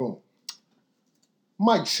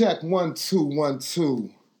Mic check 1 2 1 2.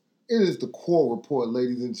 It is the Core Report,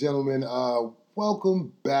 ladies and gentlemen.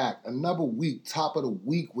 Welcome back. Another week, top of the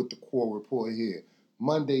week with the Core Report here,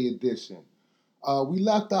 Monday edition. We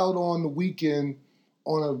left out on the weekend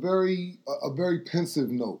on a very pensive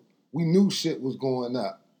note. We knew shit was going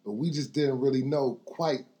up, but we just didn't really know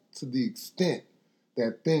quite to the extent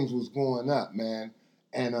that things was going up, man.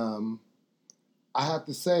 And I have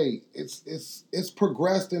to say, it's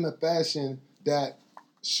progressed in a fashion that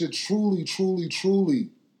should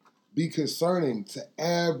truly be concerning to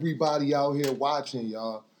everybody out here watching,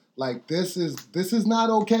 y'all. Like, this is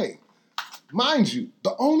not okay. Mind you,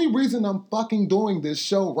 the only reason I'm fucking doing this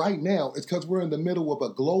show right now is because we're in the middle of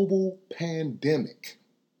a global pandemic.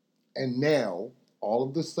 And now, all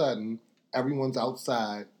of a sudden, everyone's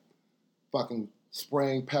outside fucking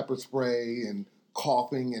spraying pepper spray and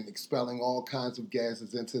coughing and expelling all kinds of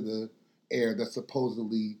gases into the air that's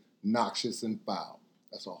supposedly noxious and foul.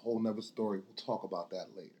 That's a whole nother story. We'll talk about that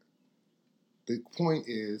later. The point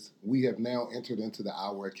is, we have now entered into the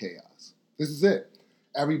hour of chaos. This is it.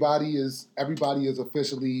 Everybody is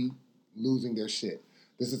officially losing their shit.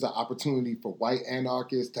 This is an opportunity for white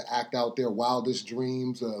anarchists to act out their wildest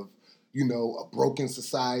dreams of, a broken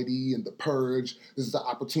society and the purge. This is an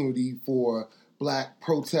opportunity for black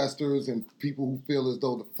protesters and people who feel as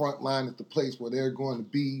though the front line is the place where they're going to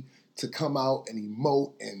be to come out and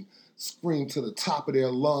emote and scream to the top of their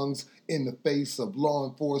lungs in the face of law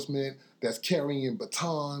enforcement that's carrying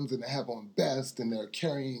batons and they have on vests and they're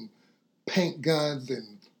carrying paint guns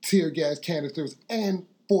and tear gas canisters and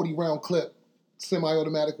 40-round clip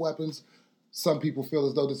semi-automatic weapons. Some people feel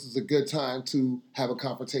as though this is a good time to have a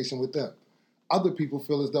confrontation with them. Other people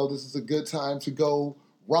feel as though this is a good time to go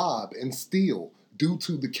rob and steal. Due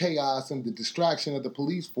to the chaos and the distraction of the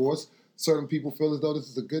police force, certain people feel as though this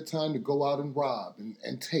is a good time to go out and rob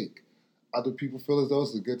and take. Other people feel as though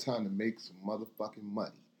this is a good time to make some motherfucking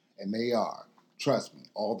money. And they are. Trust me,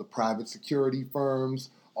 all the private security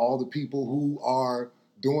firms, all the people who are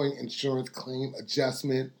doing insurance claim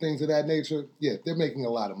adjustment, things of that nature, yeah, they're making a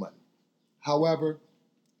lot of money. However,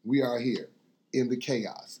 we are here in the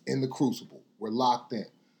chaos, in the crucible. We're locked in.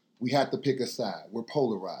 We have to pick a side. We're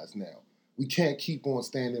polarized now. We can't keep on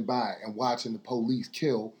standing by and watching the police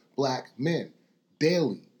kill black men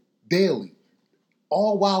daily.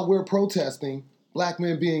 All while we're protesting black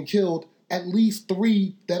men being killed, at least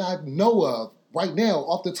 3 that I know of right now,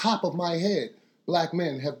 off the top of my head, black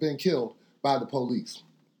men have been killed by the police.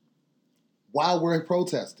 While we're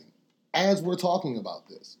protesting, as we're talking about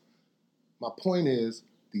this. My point is,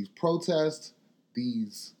 these protests,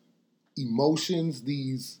 these emotions,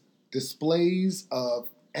 these displays of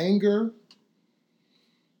anger,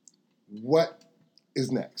 what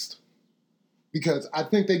is next? Because I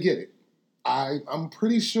think they get it. I'm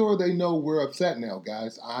pretty sure they know we're upset now,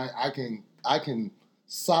 guys. I can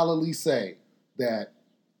solidly say that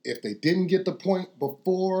if they didn't get the point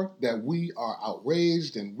before that we are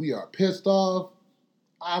outraged and we are pissed off,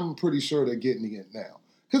 I'm pretty sure they're getting it now.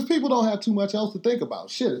 Because people don't have too much else to think about.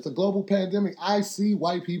 Shit, it's a global pandemic. I see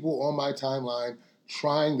white people on my timeline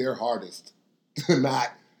trying their hardest to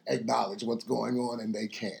not acknowledge what's going on, and they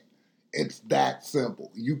can't. It's that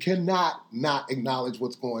simple. You cannot not acknowledge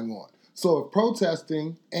what's going on. So if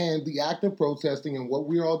protesting and the act of protesting and what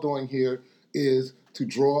we're all doing here is to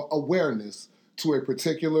draw awareness to a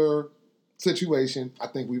particular situation, I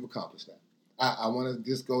think we've accomplished that. I want to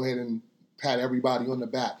just go ahead and pat everybody on the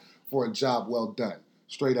back for a job well done.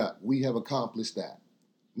 Straight up, we have accomplished that.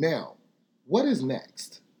 Now, what is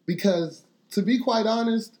next? Because to be quite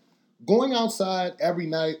honest, going outside every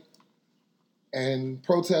night and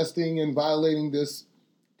protesting and violating this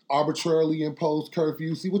arbitrarily imposed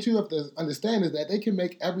curfew, see, what you have to understand is that they can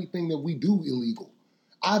make everything that we do illegal.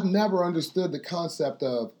 I've never understood the concept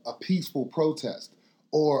of a peaceful protest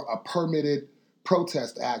or a permitted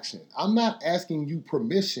protest action. I'm not asking you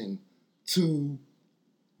permission to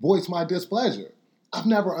voice my displeasure. I've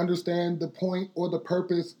never understood the point or the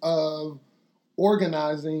purpose of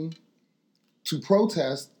organizing to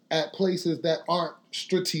protest at places that aren't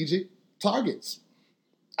strategic targets.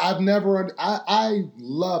 I'm from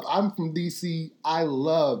DC. I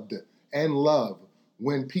loved and love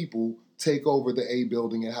when people take over the A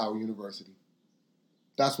building at Howard University.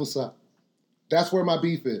 That's what's up. That's where my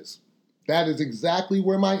beef is. That is exactly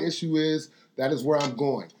where my issue is. That is where I'm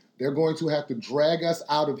going. They're going to have to drag us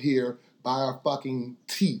out of here by our fucking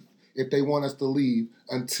teeth if they want us to leave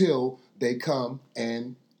until they come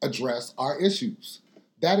and address our issues.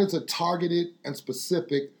 That is a targeted and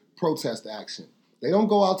specific protest action. They don't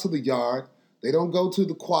go out to the yard. They don't go to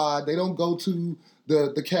the quad. They don't go to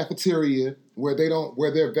the cafeteria where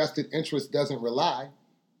their vested interest doesn't rely.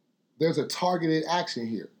 There's a targeted action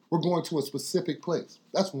here. We're going to a specific place.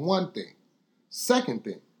 That's one thing. Second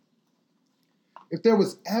thing, if there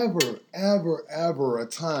was ever a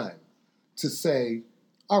time to say,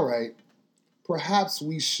 all right, perhaps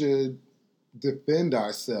we should defend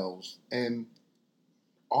ourselves and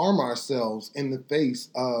arm ourselves in the face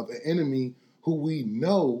of an enemy who we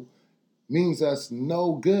know means us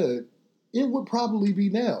no good, it would probably be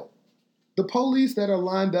now. The police that are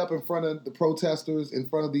lined up in front of the protesters, in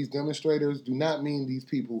front of these demonstrators, do not mean these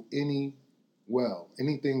people anything well.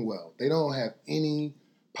 They don't have any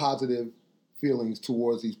positive feelings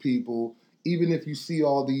towards these people. Even if you see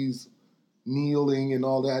all these kneeling and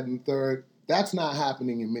all that and third, that's not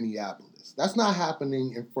happening in Minneapolis. That's not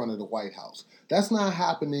happening in front of the White House. That's not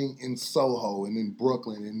happening in Soho and in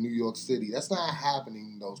Brooklyn and New York City. That's not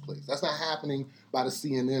happening in those places. That's not happening by the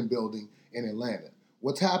CNN building in Atlanta.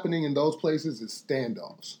 What's happening in those places is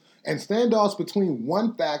standoffs. And standoffs between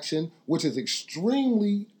one faction, which is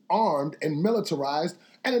extremely armed and militarized,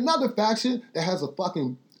 and another faction that has a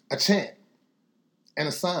chant and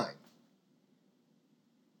a sign.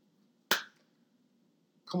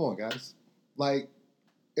 Come on, guys. Like,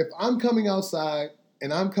 if I'm coming outside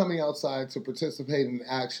and I'm coming outside to participate in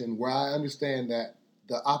action where I understand that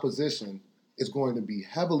the opposition is going to be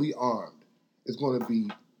heavily armed, is going to be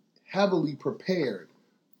heavily prepared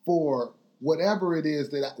for whatever it is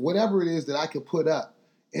that I could put up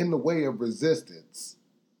in the way of resistance.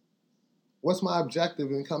 What's my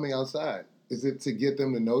objective in coming outside? Is it to get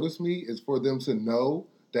them to notice me? Is for them to know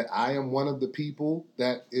that I am one of the people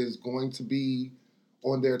that is going to be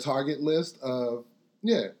on their target list of,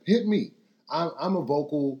 yeah, hit me. I'm a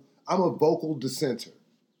vocal dissenter.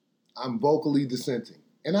 I'm vocally dissenting.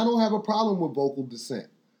 And I don't have a problem with vocal dissent.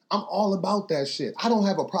 I'm all about that shit. I don't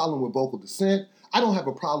have a problem with vocal dissent. I don't have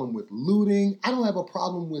a problem with looting. I don't have a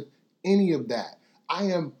problem with any of that. I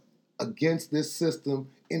am against this system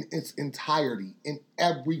in its entirety, in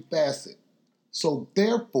every facet. So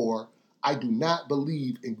therefore, I do not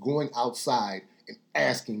believe in going outside and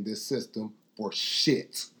asking this system for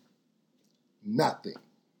shit. Nothing.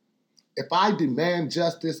 If I demand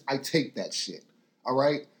justice, I take that shit. All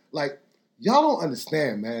right? Like, y'all don't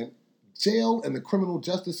understand, man. Jail and the criminal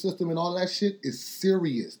justice system and all that shit is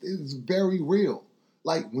serious. It is very real.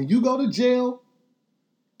 Like, when you go to jail,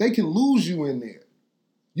 they can lose you in there.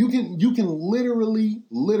 You can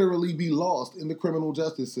literally be lost in the criminal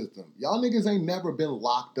justice system. Y'all niggas ain't never been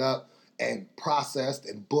locked up and processed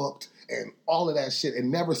and booked and all of that shit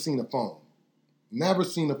and never seen a phone. Never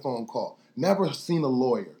seen a phone call. Never seen a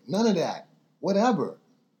lawyer. None of that. Whatever.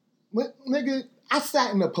 But, nigga, I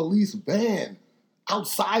sat in a police van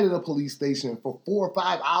outside of the police station for 4 or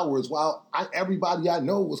 5 hours while everybody I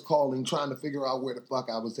know was calling trying to figure out where the fuck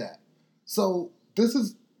I was at. So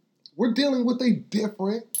we're dealing with a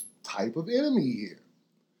different type of enemy here.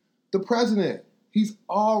 The president, he's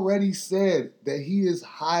already said that he is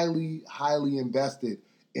highly invested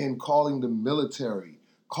in calling the military,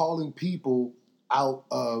 calling people out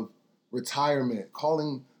of retirement,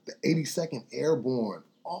 calling the 82nd Airborne,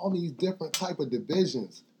 all these different type of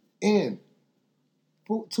divisions in.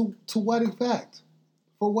 To what effect?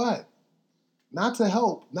 For what? Not to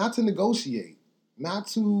help, not to negotiate, not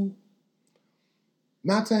to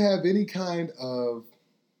have any kind of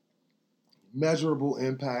measurable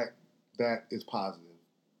impact that is positive.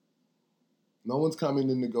 No one's coming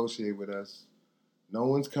to negotiate with us. No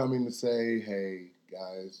one's coming to say, hey,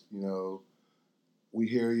 guys, we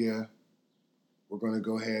hear you. We're going to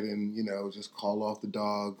go ahead and, just call off the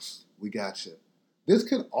dogs. We got you. This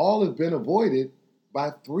could all have been avoided by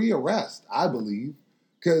 3 arrests, I believe,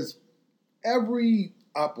 because every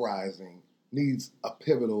uprising needs a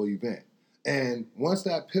pivotal event. And once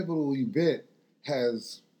that pivotal event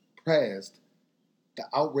has passed, the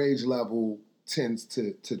outrage level tends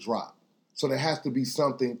to drop. So there has to be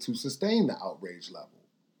something to sustain the outrage level.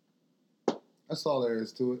 That's all there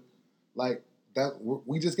is to it. Like, that,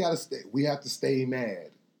 we just got to stay. We have to stay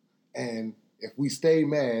mad. And if we stay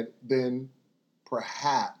mad, then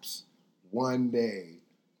perhaps one day,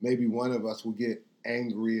 maybe one of us will get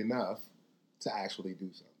angry enough to actually do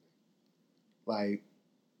something. Like,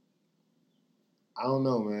 I don't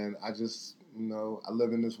know, man. I just, I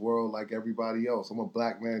live in this world like everybody else. I'm a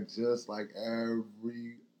black man just like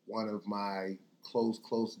every one of my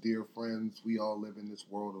close, dear friends. We all live in this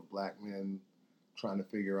world of black men trying to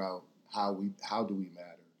figure out how do we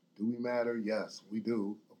matter? Do we matter? Yes, we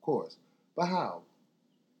do, of course. But how?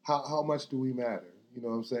 How much do we matter? You know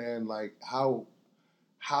what I'm saying? Like, how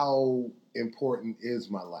important is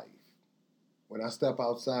my life? when I step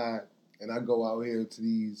outside and I go out here to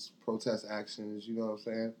these protest actions, you know what I'm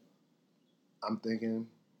saying? I'm thinking,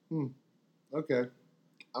 okay,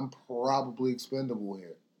 I'm probably expendable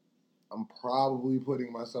here. I'm probably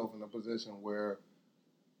putting myself in a position where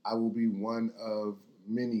I will be one of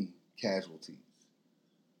many casualties.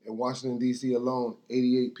 In Washington, D.C. alone,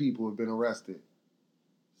 88 people have been arrested,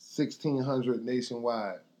 1,600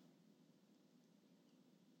 nationwide.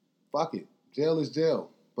 Fuck it. Jail is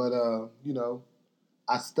jail. But,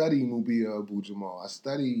 I study Mubia Abu Jamal. I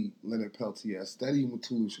study Leonard Peltier. I study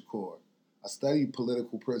Mutulu Shakur. I study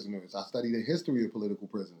political prisoners. I study the history of political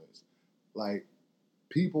prisoners. Like,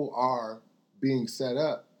 people are being set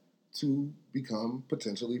up to become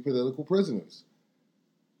potentially political prisoners.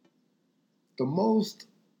 The most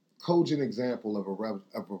cogent example of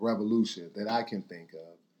a revolution that I can think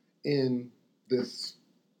of in this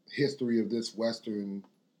history of this Western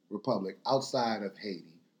republic, outside of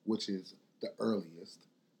Haiti, which is the earliest,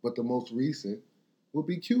 but the most recent, would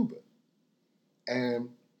be Cuba. And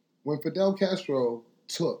when Fidel Castro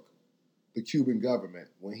took the Cuban government,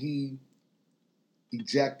 when he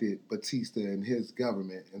ejected Batista and his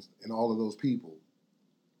government and all of those people,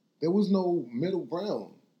 there was no middle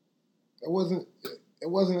ground. It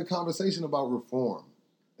wasn't a conversation about reform.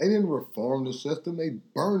 They didn't reform the system. They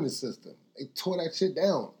burned the system. They tore that shit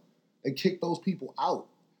down. They kicked those people out.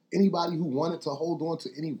 Anybody who wanted to hold on to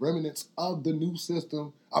any remnants of the new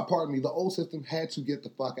system, the old system, had to get the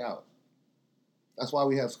fuck out. That's why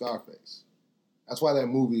we have Scarface. That's why that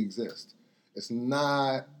movie exists. It's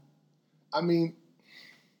not, I mean,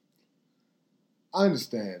 I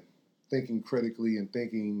understand thinking critically and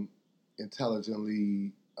thinking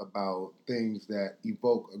intelligently about things that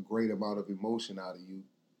evoke a great amount of emotion out of you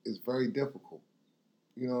is very difficult.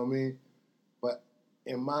 You know what I mean? But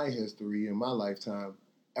in my history, in my lifetime,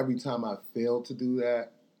 every time I failed to do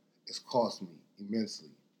that, it's cost me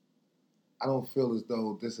immensely. I don't feel as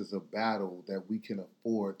though this is a battle that we can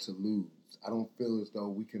afford to lose. I don't feel as though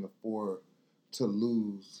we can afford to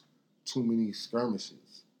lose too many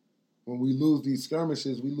skirmishes. When we lose these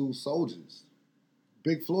skirmishes, we lose soldiers.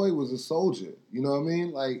 Big Floyd was a soldier, you know what I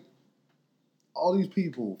mean? Like, all these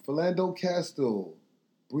people, Philando Castile,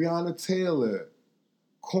 Breonna Taylor,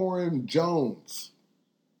 Corin Jones,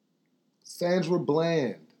 Sandra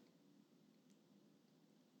Bland,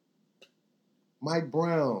 Mike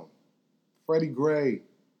Brown, Freddie Gray,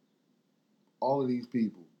 all of these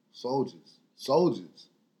people, soldiers.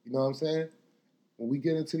 You know what I'm saying? When we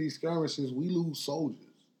get into these skirmishes, we lose soldiers.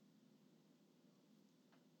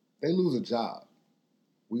 They lose a job.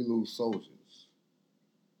 We lose soldiers.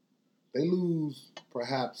 They lose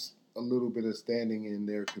perhaps a little bit of standing in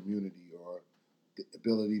their community or the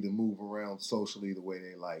ability to move around socially the way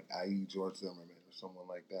they like, i.e. George Zimmerman or someone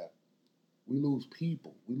like that. We lose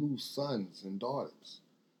people. We lose sons and daughters.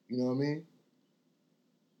 You know what I mean?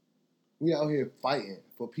 We out here fighting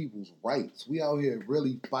for people's rights. We out here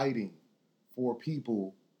really fighting for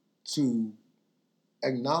people to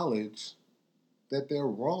acknowledge that they're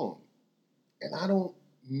wrong. And I don't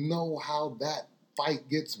know how that fight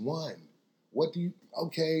gets won.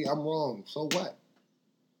 Okay, I'm wrong. So what?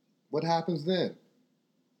 What happens then?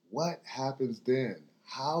 What happens then?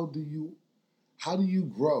 How do you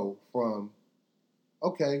grow from,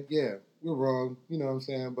 okay, yeah, we're wrong, you know what I'm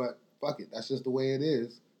saying, but fuck it, that's just the way it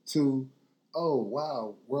is, to, oh,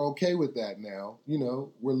 wow, we're okay with that now.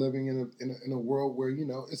 We're living in a world where,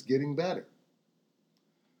 it's getting better.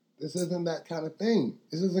 This isn't that kind of thing.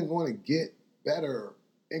 This isn't going to get better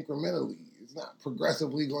incrementally. It's not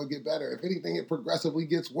progressively going to get better. If anything, it progressively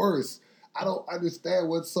gets worse. I don't understand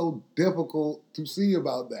what's so difficult to see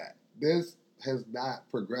about that. This has not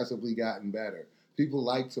progressively gotten better. People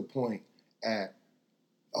like to point at,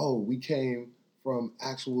 oh, we came from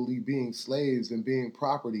actually being slaves and being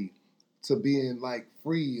property to being like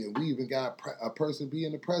free, and we even got a person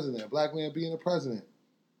being the president, a black man being the president.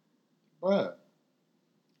 Bruh,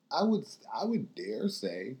 I would dare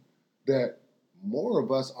say that more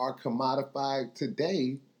of us are commodified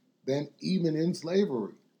today than even in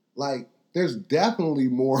slavery. Like, there's definitely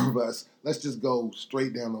more of us. Let's just go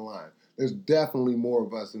straight down the line. There's definitely more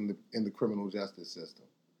of us in the criminal justice system.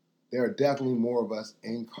 There are definitely more of us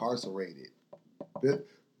incarcerated.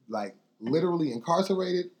 Like, literally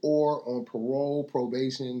incarcerated or on parole,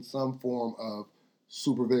 probation, some form of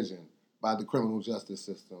supervision by the criminal justice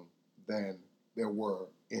system than there were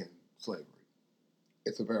in slavery.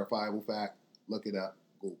 It's a verifiable fact. Look it up.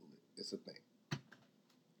 Google it. It's a thing.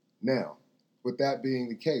 Now, with that being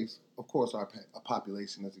the case, of course our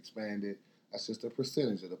population has expanded. That's just a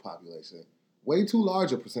percentage of the population. Way too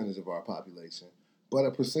large a percentage of our population. but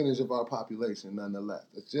a percentage of our population nonetheless.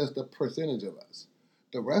 It's just a percentage of us.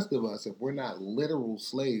 The rest of us, if we're not literal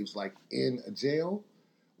slaves like in a jail,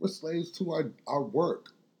 we're slaves to our work.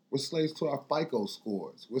 We're slaves to our FICO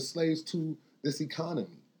scores. We're slaves to this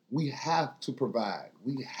economy. We have to provide.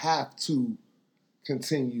 We have to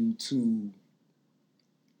continue to,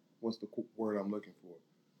 what's the word I'm looking for?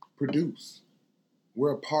 Produce.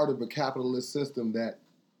 We're a part of a capitalist system that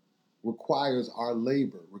requires our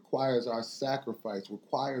labor, requires our sacrifice,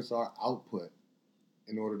 requires our output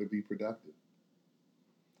in order to be productive.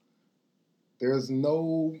 There's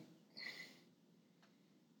no,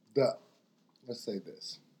 let's say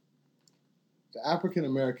this. The African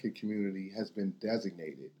American community has been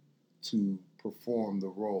designated to perform the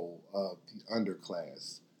role of the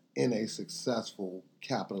underclass in a successful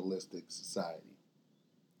capitalistic society.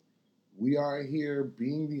 We are here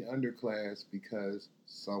being the underclass because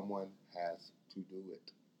someone has to do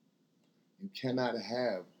it. You cannot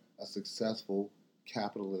have a successful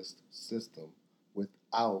capitalist system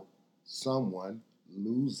without someone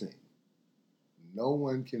losing. No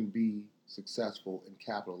one can be successful in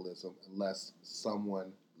capitalism unless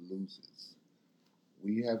someone loses.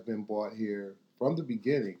 We have been brought here from the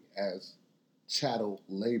beginning as chattel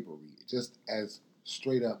labor, just as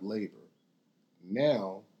straight up labor.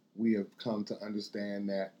 Now we have come to understand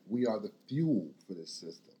that we are the fuel for this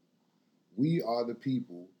system. We are the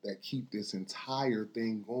people that keep this entire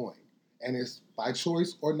thing going. And it's by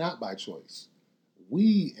choice or not by choice.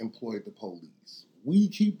 We employ the police. We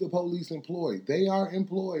keep the police employed. They are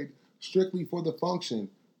employed strictly for the function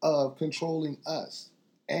of controlling us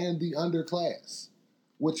and the underclass,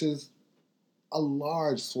 which is a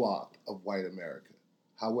large swath of white America.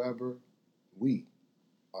 However, we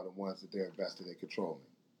are the ones that they're invested in controlling.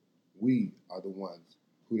 We are the ones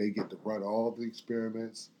who they get to run all the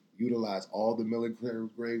experiments, utilize all the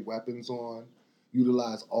military-grade weapons on,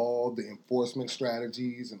 utilize all the enforcement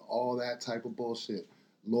strategies and all that type of bullshit.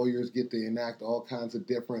 Lawyers get to enact all kinds of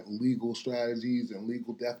different legal strategies and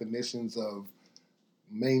legal definitions of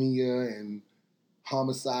mania and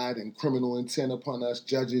homicide and criminal intent upon us.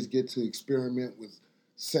 Judges get to experiment with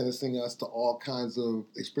sentencing us to all kinds of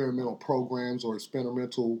experimental programs or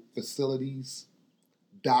experimental facilities.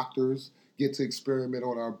 Doctors get to experiment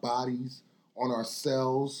on our bodies, on our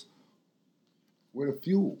cells. We're the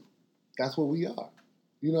fuel. That's what we are.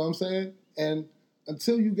 You know what I'm saying? And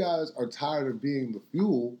until you guys are tired of being the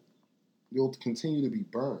fuel, you'll continue to be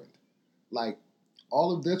burned. Like,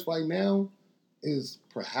 all of this right now is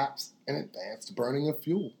perhaps an advanced burning of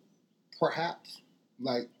fuel. Perhaps.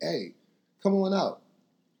 Like, hey, come on out.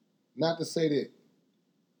 Not to say that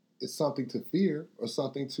it's something to fear or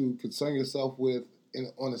something to concern yourself with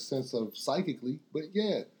on a sense of psychically, but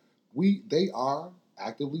yeah, they are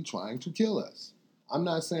actively trying to kill us. I'm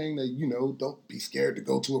not saying that, don't be scared to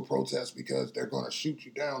go to a protest because they're going to shoot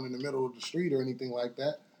you down in the middle of the street or anything like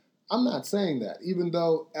that. I'm not saying that, even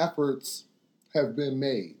though efforts have been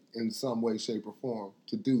made in some way, shape, or form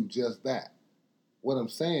to do just that. What I'm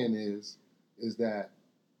saying is that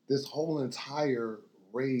this whole entire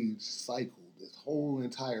rage cycle, this whole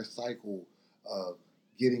entire cycle of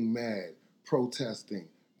getting mad, protesting,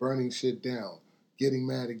 burning shit down, getting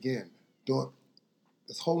mad again,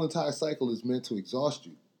 this whole entire cycle is meant to exhaust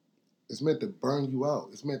you. It's meant to burn you out.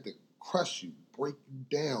 It's meant to crush you, break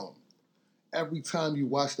you down. Every time you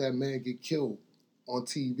watch that man get killed on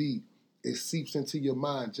TV, it seeps into your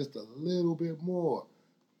mind just a little bit more.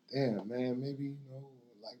 Damn, man, maybe,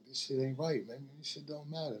 like this shit ain't right. Maybe this shit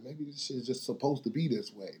don't matter. Maybe this shit is just supposed to be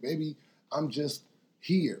this way. Maybe I'm just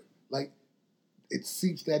here. Like, it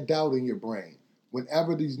seeps that doubt in your brain.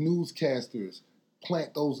 Whenever these newscasters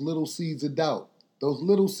plant those little seeds of doubt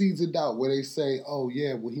where they say, oh,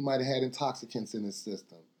 yeah, well, he might have had intoxicants in his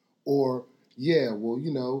system. Or, yeah, well,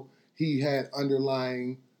 he had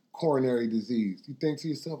underlying coronary disease. You think to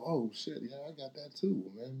yourself, oh, shit, yeah, I got that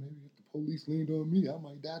too. Man, maybe if the police leaned on me, I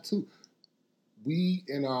might die too. We,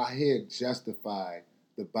 in our head, justify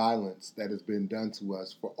the violence that has been done to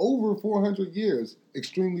us for over 400 years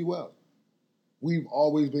extremely well. We've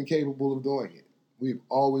always been capable of doing it. We've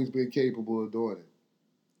always been capable of doing it.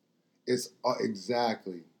 It's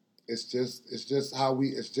exactly. It's just how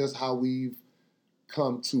we've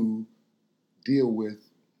come to deal with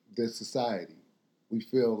this society. We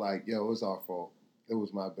feel like, yo, it's our fault. It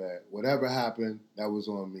was my bad. Whatever happened, that was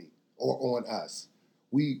on me or on us.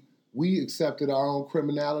 We accepted our own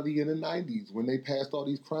criminality in the 90s when they passed all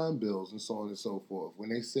these crime bills and so on and so forth. When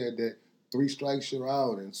they said that 3 strikes you're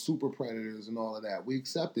out and super predators and all of that, we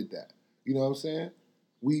accepted that. You know what I'm saying?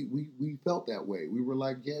 We felt that way. We were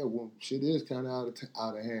like, yeah, well, shit is kind of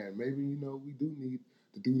out of hand. Maybe, we do need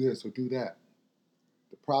to do this or do that.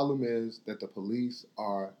 problem is that the police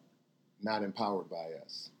are not empowered by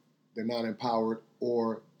us. They're not empowered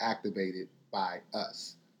or activated by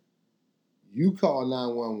us. You call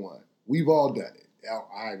 911. We've all done it.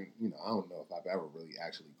 I don't know if I've ever really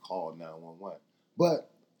actually called 911,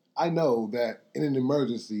 but I know that in an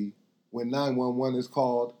emergency, when 911 is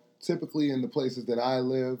called, typically in the places that I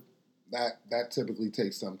live, that typically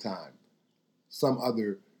takes some time. Some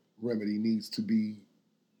other remedy needs to be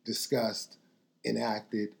discussed,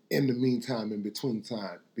 enacted in the meantime, in between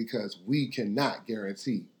time, because we cannot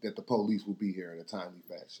guarantee that the police will be here in a timely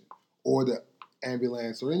fashion or the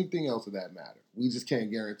ambulance or anything else of that matter. We just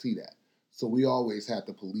can't guarantee that. So we always have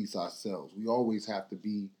to police ourselves. We always have to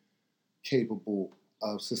be capable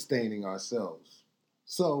of sustaining ourselves.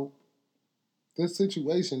 So this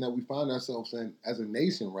situation that we find ourselves in as a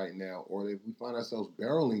nation right now, or that we find ourselves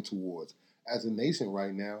barreling towards as a nation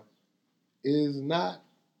right now, is not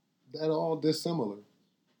at all dissimilar.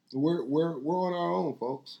 We're on our own,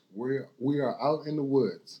 folks. We are out in the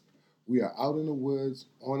woods. We are out in the woods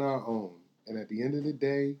on our own. And at the end of the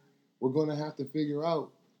day, we're going to have to figure out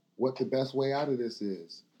what the best way out of this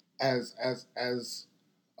is as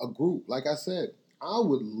a group. Like I said, I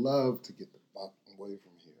would love to get the fuck away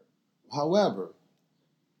from here. However,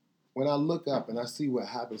 when I look up and I see what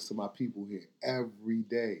happens to my people here every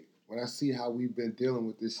day, when I see how we've been dealing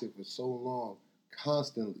with this shit for so long,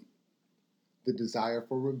 constantly, the desire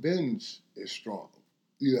for revenge is strong.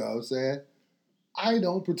 You know what I'm saying? I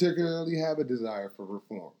don't particularly have a desire for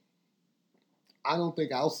reform. I don't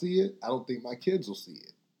think I'll see it. I don't think my kids will see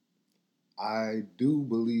it. I do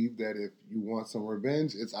believe that if you want some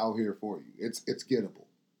revenge, it's out here for you. It's gettable.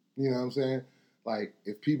 You know what I'm saying? Like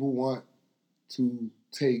if people want to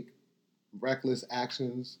take reckless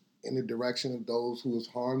actions in the direction of those who has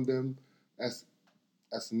harmed them, that's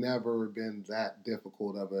never been that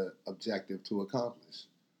difficult of an objective to accomplish.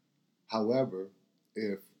 However,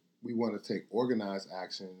 if we want to take organized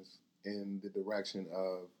actions in the direction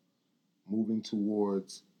of moving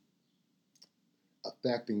towards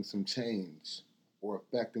affecting some change or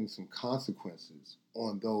affecting some consequences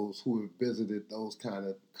on those who have visited those kind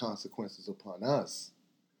of consequences upon us,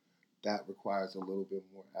 that requires a little bit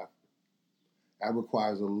more effort. That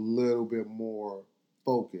requires a little bit more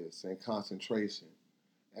focus and concentration.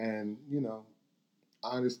 And, I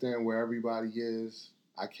understand where everybody is.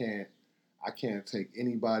 I can't take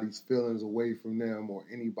anybody's feelings away from them or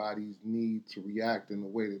anybody's need to react in the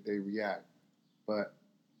way that they react. But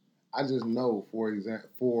I just know, for example,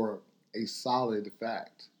 for a solid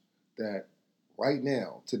fact that right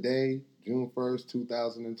now, today, June 1st,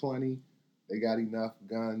 2020, they got enough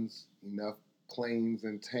guns, enough planes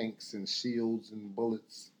and tanks and shields and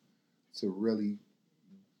bullets to really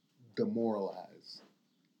demoralize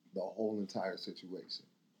the whole entire situation.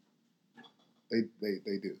 They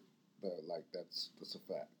do. Like that's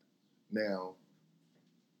a fact. Now,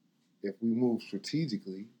 if we move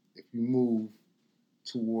strategically, if you move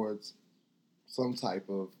towards some type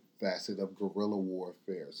of facet of guerrilla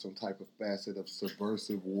warfare, some type of facet of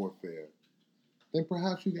subversive warfare, then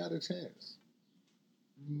perhaps you got a chance.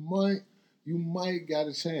 You might got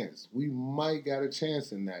a chance. We might got a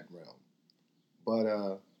chance in that realm.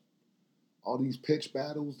 But all these pitch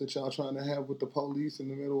battles that y'all trying to have with the police in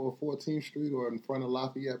the middle of 14th Street or in front of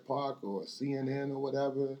Lafayette Park or CNN or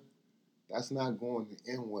whatever, that's not going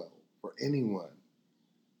to end well for anyone.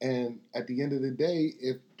 And at the end of the day,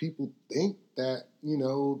 if people think that,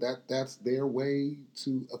 that's their way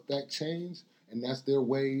to affect change and that's their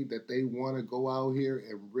way that they want to go out here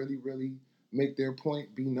and really, really make their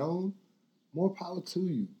point be known, more power to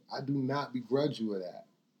you. I do not begrudge you of that.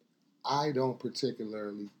 I don't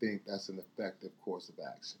particularly think that's an effective course of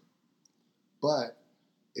action. But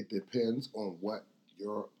it depends on what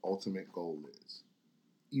your ultimate goal is.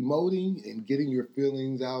 Emoting and getting your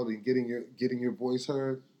feelings out and getting your voice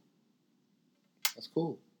heard, that's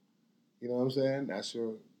cool. You know what I'm saying?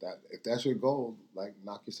 If that's your goal, like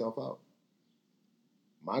knock yourself out.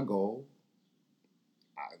 My goal,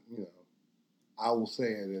 I you know, I will say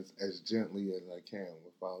it as gently as I can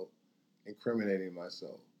without incriminating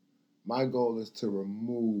myself. My goal is to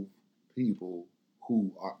remove people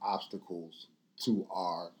who are obstacles to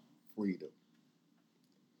our freedom,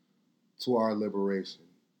 to our liberation.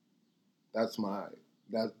 That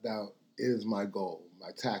is my goal, my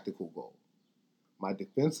tactical goal. My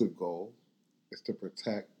defensive goal is to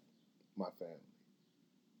protect my family.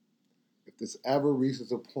 If this ever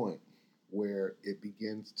reaches a point where it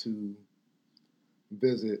begins to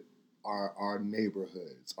visit our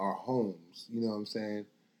neighborhoods, our homes, you know what I'm saying?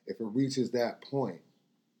 If it reaches that point,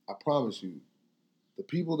 I promise you, The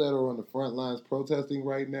people that are on the front lines protesting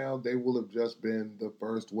right now, they will have just been the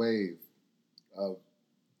first wave of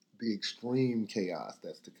the extreme chaos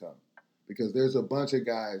that's to come. Because there's a bunch of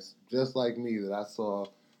guys just like me that I saw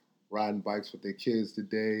riding bikes with their kids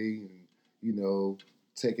today and, you know,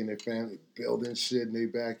 taking their family, building shit in their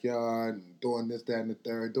backyard and doing this, that, and the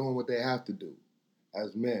third, doing what they have to do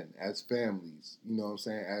as men, as families, you know what I'm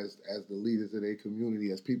saying, as the leaders of their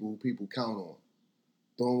community, as people who people count on,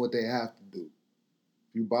 doing what they have to do.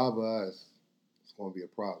 If you bother us, it's going to be a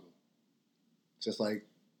problem. Just like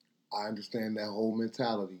I understand that whole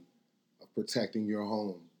mentality of protecting your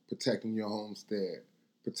home, protecting your homestead,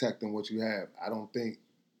 protecting what you have. I don't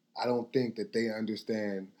think that they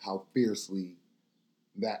understand how fiercely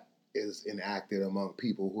that is enacted among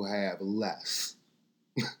people who have less.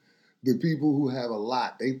 The people who have a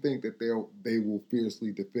lot, they think that they will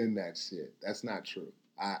fiercely defend that shit. That's not true.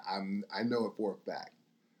 I know it for a fact.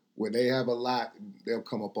 When they have a lot, they'll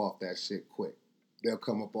come up off that shit quick. They'll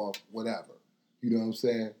come up off whatever. You know what I'm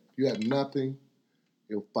saying? If you have nothing,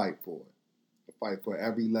 you'll fight for it. You'll fight for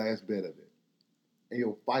every last bit of it. And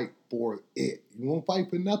you'll fight for it. You won't fight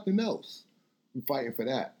for nothing else. You're fighting for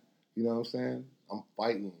that. You know what I'm saying? I'm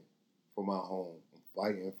fighting for my home. I'm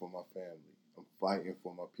fighting for my family. I'm fighting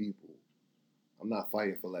for my people. I'm not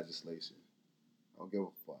fighting for legislation. I don't give a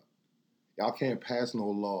fuck. Y'all can't pass no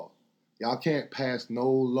law. Y'all can't pass no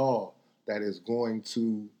law that is going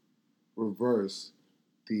to reverse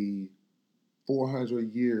the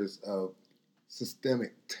 400 years of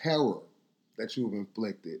systemic terror that you've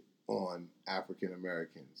inflicted on African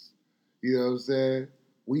Americans. You know what I'm saying?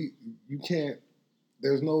 You can't.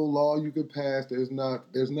 There's no law you can pass. There's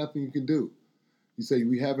nothing you can do. You say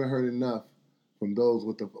we haven't heard enough from those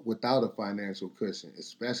without a financial cushion,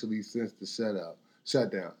 especially since the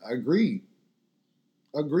shutdown. Agreed.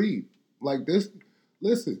 Like this.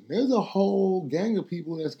 Listen, there's a whole gang of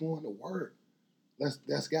people that's going to work.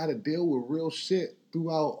 That's got to deal with real shit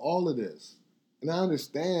throughout all of this. And I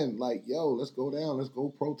understand, like, yo, let's go down, let's go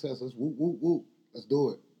protest, let's whoop, whoop, whoop. Let's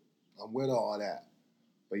do it. I'm with all that.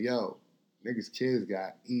 But yo, niggas' kids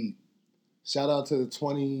got eat. Shout out to the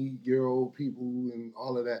 20-year-old people and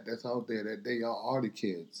all of that that's out there. That y'all are the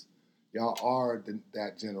kids. Y'all are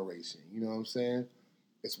that generation. You know what I'm saying?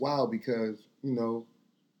 It's wild because, you know,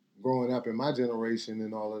 growing up in my generation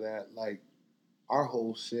and all of that, like, our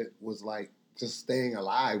whole shit was like just staying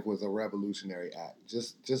alive was a revolutionary act.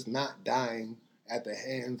 Just not dying at the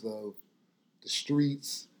hands of the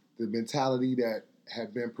streets, the mentality that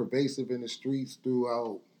had been pervasive in the streets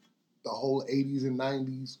throughout the whole 80s and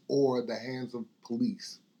 90s, or the hands of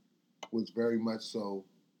police was very much so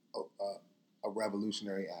a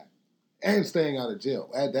revolutionary act. And staying out of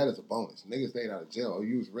jail. That is a bonus. Niggas staying out of jail,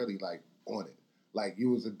 you was really like on it. Like you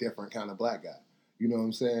was a different kind of black guy. You know what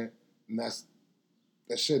I'm saying? And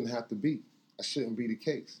that shouldn't have to be. That shouldn't be the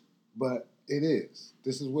case. But it is.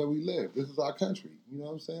 This is where we live. This is our country. You know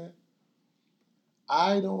what I'm saying?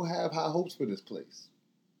 I don't have high hopes for this place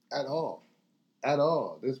at all. At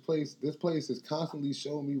all. This place is constantly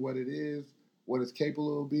showing me what it is, what it's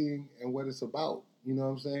capable of being, and what it's about. You know what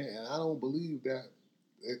I'm saying? And I don't believe that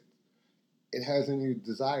it has any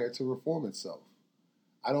desire to reform itself.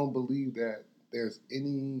 I don't believe that there's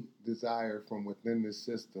any desire from within this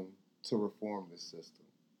system to reform this system.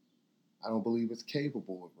 I don't believe it's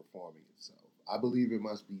capable of reforming itself. I believe it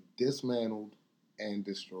must be dismantled and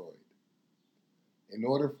destroyed. In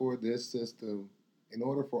order for this system, in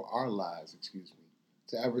order for our lives,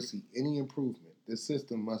 to ever see any improvement, this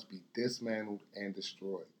system must be dismantled and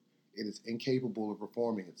destroyed. It is incapable of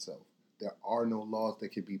reforming itself. There are no laws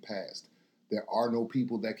that can be passed. There are no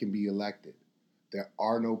people that can be elected. There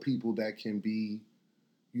are no people that can be,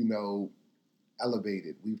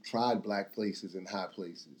 elevated. We've tried black places and high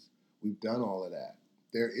places. We've done all of that.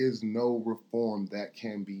 There is no reform that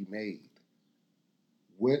can be made.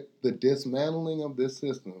 With the dismantling of this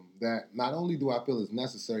system, that not only do I feel is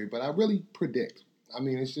necessary, but I really predict. I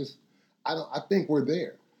mean, it's just, I think we're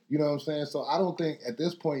there. You know what I'm saying? So I don't think at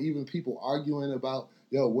this point, even people arguing about,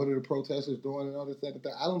 yo, what are the protesters doing and all this, that, and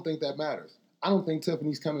that, I don't think that matters. I don't think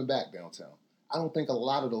Tiffany's coming back downtown. I don't think a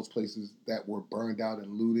lot of those places that were burned out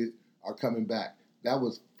and looted are coming back. That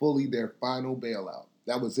was fully their final bailout.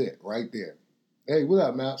 That was it right there. Hey, what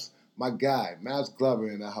up, Maps? My guy, Maps Glover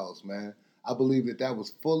in the house, man. I believe that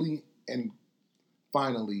was fully and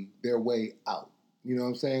finally their way out. You know what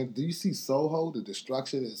I'm saying? Do you see Soho, the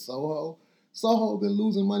destruction in Soho? Soho been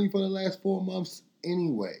losing money for the last 4 months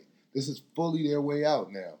anyway. This is fully their way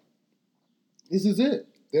out now. This is it.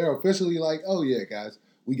 They're officially like, oh yeah, guys,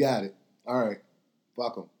 we got it. All right,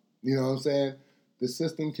 fuck them. You know what I'm saying? The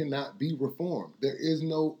system cannot be reformed. There is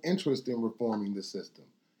no interest in reforming the system.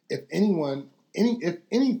 If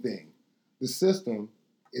anything, the system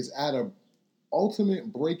is at a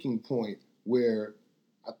ultimate breaking point where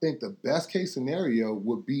I think the best case scenario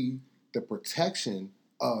would be the protection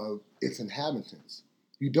of its inhabitants.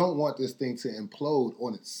 You don't want this thing to implode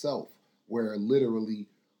on itself, where literally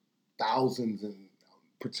thousands and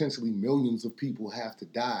potentially millions of people have to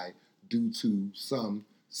die due to some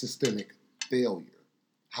systemic failure.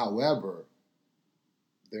 However,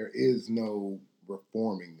 there is no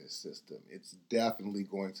reforming this system. It's definitely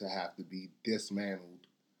going to have to be dismantled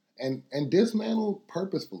and dismantled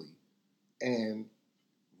purposefully and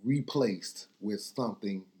replaced with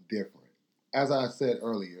something different. As I said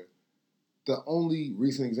earlier, the only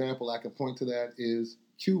recent example I can point to that is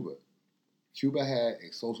Cuba. Cuba had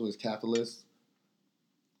a socialist capitalist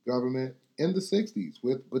government in the 60s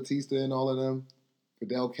with Batista and all of them.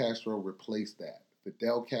 Fidel Castro replaced that.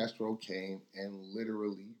 Fidel Castro came and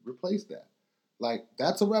literally replaced that. Like,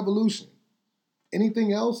 that's a revolution.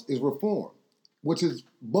 Anything else is reform, which is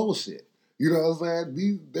bullshit. You know what I'm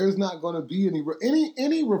saying? There's not going to be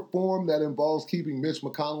any reform that involves keeping Mitch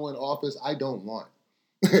McConnell in office. I don't want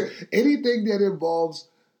anything that involves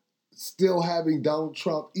still having Donald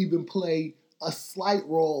Trump even play a slight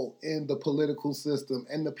role in the political system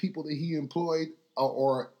and the people that he employed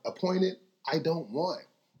or appointed. I don't want.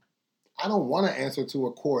 I don't want to answer to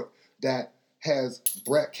a court that has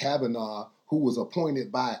Brett Kavanaugh, who was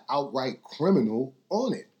appointed by an outright criminal,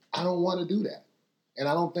 on it. I don't want to do that. And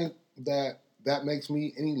I don't think that makes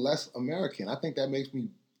me any less American. I think that makes me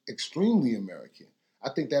extremely American. I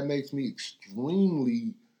think that makes me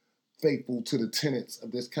extremely faithful to the tenets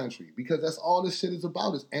of this country, because that's all this shit is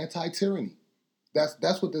about, is anti-tyranny.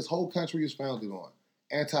 That's what this whole country is founded on,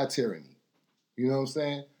 anti-tyranny. You know what I'm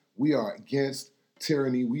saying? We are against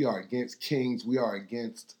tyranny. We are against kings. We are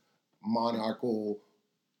against monarchical,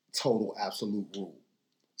 total, absolute rule.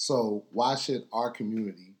 So why should our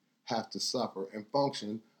community have to suffer and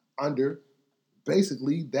function under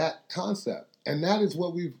basically that concept? And that is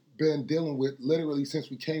what we've been dealing with literally since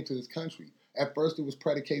we came to this country. At first it was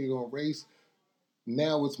predicated on race.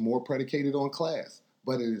 Now it's more predicated on class.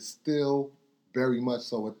 But it is still very much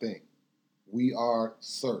so a thing. We are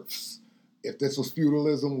serfs. If this was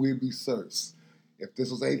feudalism, we'd be serfs. If this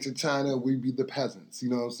was ancient China, we'd be the peasants. You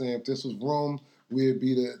know what I'm saying? If this was Rome, we'd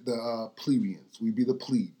be the plebeians. We'd be the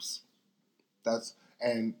plebes.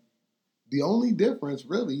 And the only difference,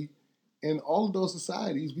 really, in all of those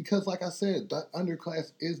societies, because like I said, the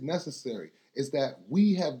underclass is necessary, is that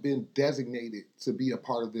we have been designated to be a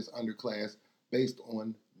part of this underclass based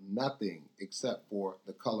on nothing except for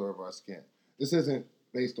the color of our skin. This isn't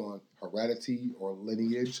based on heredity or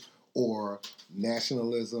lineage or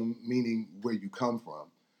nationalism, meaning where you come from.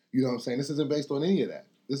 You know what I'm saying? This isn't based on any of that.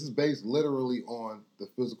 This is based literally on the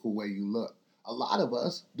physical way you look. A lot of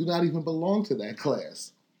us do not even belong to that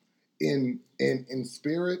class in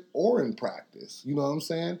spirit or in practice. You know what I'm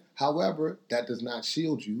saying? However, that does not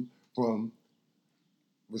shield you from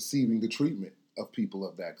receiving the treatment of people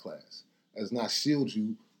of that class. It does not shield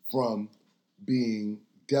you from being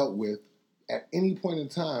dealt with at any point in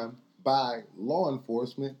time by law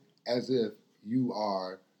enforcement as if you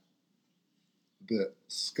are the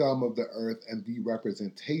scum of the earth and the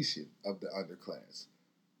representation of the underclass.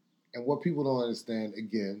 And what people don't understand,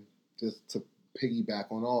 again, just to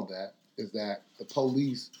piggyback on all that, is that the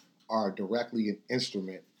police are directly an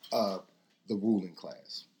instrument of the ruling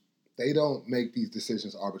class. They don't make these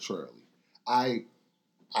decisions arbitrarily. I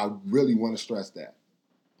really want to stress that.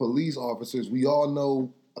 Police officers, we all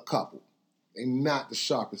know a couple. They're not the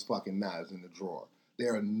sharpest fucking knives in the drawer. They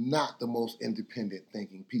are not the most independent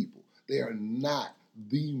thinking people. They are not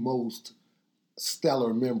the most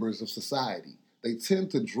stellar members of society. They tend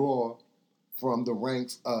to draw from the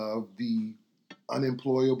ranks of the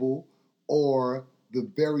unemployable or the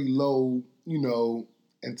very low,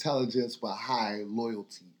 intelligence but high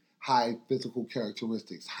loyalty, high physical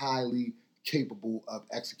characteristics, highly capable of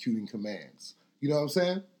executing commands. You know what I'm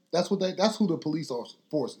saying? That's who the police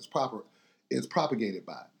force is propagated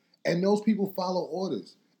by. And those people follow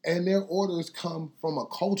orders. And their orders come from a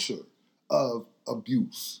culture of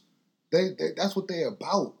abuse. That's what they're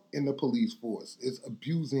about in the police force, is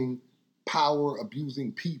abusing power,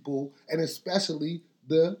 abusing people, and especially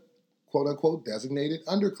the quote-unquote designated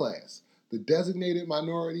underclass. The designated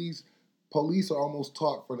minorities, police are almost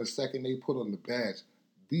taught from the second they put on the badge,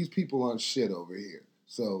 these people aren't shit over here.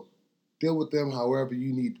 So deal with them however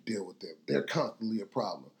you need to deal with them. They're constantly a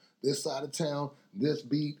problem. This side of town, this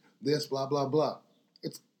beat, this blah, blah, blah.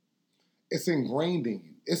 It's ingrained in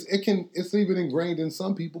you. It's even ingrained in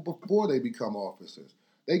some people before they become officers.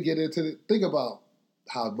 They get think about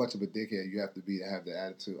how much of a dickhead you have to have the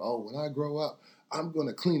attitude. Oh, when I grow up, I'm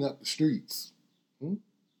gonna clean up the streets. Hmm?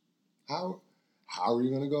 How how are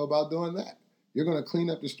you gonna go about doing that? You're gonna clean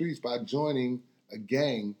up the streets by joining a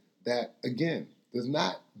gang that again does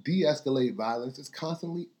not de-escalate violence. It's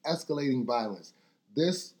constantly escalating violence.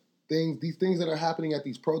 These things that are happening at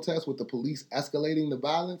these protests with the police escalating the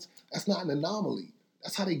violence, that's not an anomaly.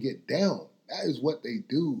 That's how they get down. That is what they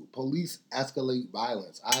do. Police escalate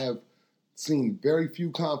violence. I have seen very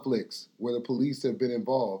few conflicts where the police have been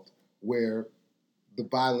involved where the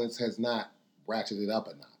violence has not ratcheted up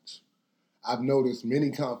a notch. I've noticed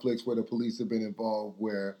many conflicts where the police have been involved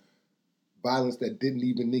where violence that didn't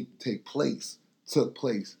even need to take place took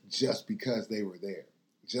place just because they were there,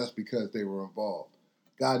 just because they were involved.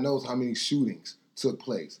 God knows how many shootings took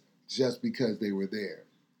place just because they were there.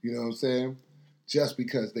 You know what I'm saying? Just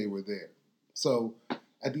because they were there. So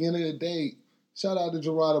at the end of the day, shout out to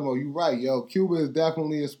Geronimo. You're right, yo. Cuba is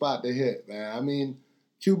definitely a spot to hit, man. I mean,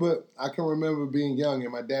 Cuba, I can remember being young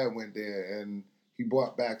and my dad went there and he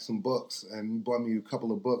brought back some books and he brought me a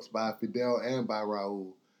couple of books by Fidel and by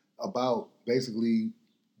Raul about basically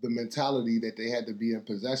the mentality that they had to be in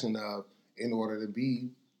possession of in order to be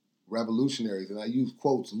revolutionaries. And I use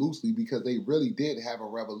quotes loosely because they really did have a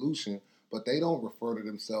revolution, but they don't refer to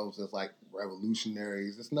themselves as like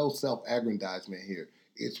revolutionaries. There's no self-aggrandizement here.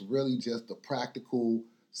 It's really just a practical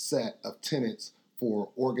set of tenets for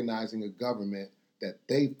organizing a government that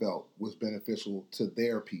they felt was beneficial to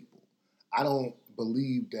their people. I don't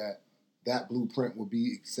believe that blueprint would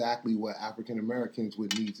be exactly what African Americans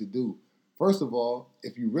would need to do. First of all,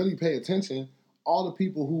 if you really pay attention, all the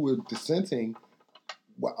people who were dissenting,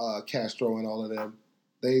 Castro and all of them,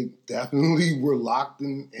 they definitely were locked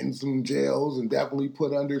in some jails and definitely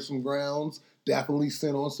put under some grounds, definitely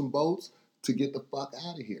sent on some boats to get the fuck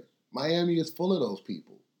out of here. Miami is full of those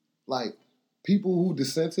people. Like, people who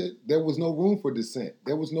dissented, there was no room for dissent.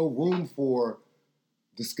 There was no room for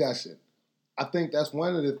discussion. I think that's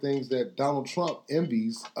one of the things that Donald Trump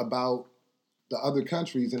envies about the other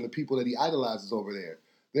countries and the people that he idolizes over there.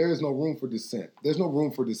 There is no room for dissent. There's no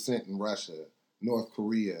room for dissent in Russia, North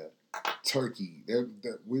Korea, Turkey. They're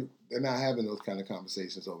not having those kind of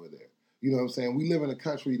conversations over there. You know what I'm saying? We live in a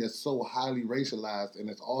country that's so highly racialized and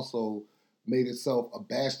it's also made itself a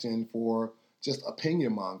bastion for just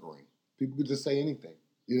opinion mongering. People could just say anything.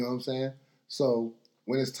 You know what I'm saying? So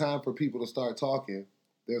when it's time for people to start talking,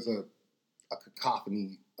 there's a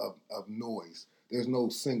cacophony of noise. There's no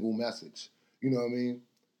single message. You know what I mean?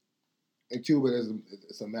 In Cuba,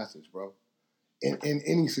 it's a message, bro. In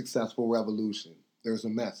any successful revolution, there's a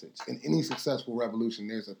message. In any successful revolution,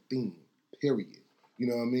 there's a theme, period. You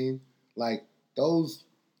know what I mean? Like,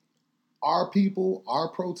 our people, our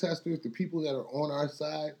protesters, the people that are on our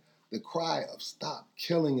side, the cry of stop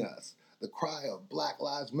killing us, the cry of Black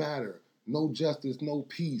Lives Matter, no justice, no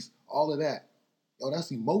peace, all of that. Yo,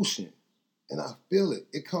 that's emotion. And I feel it.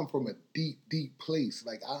 It come from a deep, deep place.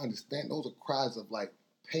 Like, I understand those are cries of like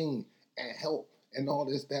pain and help and all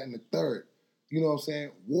this, that, and the third. You know what I'm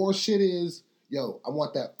saying? War shit is, yo, I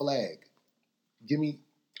want that flag.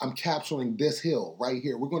 I'm capturing this hill right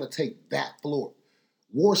here. We're gonna take that floor.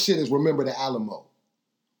 War shit is remember the Alamo.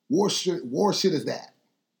 War shit is that.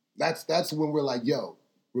 That's when we're like, yo,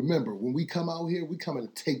 remember, when we come out here, we coming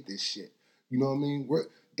to take this shit. You know what I mean?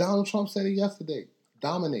 Donald Trump said it yesterday.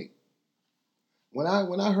 Dominate. When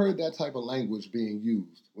I heard that type of language being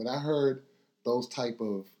used, when I heard those type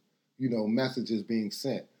of, messages being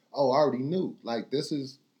sent, oh, I already knew. Like, this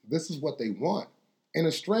is what they want. In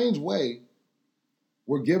a strange way,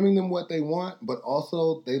 we're giving them what they want, but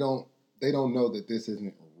also they don't know that this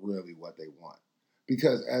isn't really what they want.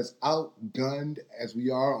 Because as outgunned as we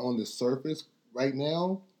are on the surface right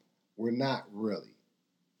now, we're not really.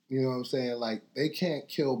 You know what I'm saying? Like, they can't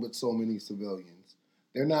kill but so many civilians.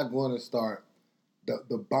 They're not going to start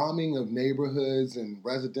the bombing of neighborhoods and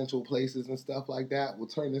residential places and stuff like that will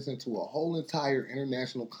turn this into a whole entire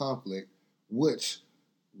international conflict, which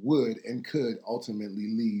would and could ultimately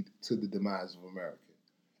lead to the demise of America.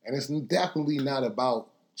 And it's definitely not about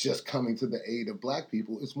just coming to the aid of Black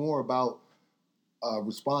people. It's more about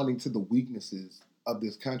responding to the weaknesses of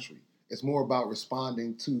this country. It's more about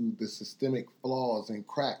responding to the systemic flaws and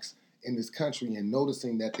cracks in this country and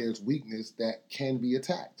noticing that there's weakness that can be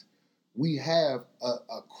attacked. We have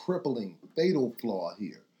a crippling, fatal flaw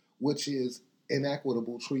here, which is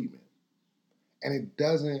inequitable treatment. And it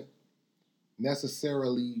doesn't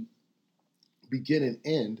necessarily begin and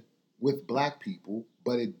end with Black people,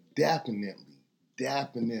 but it definitely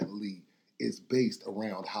is based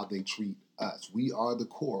around how they treat us. We are the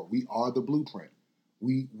core. We are the blueprint.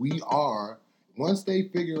 We are. Once they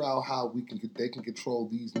figure out how they can control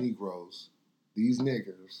these Negroes, these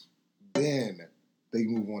niggers, then they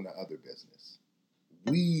move on to other business.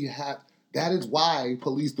 We have. That is why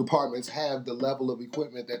police departments have the level of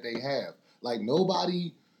equipment that they have. Like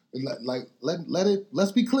nobody.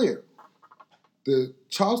 Let's be clear. The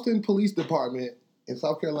Charleston Police Department in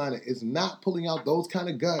South Carolina is not pulling out those kind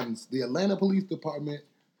of guns. The Atlanta Police Department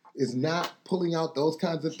is not pulling out those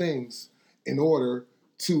kinds of things in order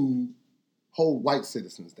to hold white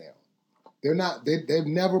citizens down. They're not. They've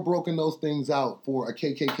never broken those things out for a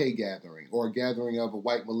KKK gathering or a gathering of a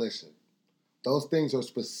white militia. Those things are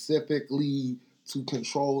specifically to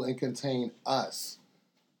control and contain us.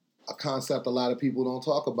 A concept a lot of people don't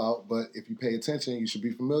talk about, but if you pay attention, you should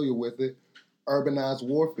be familiar with it. Urbanized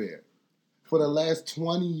warfare. For the last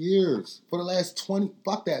 20 years,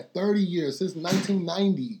 30 years, since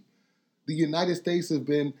 1990, the United States has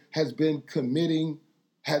been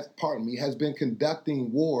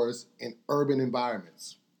conducting wars in urban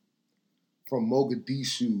environments. From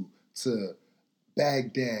Mogadishu to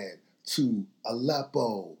Baghdad to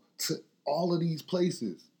Aleppo to all of these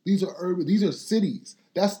places. These are cities.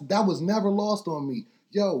 That was never lost on me.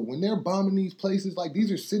 Yo, when they're bombing these places, like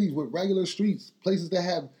these are cities with regular streets, places that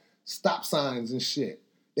have stop signs and shit.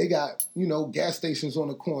 They got, gas stations on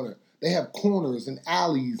the corner. They have corners and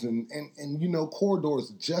alleys and corridors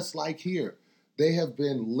just like here. They have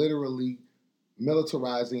been literally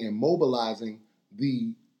militarizing and mobilizing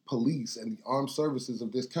the police and the armed services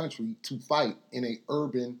of this country to fight in a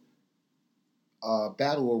urban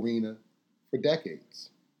battle arena for decades.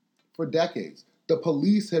 For decades. The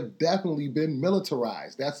police have definitely been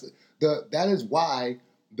militarized. That is why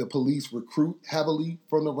the police recruit heavily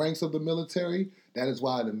from the ranks of the military. That is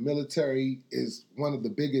why the military is one of the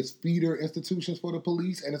biggest feeder institutions for the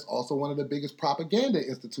police, and it's also one of the biggest propaganda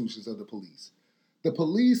institutions of the police. The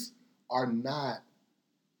police are not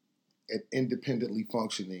an independently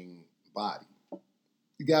functioning body.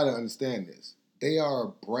 You got to understand this. They are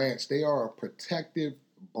a branch. They are a protective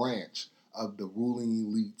branch of the ruling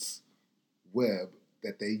elite's web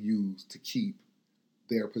that they use to keep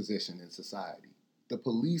their position in society. The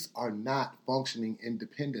police are not functioning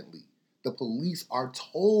independently. The police are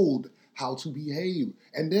told how to behave.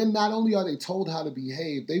 And then not only are they told how to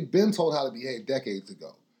behave, they've been told how to behave decades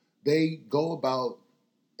ago. They go about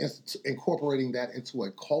incorporating that into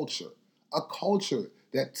a culture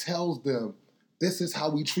that tells them this is how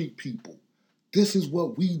we treat people. This is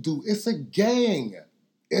what we do. It's a gang.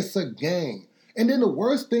 It's a gang. And then the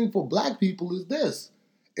worst thing for black people is this.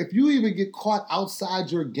 If you even get caught outside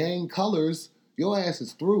your gang colors, your ass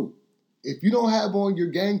is through. If you don't have on your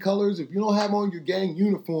gang colors, if you don't have on your gang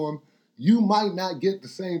uniform, you might not get the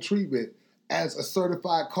same treatment as a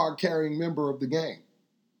certified card-carrying member of the gang.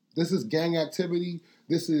 This is gang activity.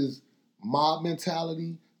 This is mob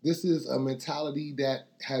mentality. This is a mentality that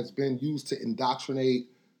has been used to indoctrinate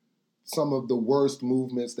some of the worst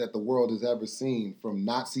movements that the world has ever seen, from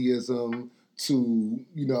Nazism to,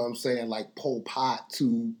 like Pol Pot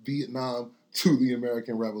to Vietnam to the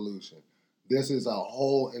American Revolution. This is a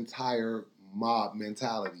whole entire mob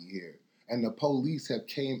mentality here. And the police have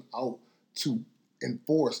came out to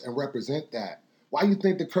enforce and represent that. Why do you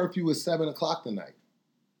think the curfew is 7 o'clock tonight?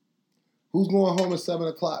 Who's going home at 7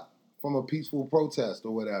 o'clock from a peaceful protest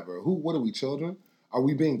or whatever? What are we, children? Are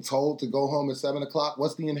we being told to go home at 7 o'clock?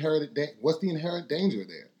 What's the inherent danger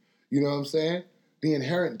there? You know what I'm saying? The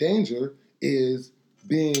inherent danger is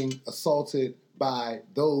being assaulted by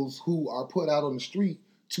those who are put out on the street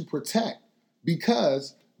to protect,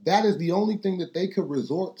 because that is the only thing that they could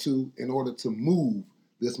resort to in order to move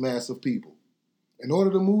this mass of people. In order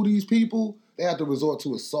to move these people, they have to resort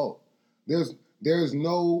to assault. There is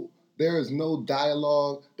no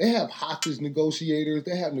dialogue. They have hostage negotiators.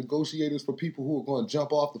 They have negotiators for people who are going to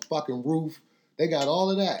jump off the fucking roof. They got all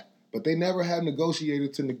of that. But they never have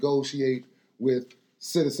negotiators to negotiate with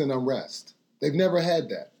citizen unrest. They've never had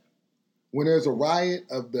that. When there's a riot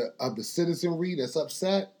of the citizenry that's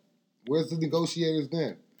upset, where's the negotiators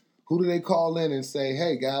then? Who do they call in and say,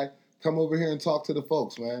 hey, guy, come over here and talk to the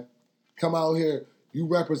folks, man. Come out here. You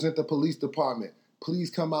represent the police department. Please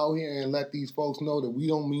come out here and let these folks know that we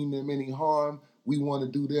don't mean them any harm. We want to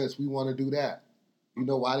do this. We want to do that. You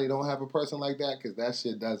know why they don't have a person like that? Because that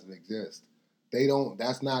shit doesn't exist.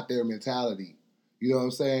 That's not their mentality. You know what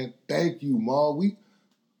I'm saying? Thank you, Ma.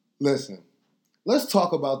 Listen, let's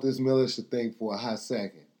talk about this militia thing for a hot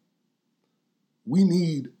second. We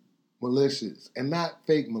need militias, and not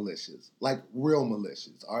fake militias, like real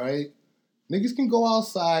militias, all right? Niggas can go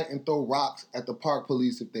outside and throw rocks at the park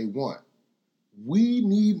police if they want. We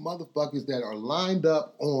need motherfuckers that are lined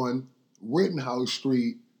up on Rittenhouse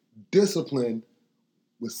Street, disciplined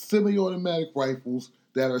with semi-automatic rifles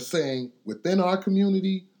that are saying within our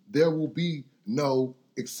community, there will be no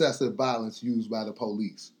excessive violence used by the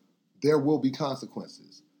police. There will be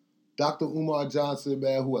consequences. Dr. Umar Johnson,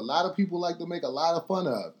 man, who a lot of people like to make a lot of fun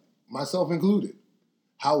of, myself included.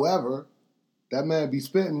 However, that man be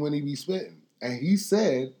spitting when he be spitting. And he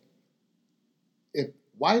said, if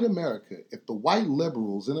white America, if the white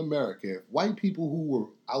liberals in America, if white people who were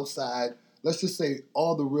outside, let's just say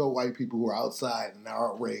all the real white people who are outside and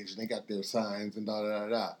are outraged and they got their signs and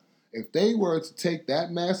da-da-da-da, if they were to take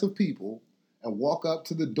that mass of people and walk up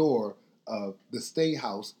to the door of the State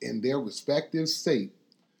House in their respective state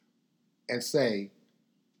and say,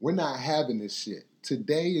 we're not having this shit.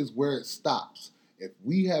 Today is where it stops. If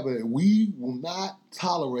we will not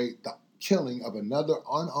tolerate the killing of another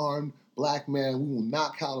unarmed black man. We will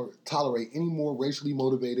not tolerate any more racially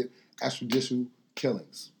motivated extrajudicial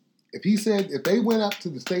killings. If they went up to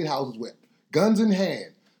the state houses with guns in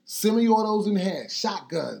hand, semi-autos in hand,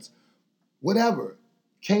 shotguns, whatever,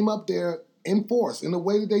 came up there in force in the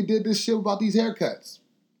way that they did this shit about these haircuts,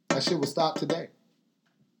 that shit would stop today.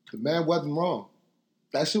 The man wasn't wrong.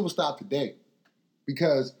 That shit would stop today.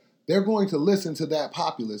 Because they're going to listen to that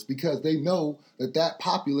populace because they know that that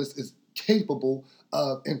populace is capable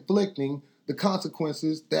of inflicting the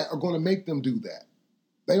consequences that are going to make them do that.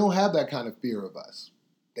 They don't have that kind of fear of us.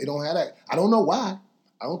 They don't have that. I don't know why.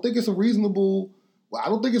 I don't think it's reasonable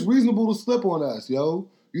to slip on us, yo.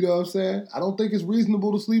 You know what I'm saying? I don't think it's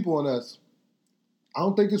reasonable to sleep on us.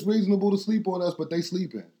 But they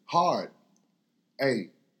sleeping hard.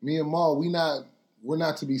 Hey, me and Ma, we're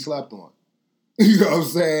not to be slept on. You know what I'm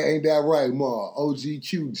saying? Ain't that right, Ma?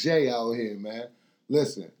 OGQJ out here, man.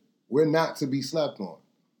 Listen, we're not to be slept on.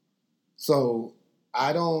 So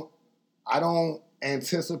I don't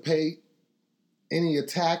anticipate any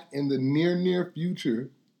attack in the near future,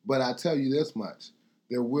 but I tell you this much.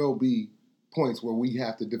 There will be points where we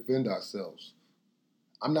have to defend ourselves.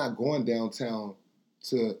 I'm not going downtown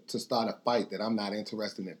to start a fight that I'm not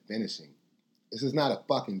interested in finishing. This is not a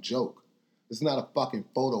fucking joke. This is not a fucking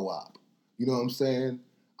photo op. You know what I'm saying?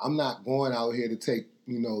 I'm not going out here to take,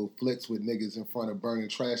 flicks with niggas in front of burning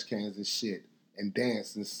trash cans and shit and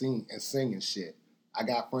dance and sing and shit. I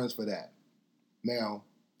got friends for that. Now,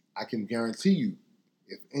 I can guarantee you,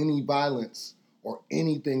 if any violence or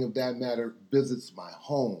anything of that matter visits my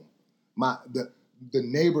home, the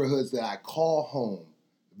neighborhoods that I call home,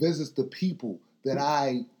 visits the people that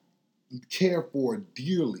I care for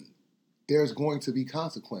dearly, there's going to be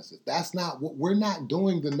consequences. We're not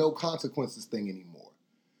doing the no consequences thing anymore.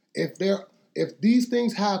 If these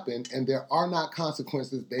things happen and there are not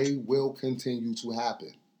consequences, they will continue to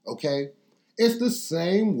happen. Okay? It's the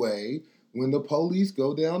same way when the police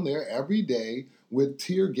go down there every day with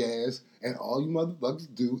tear gas and all you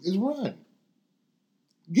motherfuckers do is run.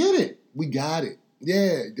 Get it? We got it.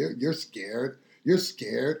 Yeah, you're scared. You're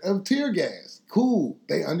scared of tear gas. Cool.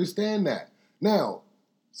 They understand that. Now,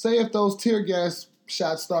 say if those tear gas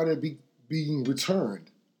shots started being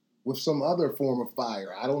returned with some other form of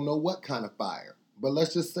fire. I don't know what kind of fire, but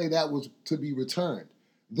let's just say that was to be returned.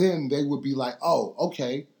 Then they would be like, oh,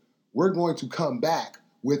 okay, we're going to come back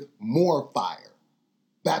with more fire.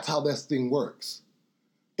 That's how this thing works.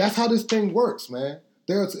 That's how this thing works, man.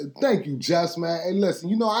 Thank you, Jess, man. Hey,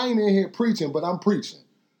 listen, I ain't in here preaching, but I'm preaching.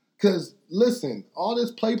 Because, listen, all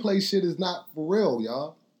this play shit is not for real,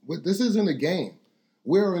 y'all. This isn't a game.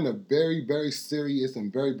 We're in a very, very serious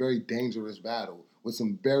and very, very dangerous battle with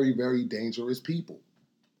some very, very dangerous people.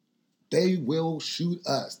 They will shoot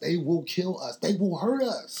us. They will kill us. They will hurt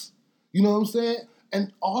us. You know what I'm saying?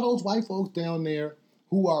 And all those white folks down there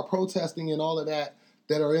who are protesting and all of that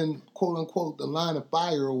are in, quote unquote, the line of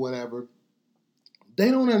fire or whatever,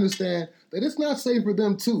 they don't understand that it's not safe for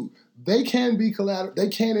them too. They can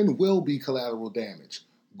and will be collateral damage.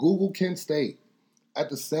 Google Kent State. At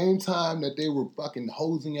the same time that they were fucking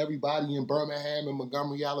hosing everybody in Birmingham and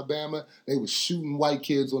Montgomery, Alabama, they were shooting white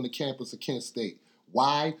kids on the campus of Kent State.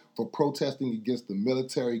 Why? For protesting against the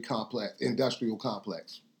military complex, industrial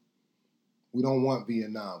complex. We don't want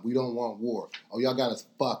Vietnam. We don't want war. Oh, y'all got us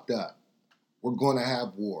fucked up. We're going to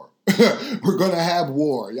have war. We're going to have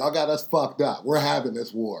war. Y'all got us fucked up. We're having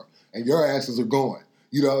this war. And your asses are going.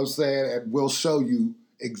 You know what I'm saying? And we'll show you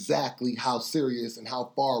exactly how serious and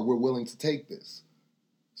how far we're willing to take this.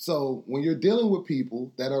 So when you're dealing with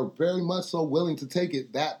people that are very much so willing to take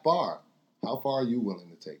it that far, how far are you willing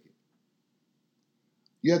to take it?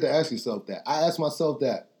 You have to ask yourself that. I ask myself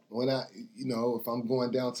that when if I'm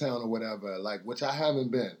going downtown or whatever, which I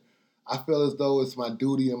haven't been. I feel as though it's my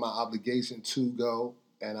duty and my obligation to go,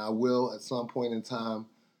 and I will at some point in time,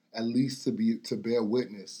 at least to bear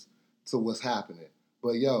witness to what's happening.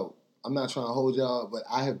 But yo, I'm not trying to hold y'all, but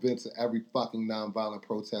I have been to every fucking nonviolent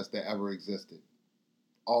protest that ever existed.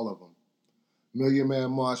 All of them. Million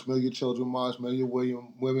Man March, Million Children March, Million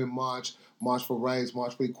Women March, March for Rights,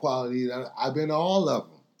 March for Equality. I've been to all of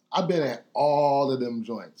them. I've been at all of them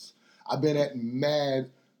joints. I've been at mad,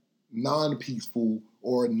 non-peaceful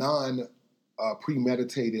or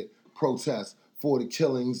non-premeditated protests for the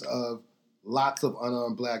killings of lots of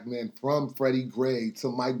unarmed black men, from Freddie Gray to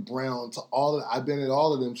Mike Brown to all of. I've been at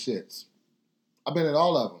all of them shits. I've been at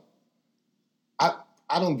all of them.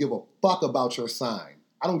 I don't give a fuck about your sign.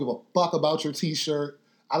 I don't give a fuck about your t-shirt.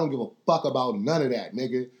 I don't give a fuck about none of that,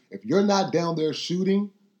 nigga. If you're not down there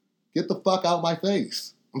shooting, get the fuck out my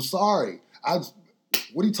face. I'm sorry.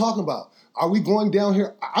 What are you talking about? Are we going down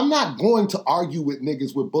here? I'm not going to argue with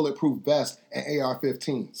niggas with bulletproof vests and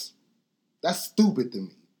AR-15s. That's stupid to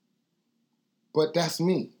me. But that's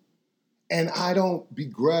me. And I don't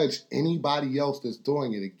begrudge anybody else that's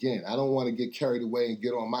doing it. Again, I don't want to get carried away and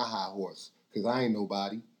get on my high horse, because I ain't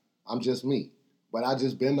nobody. I'm just me. But I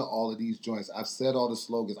just been to all of these joints. I've said all the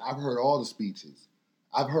slogans. I've heard all the speeches.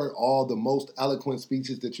 I've heard all the most eloquent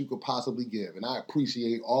speeches that you could possibly give, and I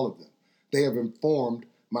appreciate all of them. They have informed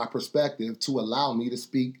my perspective to allow me to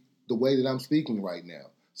speak the way that I'm speaking right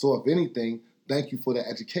now. So if anything, thank you for the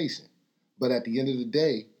education. But at the end of the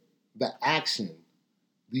day, the action,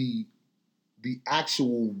 the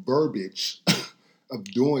actual verbiage of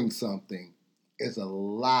doing something is a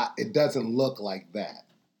lot. It doesn't look like that.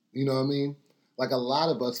 You know what I mean? Like, a lot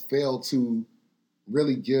of us fail to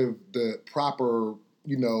really give the proper,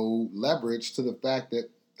 leverage to the fact that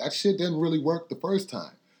that shit didn't really work the first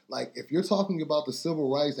time. Like, if you're talking about the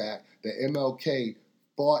Civil Rights Act that MLK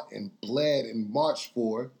fought and bled and marched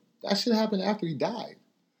for, that shit happened after he died.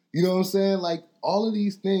 You know what I'm saying? Like, all of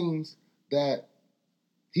these things that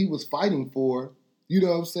he was fighting for, you know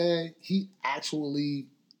what I'm saying, he actually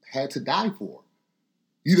had to die for.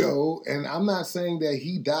 And I'm not saying that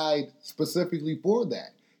he died specifically for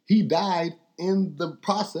that. He died in the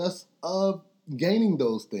process of gaining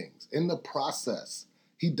those things. In the process.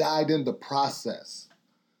 He died in the process.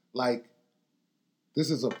 Like,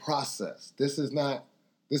 this is a process. This is not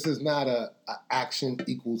a action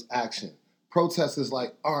equals action. Protest is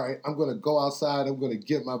like, all right, I'm going to go outside, I'm going to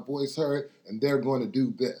get my voice heard, and they're going to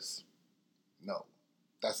do this. No,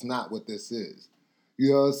 that's not what this is.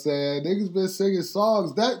 You know what I'm saying? Niggas been singing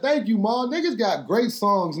songs. Thank you, Ma. Niggas got great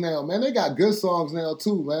songs now, man. They got good songs now,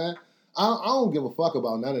 too, man. I don't give a fuck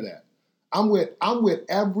about none of that. I'm with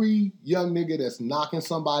every young nigga that's knocking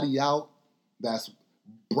somebody out, that's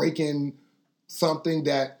breaking something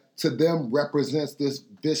that to them represents this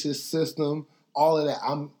vicious system. All of that,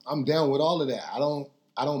 I'm down with all of that. I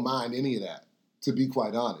don't mind any of that, to be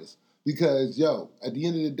quite honest. Because, at the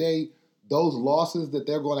end of the day, those losses that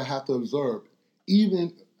they're going to have to absorb,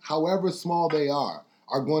 even however small they are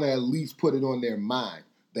going to at least put it on their mind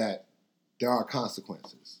that there are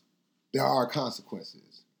consequences. There are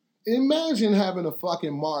consequences. Imagine having a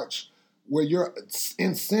fucking march where you're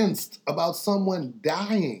incensed about someone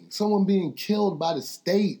dying, someone being killed by the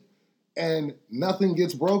state, and nothing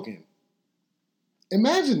gets broken.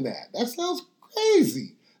 Imagine that. That sounds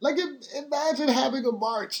crazy. Like, imagine having a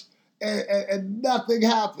march and nothing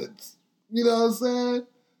happens. You know what I'm saying?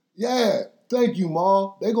 Yeah, thank you,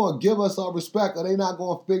 Ma. They're going to give us our respect, or they're not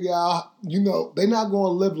going to figure out, they're not going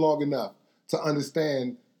to live long enough to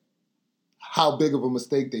understand how big of a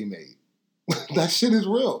mistake they made. That shit is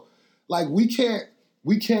real. Like, we can't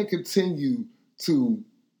continue to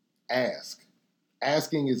ask.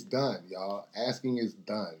 Asking is done, y'all. Asking is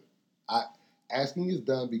done. Asking is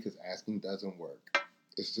done because asking doesn't work.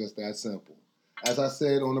 It's just that simple. As I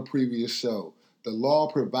said on the previous show, the law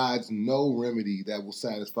provides no remedy that will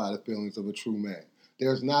satisfy the feelings of a true man.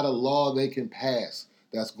 There's not a law they can pass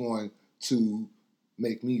that's going to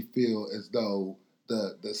make me feel as though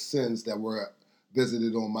the sins that were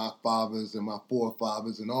visited on my fathers and my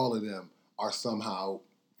forefathers and all of them are somehow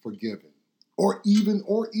forgiven. Or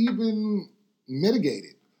even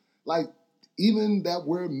mitigated. Like, even that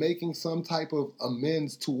we're making some type of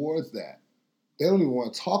amends towards that. They don't even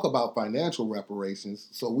want to talk about financial reparations,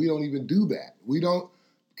 so we don't even do that. We don't,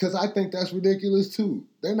 because I think that's ridiculous too.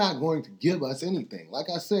 They're not going to give us anything. Like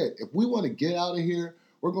I said, if we want to get out of here,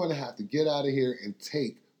 we're going to have to get out of here and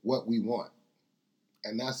take what we want.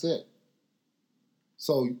 And that's it.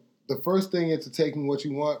 So the first thing into taking what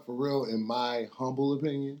you want, for real, in my humble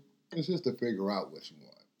opinion, is just to figure out what you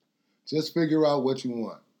want. Just figure out what you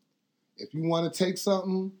want. If you want to take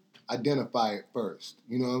something, identify it first.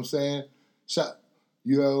 You know what I'm saying?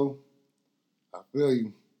 You know, I feel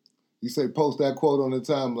you. You say post that quote on the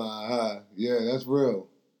timeline, huh? Yeah, that's real.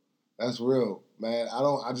 That's real, man.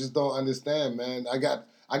 I just don't understand, man. I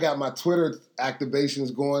got my Twitter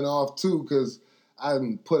activations going off too, because I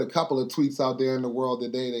put a couple of tweets out there in the world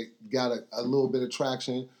today that got a little bit of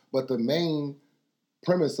traction. But the main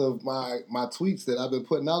premise of my tweets that I've been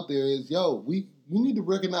putting out there is, yo, we need to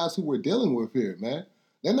recognize who we're dealing with here, man.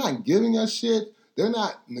 They're not giving us shit. They're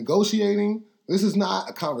not negotiating. This is not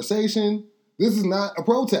a conversation. This is not a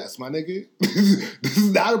protest, my nigga. This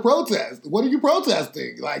is not a protest. What are you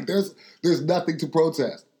protesting? Like, there's nothing to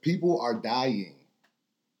protest. People are dying.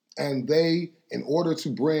 And they, in order to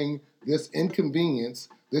bring this inconvenience,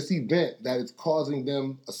 this event that is causing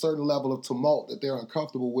them a certain level of tumult that they're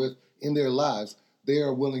uncomfortable with in their lives, they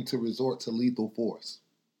are willing to resort to lethal force.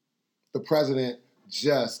 The president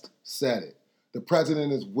just said it. The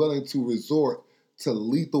president is willing to resort to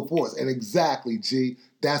lethal force. And exactly, G,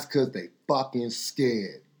 that's because they fucking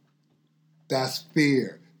scared. That's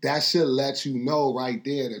fear. That should let you know right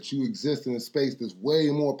there that you exist in a space that's way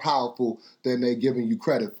more powerful than they're giving you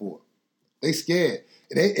credit for. They scared.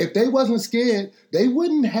 If they wasn't scared, they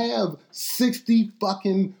wouldn't have 60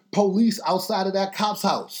 fucking police outside of that cop's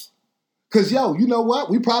house. Because, yo, you know what?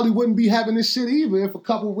 We probably wouldn't be having this shit either if a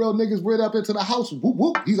couple real niggas ran up into the house. Whoop,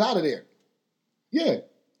 whoop, he's out of there. Yeah.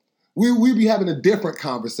 We'd be having a different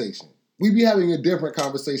conversation. We'd be having a different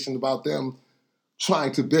conversation about them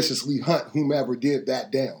trying to viciously hunt whomever did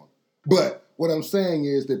that down. But what I'm saying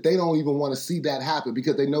is that they don't even want to see that happen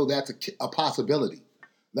because they know that's a possibility.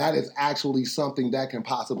 That is actually something that can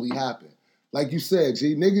possibly happen. Like you said,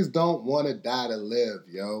 G, niggas don't want to die to live,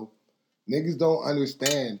 yo. Niggas don't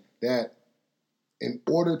understand that in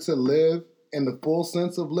order to live in the full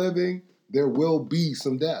sense of living, there will be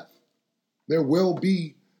some death. There will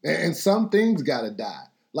be, and some things gotta die.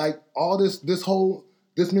 Like all this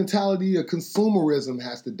mentality of consumerism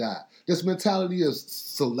has to die. This mentality of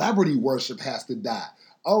celebrity worship has to die.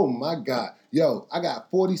 Oh my God. Yo, I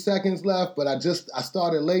got 40 seconds left, but I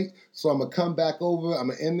started late, so I'm gonna come back over. I'm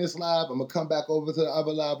gonna end this live. I'm gonna come back over to the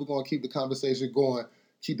other live. We're gonna keep the conversation going,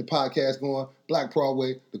 keep the podcast going. Black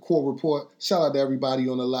Broadway, the Core Report. Shout out to everybody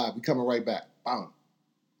on the live. We coming right back. Boom.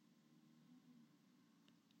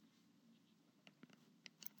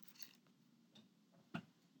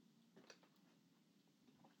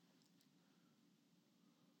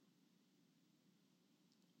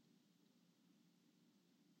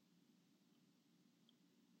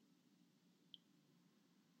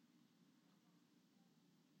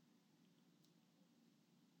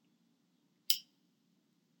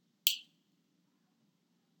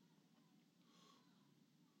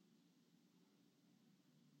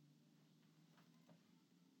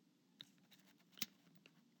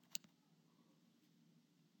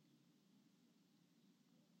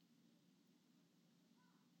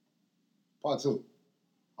 Part two.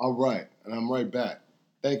 All right, and I'm right back.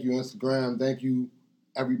 Thank you, Instagram. Thank you,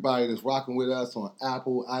 everybody that's rocking with us on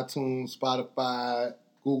Apple, iTunes, Spotify,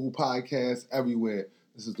 Google Podcasts, everywhere.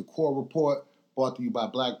 This is the Core Report, brought to you by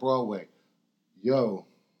Black Broadway. Yo,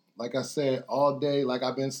 like I said all day, like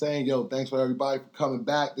I've been saying, yo, thanks for everybody for coming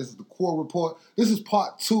back. This is the Core Report. This is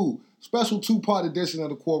part two, special two-part edition of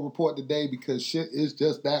the Core Report today because shit is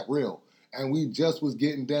just that real. And we just was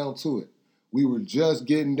getting down to it. We were just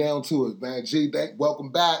getting down to it, man.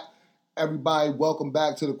 Welcome back. Everybody, welcome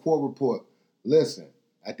back to the Core Report. Listen,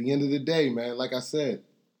 at the end of the day, man, like I said,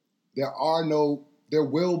 there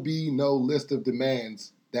will be no list of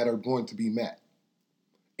demands that are going to be met.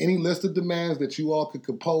 Any list of demands that you all could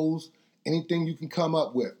compose, anything you can come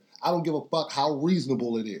up with. I don't give a fuck how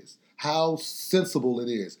reasonable it is, how sensible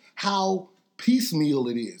it is, how piecemeal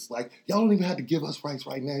it is. Like, y'all don't even have to give us rights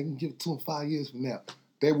right now. You can give it to them 5 years from now.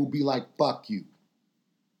 They will be like, fuck you.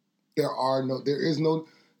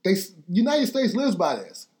 United States lives by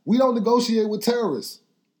this. We don't negotiate with terrorists.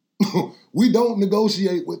 We don't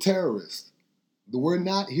negotiate with terrorists. We're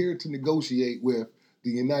not here to negotiate with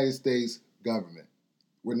the United States government.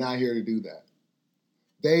 We're not here to do that.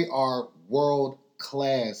 They are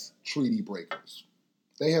world-class treaty breakers.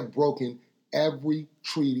 They have broken every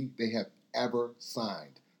treaty they have ever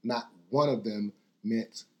signed. Not one of them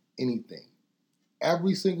meant anything.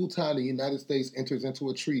 Every single time the United States enters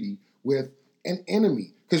into a treaty with an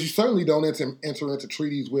enemy, because you certainly don't enter into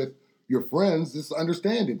treaties with your friends, this is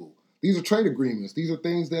understandable. These are trade agreements. These are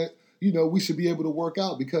things that, we should be able to work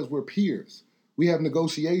out because we're peers. We have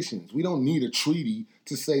negotiations. We don't need a treaty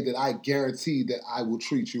to say that I guarantee that I will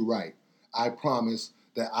treat you right. I promise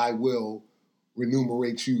that I will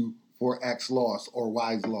remunerate you for X loss or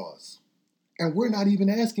Y loss. And we're not even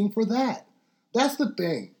asking for that. That's the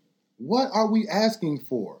thing. What are we asking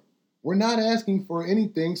for? We're not asking for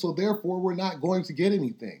anything, so therefore we're not going to get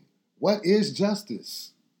anything. What is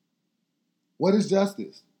justice? What is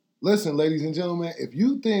justice? Listen, ladies and gentlemen, if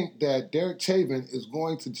you think that Derek Chauvin is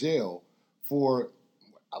going to jail for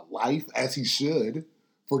a life, as he should,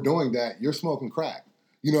 for doing that, you're smoking crack.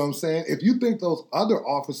 You know what I'm saying? If you think those other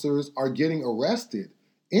officers are getting arrested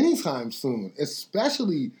anytime soon,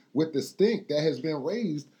 especially with the stink that has been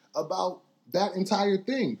raised about that entire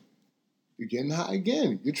thing, you're getting high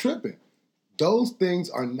again. You're tripping. Those things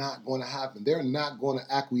are not going to happen. They're not going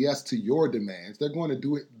to acquiesce to your demands. They're going to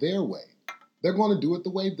do it their way. They're going to do it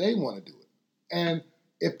the way they want to do it. And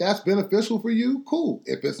if that's beneficial for you, cool.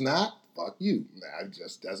 If it's not, fuck you. It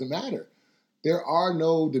just doesn't matter. There are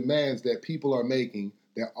no demands that people are making.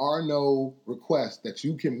 There are no requests that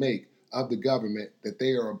you can make of the government that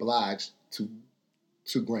they are obliged to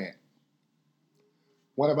grant.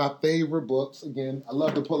 One of my favorite books, again, I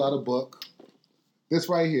love to pull out a book. This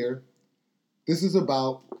right here, this is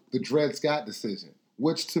about the Dred Scott decision,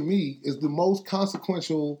 which to me is the most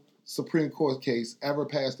consequential Supreme Court case ever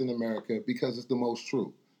passed in America because it's the most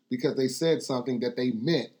true. Because they said something that they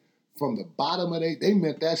meant from the bottom of they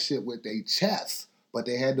meant that shit with their chest, but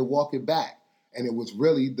they had to walk it back. And it was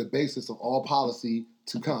really the basis of all policy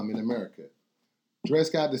to come in America. Dred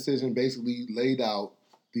Scott decision basically laid out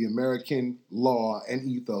the American law and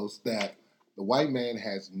ethos that the white man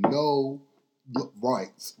has no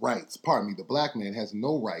rights, the black man has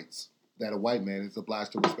no rights that a white man is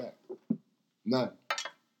obliged to respect. None.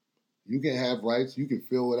 You can have rights. You can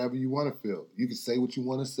feel whatever you want to feel. You can say what you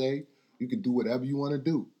want to say. You can do whatever you want to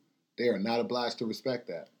do. They are not obliged to respect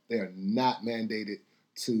that. They are not mandated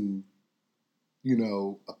to,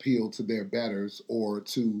 appeal to their betters or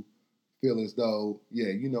to feel as though, yeah,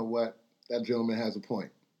 you know what? That gentleman has a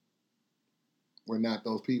point. We're not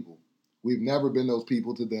those people. We've never been those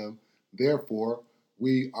people to them. Therefore,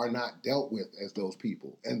 we are not dealt with as those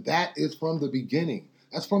people. And that is from the beginning.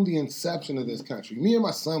 That's from the inception of this country. Me and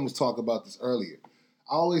my son was talking about this earlier.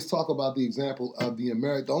 I always talk about the example of the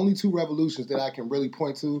only two revolutions that I can really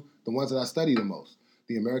point to, the ones that I study the most,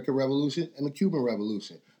 the American Revolution and the Cuban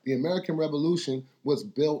Revolution. The American Revolution was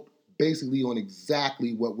built basically on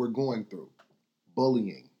exactly what we're going through.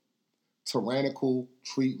 Bullying, tyrannical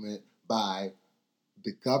treatment by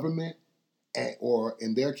the government, or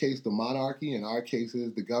in their case, the monarchy, in our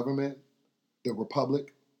cases, the government, the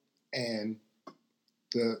republic, and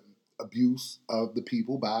the abuse of the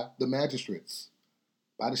people by the magistrates,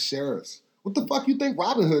 by the sheriffs. What the fuck you think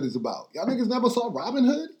Robin Hood is about? Y'all niggas never saw Robin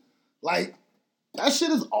Hood? Like, that shit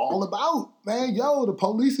is all about, man, yo, the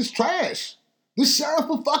police is trash. The sheriff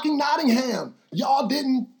of fucking Nottingham. Y'all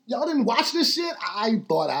didn't watch this shit? I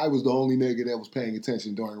thought I was the only nigga that was paying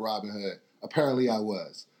attention during Robin Hood. Apparently I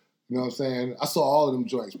was. You know what I'm saying? I saw all of them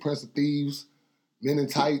joints. Prince of Thieves, Men in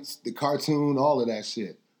Tights, the cartoon, all of that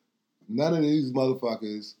shit. None of these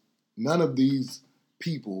motherfuckers, none of these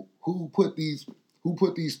people who put these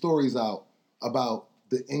stories out about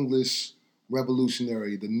the English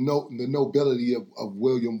revolutionary, the nobility of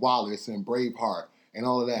William Wallace and Braveheart and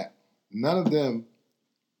all of that, none of them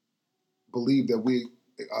believe that we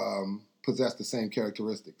possess the same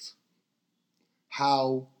characteristics.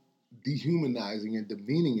 How dehumanizing and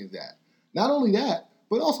demeaning is that? Not only that,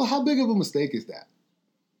 but also how big of a mistake is that?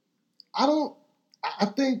 I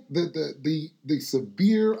think that the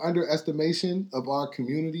severe underestimation of our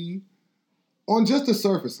community on just a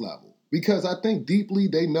surface level, because I think deeply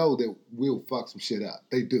they know that we'll fuck some shit up.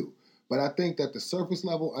 They do. But I think that the surface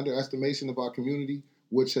level underestimation of our community,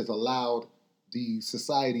 which has allowed the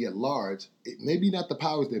society at large, maybe not the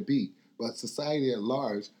powers that be, but society at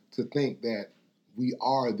large, to think that we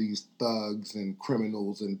are these thugs and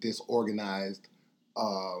criminals and disorganized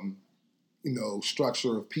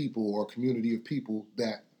structure of people or community of people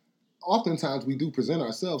that oftentimes we do present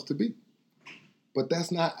ourselves to be. But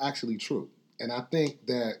that's not actually true. And I think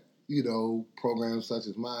that, programs such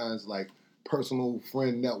as mine, like personal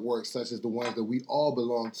friend networks such as the ones that we all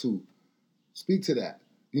belong to, speak to that.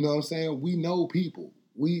 You know what I'm saying? We know people.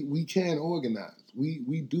 We can organize.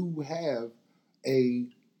 We do have a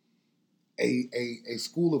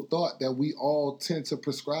school of thought that we all tend to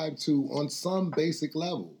prescribe to on some basic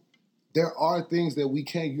level. There are things that we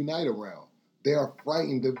can't unite around. They are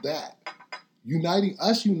frightened of that.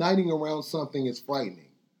 Uniting around something is frightening.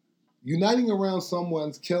 Uniting around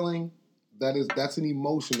someone's killing, that's an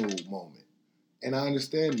emotional moment. And I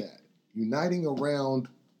understand that. Uniting around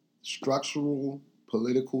structural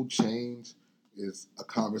political change is a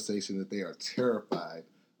conversation that they are terrified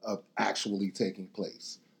of actually taking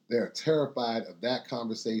place. They're terrified of that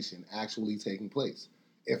conversation actually taking place.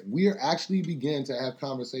 If we're actually begin to have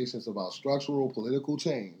conversations about structural political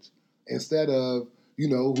change instead of,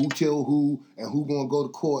 who killed who and who gonna go to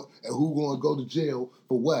court and who gonna go to jail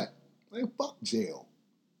for what? Man, fuck jail.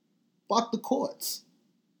 Fuck the courts.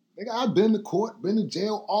 Nigga, I've been to court, been to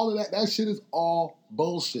jail, all of that. That shit is all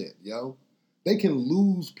bullshit, yo. They can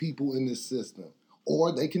lose people in this system,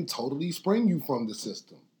 or they can totally spring you from the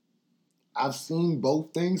system. I've seen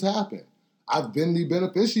both things happen. I've been the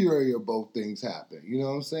beneficiary of both things happen. You know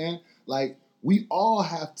what I'm saying? Like, we all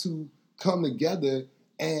have to come together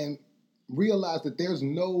and realize that there's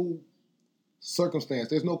no circumstance,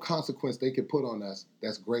 there's no consequence they can put on us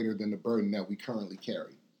that's greater than the burden that we currently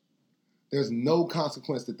carry. There's no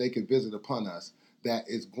consequence that they can visit upon us that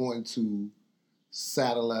is going to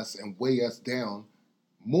saddle us and weigh us down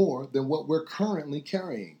more than what we're currently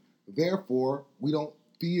carrying. Therefore, we don't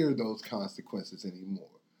fear those consequences anymore.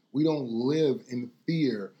 We don't live in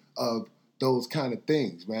fear of those kind of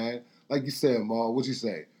things, man. Like you said, Ma, what you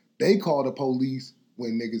say? They call the police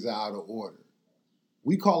when niggas are out of order.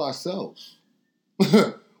 We call ourselves.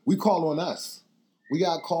 We call on us. We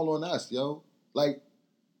got to call on us, yo. Like,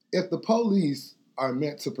 if the police are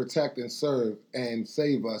meant to protect and serve and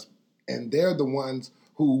save us, and they're the ones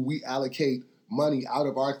who we allocate money out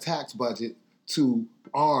of our tax budget to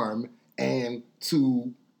arm and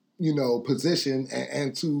to, position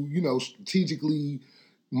and to, strategically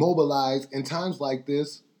mobilize in times like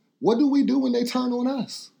this, what do we do when they turn on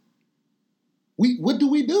us? What do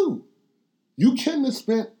we do? You couldn't have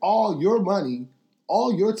spent all your money,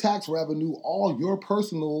 all your tax revenue, all your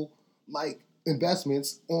personal,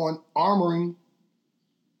 investments on armoring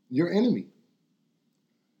your enemy.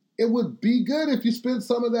 It would be good if you spent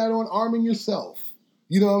some of that on arming yourself.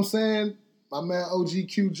 You know what I'm saying? My man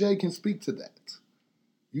OGQJ can speak to that.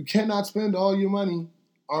 You cannot spend all your money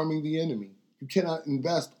arming the enemy. You cannot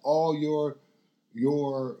invest all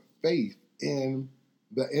your faith in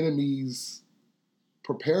the enemy's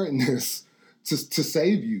preparedness to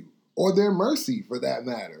save you, or their mercy for that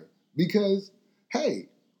matter. Because, hey,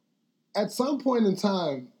 at some point in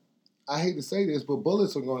time, I hate to say this, but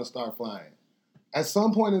bullets are going to start flying. At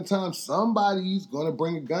some point in time, somebody's going to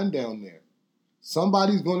bring a gun down there.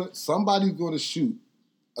 Somebody's going to shoot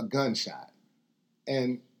a gunshot.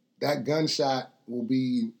 And that gunshot will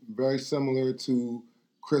be very similar to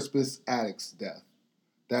Crispus Attucks' death.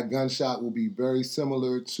 That gunshot will be very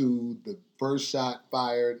similar to the first shot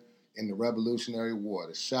fired in the Revolutionary War,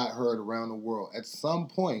 the shot heard around the world. At some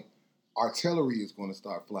point, artillery is going to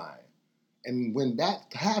start flying. And when that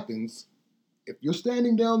happens, if you're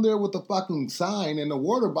standing down there with a fucking sign and a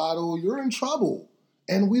water bottle, you're in trouble.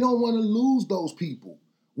 And we don't want to lose those people.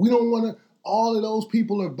 We don't want to, all of those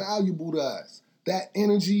people are valuable to us. That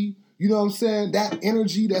energy, you know what I'm saying? That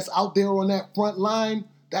energy that's out there on that front line,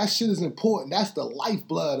 that shit is important. That's the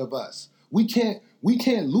lifeblood of us. We can't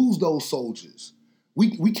lose those soldiers.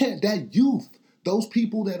 We can't, that youth, those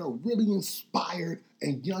people that are really inspired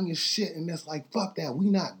and young as shit, and that's like, fuck that, we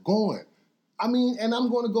not going. I mean, and I'm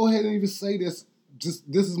going to go ahead and even say this.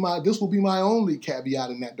 This will be my only caveat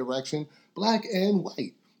in that direction. Black and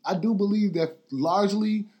white. I do believe that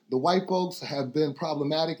largely the white folks have been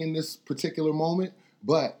problematic in this particular moment,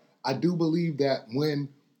 but I do believe that when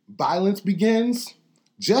violence begins,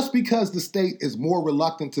 just because the state is more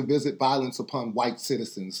reluctant to visit violence upon white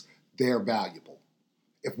citizens, they're valuable.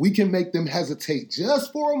 If we can make them hesitate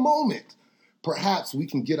just for a moment, perhaps we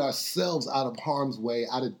can get ourselves out of harm's way,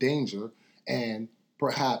 out of danger, and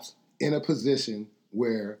perhaps in a position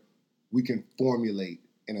where we can formulate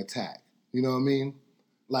an attack. You know what I mean?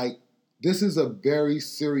 Like, this is a very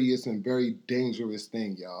serious and very dangerous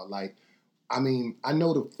thing, y'all. Like, I mean, I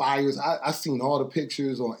know the fires. I seen all the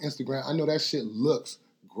pictures on Instagram. I know that shit looks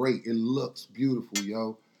great. It looks beautiful,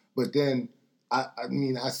 yo. But then, I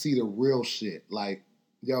see the real shit. Like,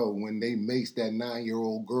 yo, when they maced that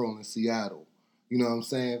 9-year-old girl in Seattle. You know what I'm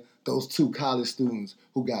saying? Those 2 college students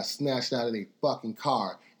who got snatched out of their fucking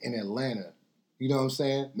car in Atlanta. You know what I'm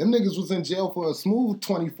saying? Them niggas was in jail for a smooth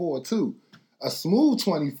 24, too. A smooth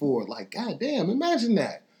 24. Like, goddamn, imagine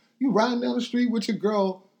that. You riding down the street with your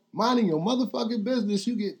girl, minding your motherfucking business,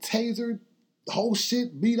 you get tasered, the whole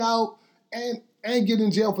shit beat out, and get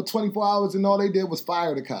in jail for 24 hours, and all they did was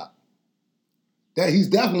fire the cop. That he's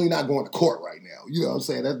definitely not going to court right now. You know what I'm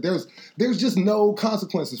saying? That there's just no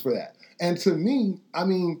consequences for that. And to me, I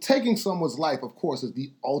mean, taking someone's life, of course, is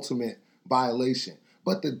the ultimate violation.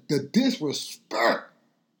 But the disrespect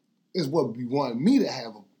is what we want me to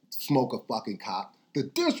have smoke a fucking cop. The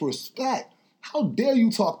disrespect. How dare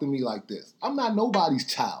you talk to me like this? I'm not nobody's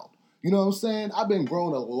child. You know what I'm saying? I've been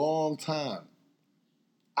grown a long time.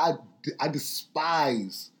 I, I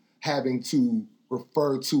despise having to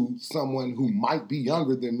refer to someone who might be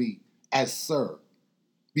younger than me as sir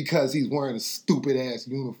because he's wearing a stupid ass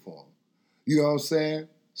uniform. You know what I'm saying?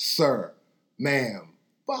 Sir, ma'am,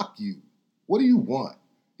 fuck you. What do you want?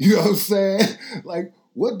 You know what I'm saying? Like,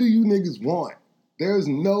 what do you niggas want? There's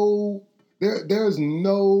no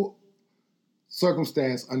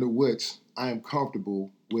circumstance under which I am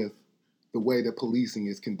comfortable with the way that policing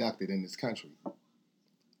is conducted in this country.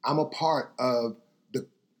 I'm a part of the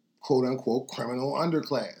quote unquote criminal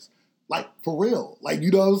underclass. Like, for real. Like, you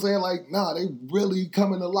know what I'm saying? Like, nah, they really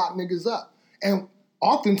coming to lock niggas up. And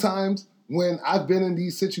oftentimes, when I've been in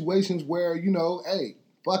these situations where, you know, hey,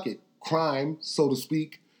 fuck it, crime, so to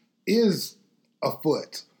speak, is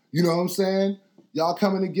afoot. You know what I'm saying? Y'all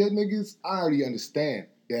coming to get niggas? I already understand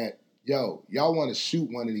that, yo, y'all want to shoot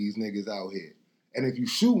one of these niggas out here. And if you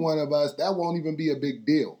shoot one of us, that won't even be a big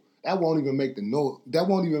deal. That won't even make the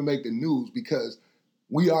news because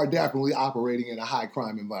we are definitely operating in a high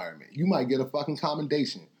crime environment. You might get a fucking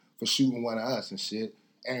commendation for shooting one of us and shit.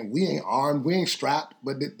 And we ain't armed, we ain't strapped,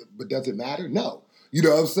 but does it matter? No. You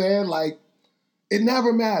know what I'm saying? Like, it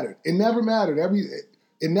never mattered. It never mattered.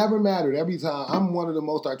 It never mattered every time. I'm one of the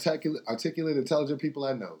most articulate, intelligent people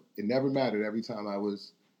I know. It never mattered every time I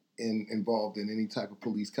was involved in any type of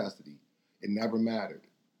police custody. It never mattered.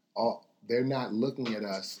 They're not looking at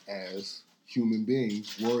us as human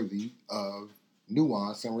beings worthy of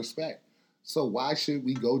nuance and respect. So why should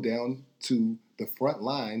we go down to the front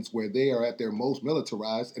lines where they are at their most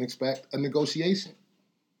militarized and expect a negotiation?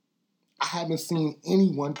 I haven't seen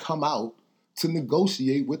anyone come out to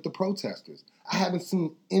negotiate with the protesters. I haven't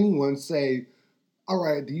seen anyone say, all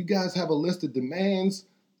right, do you guys have a list of demands?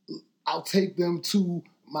 I'll take them to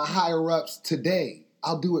my higher-ups today.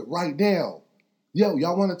 I'll do it right now. Yo,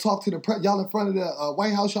 y'all want to talk to y'all in front of the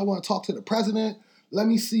White House, y'all want to talk to the president? Let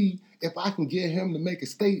me see if I can get him to make a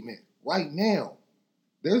statement right now.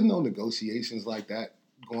 There's no negotiations like that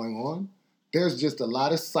going on. There's just a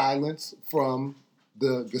lot of silence from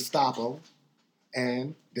the Gestapo,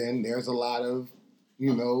 and then there's a lot of,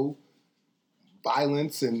 you know,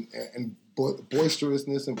 violence and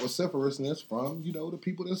boisterousness and vociferousness from, you know, the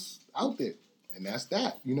people that's out there. And that's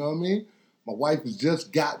that, you know what I mean? My wife has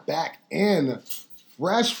just got back in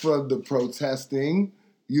fresh from the protesting,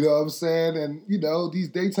 you know what I'm saying? And, you know, these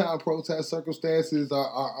daytime protest circumstances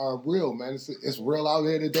are real, man. It's real out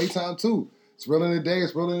here in the daytime, too. It's real in the day,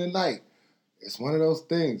 it's real in the night. It's one of those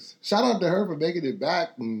things. Shout out to her for making it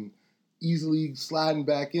back and easily sliding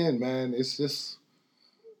back in, man. It's just,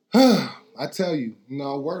 I tell you,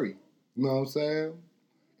 I worry. You know what I'm saying?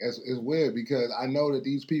 It's weird because I know that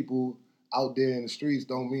these people out there in the streets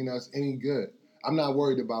don't mean us any good. I'm not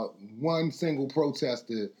worried about one single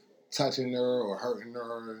protester touching her or hurting her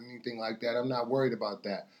or anything like that. I'm not worried about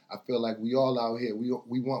that. I feel like we all out here,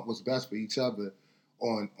 we want what's best for each other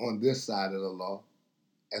on this side of the law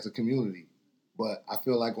as a community. But I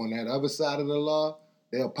feel like on that other side of the law,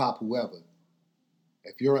 they'll pop whoever.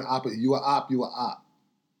 If you're an op, you an op, you an op.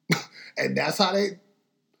 And that's how they,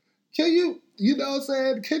 you know what I'm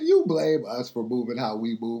saying? Can you blame us for moving how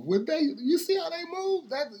we move? You see how they move?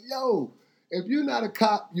 If you're not a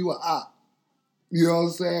cop, you an op. You know what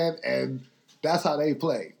I'm saying? And that's how they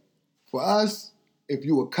play. For us, if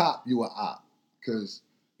you a cop, you an op. Because,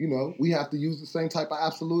 you know, we have to use the same type of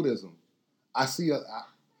absolutism. I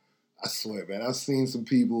swear, man, I've seen some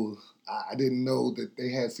people, I didn't know that they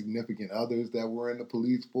had significant others that were in the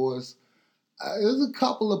police force. There's a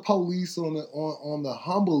couple of police on the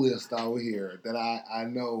humble list out here that I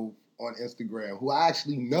know on Instagram who I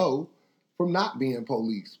actually know from not being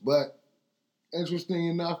police. But interesting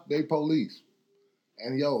enough, they police.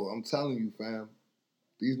 And yo, I'm telling you, fam,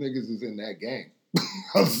 these niggas is in that game.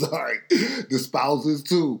 I'm sorry. The spouses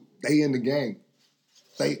too. They in the game.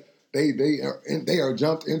 They are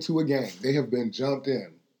jumped into a game. They have been jumped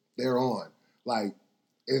in. They're on. Like,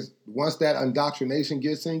 once that indoctrination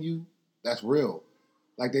gets in you, that's real.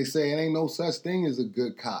 Like they say, it ain't no such thing as a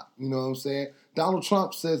good cop. You know what I'm saying? Donald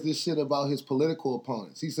Trump says this shit about his political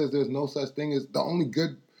opponents. He says there's no such thing as the only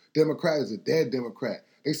good Democrat is a dead Democrat.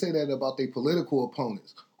 They say that about their political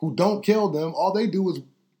opponents who don't kill them. All they do is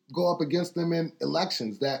go up against them in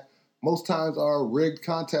elections that most times are a rigged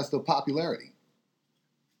contest of popularity.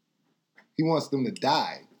 He wants them to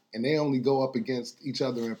die, and they only go up against each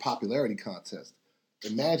other in popularity contests.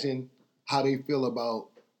 Imagine how they feel about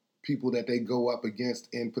people that they go up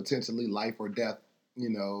against in potentially life or death, you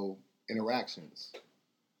know, interactions.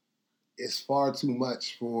 It's far too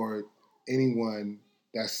much for anyone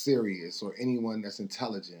that's serious or anyone that's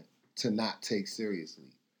intelligent to not take seriously.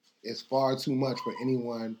 It's far too much for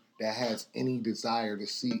anyone that has any desire to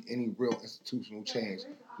see any real institutional change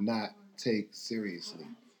not take seriously.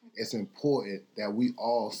 It's important that we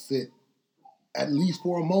all sit at least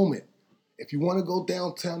for a moment. If you want to go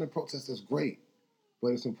downtown and protest, that's great. But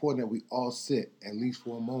it's important that we all sit at least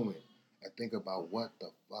for a moment and think about what the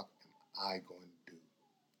fuck am I going to do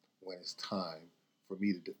when it's time for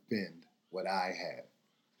me to defend what I have.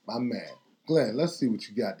 My man, Glenn, let's see what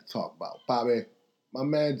you got to talk about. Bobby, my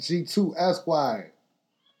man G2 Esquire,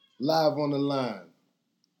 live on the line.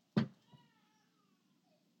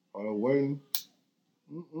 Are waiting?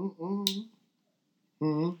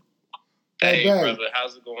 Hey, brother,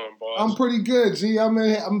 how's it going, boss? I'm pretty good, G.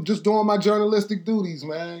 I'm just doing my journalistic duties,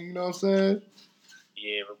 man. You know what I'm saying?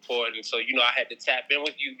 Yeah, reporting. So, I had to tap in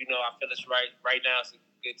with you. I feel it's right now. It's a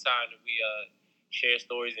good time that we share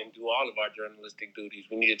stories and do all of our journalistic duties.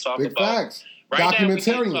 We need to talk Big about facts. Right now, we need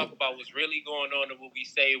to talk about what's really going on and what we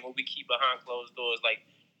say, what we keep behind closed doors. Like,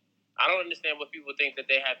 I don't understand what people think that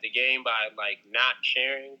they have to gain by not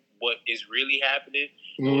sharing what is really happening,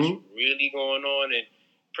 what's really going on, and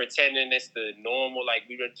pretending it's the normal. Like,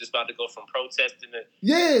 we were just about to go from protesting to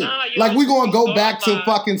like we gonna go back to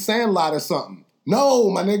fucking Sandlot or something. No,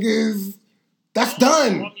 my niggas, that's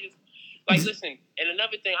done. Like, listen, and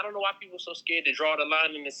another thing, I don't know why people are so scared to draw the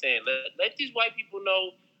line in the sand. Let these white people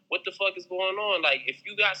know what the fuck is going on. Like, if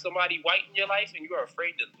you got somebody white in your life and you're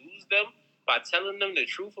afraid to lose them by telling them the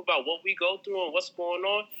truth about what we go through and what's going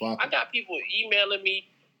on, I got people emailing me,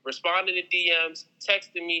 responding to DMs,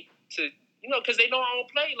 texting me to, because they know I don't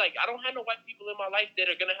play. Like, I don't have no white people in my life that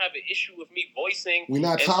are going to have an issue with me voicing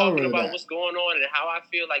and talking about what's going on and how I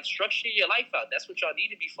feel. Like, structure your life out. That's what y'all need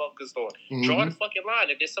to be focused on. Draw the fucking line.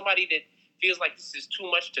 If there's somebody that feels like this is too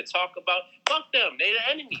much to talk about, fuck them. They're the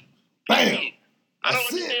enemy. Bam. I don't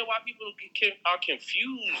understand why people are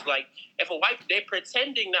confused. Like, if a white, they're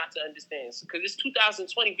pretending not to understand. Because it's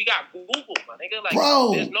 2020. We got Google, my nigga. Like,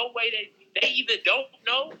 bro, there's no way they either don't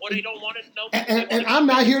know or they don't want to know. And I'm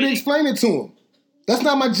not here to explain it to them. That's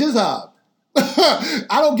not my job.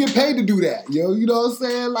 I don't get paid to do that, yo. You know what I'm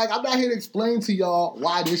saying? Like, I'm not here to explain to y'all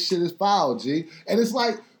why this shit is foul, G. And it's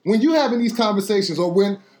like, when you having these conversations, or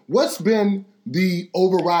what's been the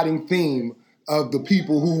overriding theme of the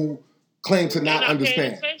people who claim to not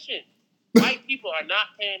understand? Paying attention. White people are not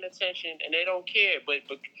paying attention, and they don't care. But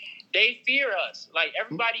they fear us. Like,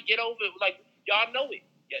 everybody get over it. Like, y'all know it.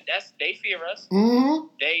 Yeah, they fear us.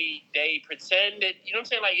 They pretend that, you know what I'm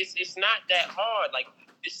saying? Like, it's not that hard. Like,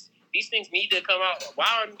 these things need to come out. Why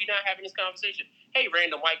are we not having this conversation? Hey,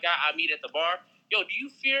 random white guy I meet at the bar. Yo, do you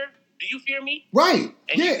fear me? Right.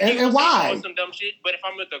 And why? Some dumb shit. But if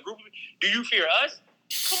I'm with a group of, do you fear us?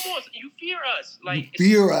 Come on, you fear us. Like, you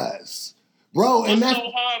fear us, bro. And that's so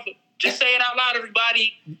hard. Just say it out loud,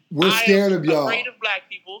 everybody. We're scared of y'all. Afraid of black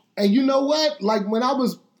people. And you know what? Like, when I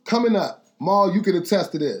was coming up, Maul, you could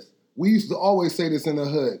attest to this. We used to always say this in the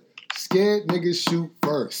hood: scared niggas shoot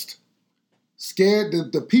first. Scared,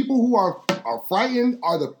 the people who are frightened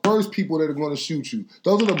are the first people that are going to shoot you.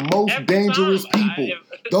 Those are the most dangerous people.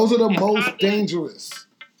 Those are the most dangerous.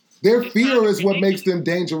 Their fear is what makes them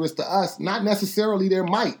dangerous to us, not necessarily their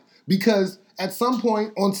might. Because at some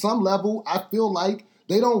point, on some level, I feel like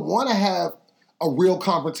they don't want to have a real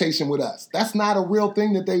confrontation with us. That's not a real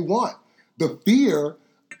thing that they want. The fear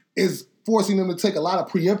is forcing them to take a lot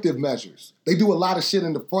of preemptive measures. They do a lot of shit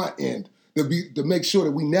in the front end to make sure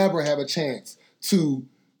that we never have a chance to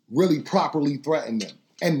really properly threaten them.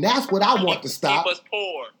 And that's what I want to stop. Keep us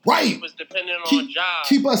poor. Right. Keep us dependent on jobs.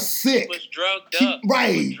 Keep us sick. Keep us drugged up.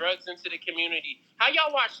 Right. Put drugs into the community. How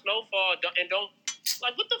y'all watch Snowfall and don't,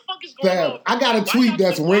 like, what the fuck is going on? I got a tweet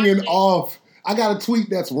that's ringing off.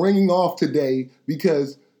 Today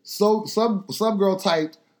because some girl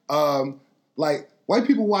typed, like, white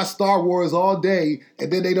people watch Star Wars all day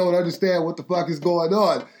and then they don't understand what the fuck is going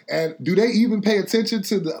on. And do they even pay attention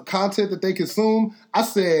to the content that they consume? I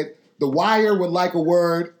said, The Wire would like a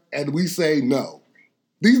word, and we say no.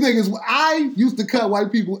 These niggas, I used to cut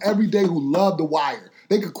white people every day who loved The Wire.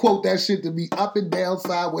 They could quote that shit to me up and down,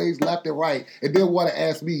 sideways, left and right, and then want to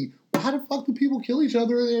ask me, why the fuck do people kill each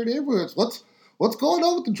other in their neighborhoods? What's going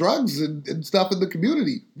on with the drugs and stuff in the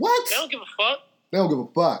community? What? They don't give a fuck. They don't give a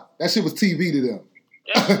fuck. That shit was TV to them.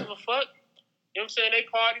 They don't give a fuck. You know what I'm saying? They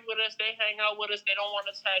party with us. They hang out with us. They don't want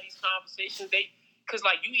us to have these conversations. Because,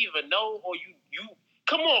 like, you either know or you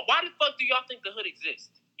come on. Why the fuck do y'all think the hood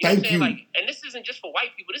exists? You know what I'm saying? Like, and this isn't just for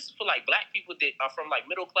white people. This is for, like, black people that are from, like,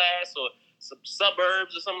 middle class or some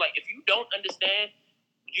suburbs or something. Like, if you don't understand,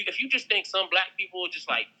 if you just think some black people just,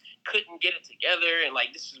 like, couldn't get it together and,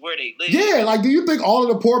 like, this is where they live. Yeah, like, do you think all of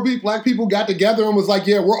the poor black people got together and was like,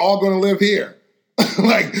 yeah, we're all going to live here?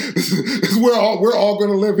 Like, this is we're all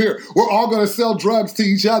going to live here. We're all going to sell drugs to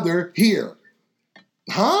each other here.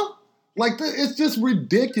 Huh? Like, it's just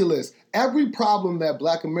ridiculous. Every problem that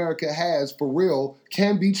Black America has, for real,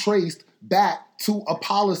 can be traced back to a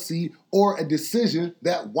policy or a decision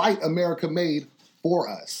that white America made for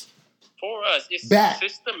us. For us. It's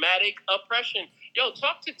systematic oppression. Yo,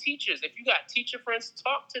 talk to teachers. If you got teacher friends,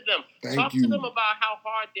 talk to them. Talk to them about how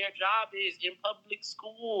hard their job is in public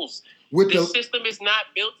schools. The system is not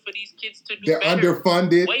built for these kids to do better. They're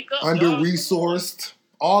underfunded, under-resourced,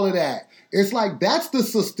 all of that. It's like, that's the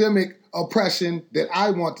systemic oppression that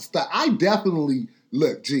I want to stop. I definitely,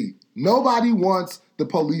 look, nobody wants the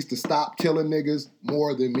police to stop killing niggas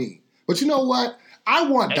more than me. But you know what? I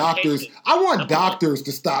want doctors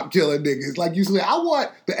to stop killing niggas. Like you said, I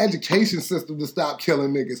want the education system to stop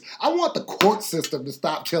killing niggas. I want the court system to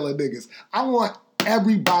stop killing niggas. I want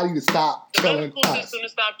everybody to stop killing us. The medical system to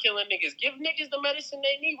stop killing niggas. Give niggas the medicine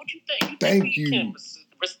they need. What you think? Thank you. Can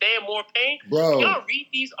withstand more pain? Bro. Y'all read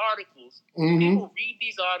these articles. Mm-hmm. People read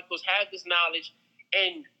these articles, have this knowledge,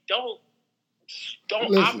 and don't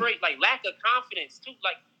operate like lack of confidence too.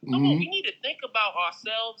 Like, come on, we need to think about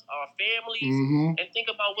ourselves, our families, and think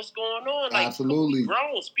about what's going on. Like, absolutely,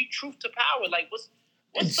 grown, speak truth to power. Like,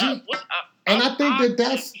 what's up? And I think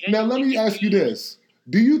that's now. Let me ask you this: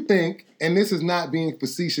 do you think, and this is not being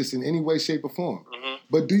facetious in any way, shape, or form,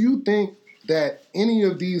 but do you think that any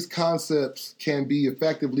of these concepts can be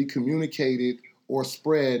effectively communicated or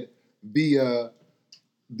spread via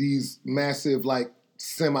these massive, like,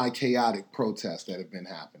 semi-chaotic protests that have been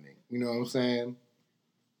happening? You know what I'm saying?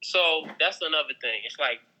 So that's another thing. It's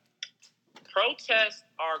like, protests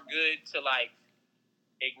are good to, like,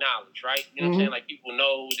 acknowledge, right? You know what I'm saying? Like, people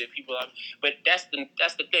know that people are, but that's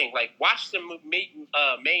the thing. Like, watch the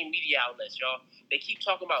main media outlets, y'all. They keep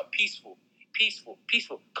talking about peaceful.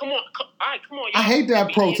 Come on, all right, come on, y'all. I hate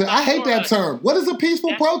that protest. I hate that term. What is a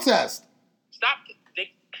peaceful protest? Stop.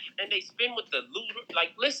 They spin with the loot. Like,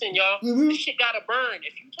 listen, y'all, this shit gotta burn.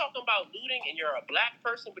 If you talking about looting and you're a black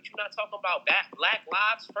person, but you're not talking about black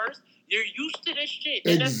lives first, you're used to this shit.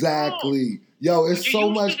 Exactly. Yo, it's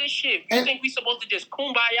so much. You're used to this shit. You think we supposed to just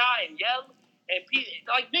kumbaya and yell? And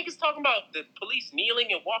like, niggas talking about the police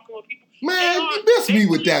kneeling and walking with people. Man, you miss me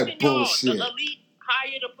with that bullshit. The elite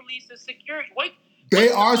hire the police as security.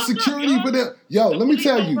 They are security for them. Yo, let me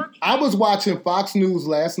tell you, I was watching Fox News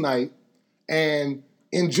last night, and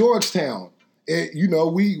in Georgetown,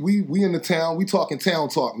 we in the town, we talking town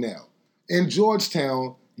talk now. In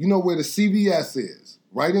Georgetown, you know where the CVS is,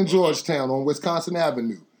 right in Georgetown on Wisconsin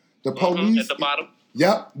Avenue. The police at the bottom.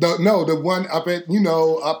 Yep. The one up at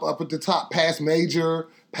up at the top, past Major,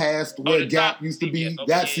 past where Gap used to be. Okay,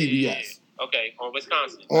 that's CVS. Yeah. Okay, on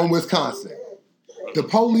Wisconsin. On Wisconsin. The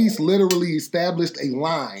police literally established a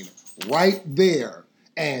line right there,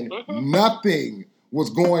 and nothing was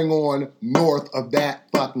going on north of that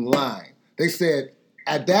fucking line. They said,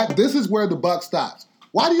 this is where the buck stops.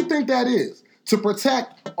 Why do you think that is? To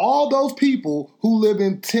protect all those people who live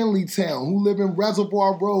in Tinleytown, who live in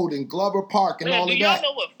Reservoir Road and Glover Park and all of that. Do y'all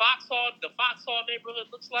know what the Foxhall neighborhood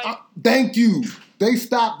looks like? Thank you. They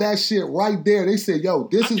stopped that shit right there. They said, yo,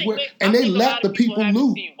 this is where... And they let the people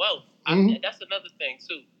loot. That's another thing,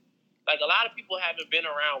 too. Like, a lot of people haven't been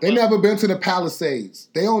around. They never been to the Palisades.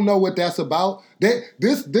 They don't know what that's about.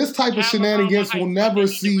 This type of shenanigans will never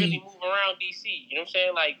see... really move around D.C., you know what I'm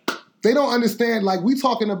saying? Like... They don't understand, like, we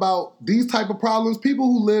talking about these type of problems. People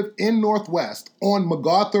who live in Northwest on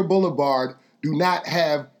MacArthur Boulevard do not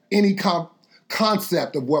have any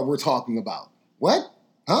concept of what we're talking about. What?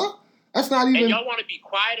 Huh? That's not even... And y'all want to be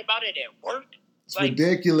quiet about it at work? It's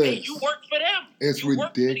ridiculous. And you work for them. It's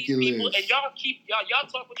ridiculous. And y'all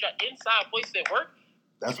talk with your inside voice at work.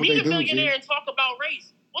 That's what they do, Be a millionaire and talk about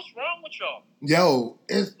race. What's wrong with y'all? Yo,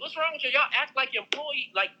 what's wrong with y'all? Y'all act like employees,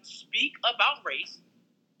 like, speak about race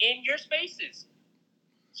in your spaces.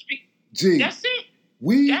 That's it.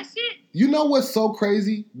 That's it. You know what's so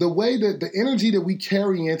crazy? The way that the energy that we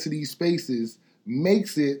carry into these spaces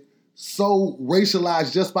makes it so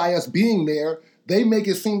racialized just by us being there. They make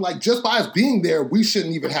it seem like just by us being there, we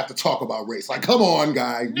shouldn't even have to talk about race. Like, come on,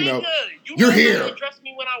 guy. You're here. Address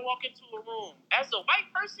me when I walk into a room. As a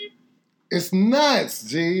white person, it's nuts,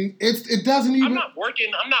 G. It doesn't even. I'm not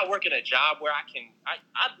working a job where I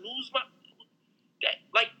lose my.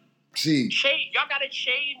 Like, Gee. Y'all gotta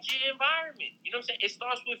change your environment. You know what I'm saying? It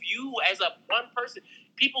starts with you as one person.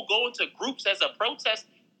 People go into groups as a protest.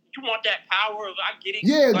 You want that power of, I get it.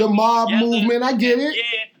 Yeah, like, the mob movement, I get it. Yeah,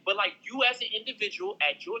 but like, you as an individual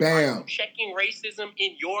at your time, checking racism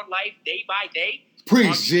in your life day by day.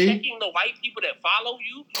 Preach, G. Checking the white people that follow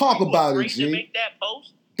you. Talk about it, G. To make that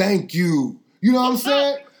post. Thank you. You know what I'm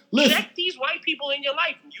saying? Listen, check these white people in your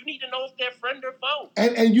life. You need to know if they're friend or foe.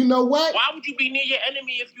 And you know what? Why would you be near your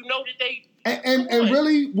enemy if you know that they... And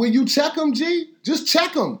really, when you check them, G, just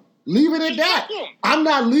check them. Leave it at that. I'm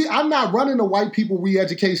not running a white people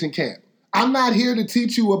re-education camp. I'm not here to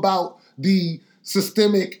teach you about the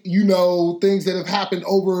systemic, things that have happened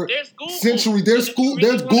over centuries. There's Google.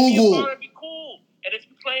 Be cool. And if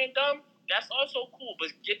you're playing dumb, that's also cool. But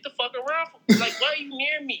get the fuck around. Like, why are you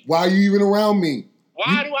near me? Why are you even around me?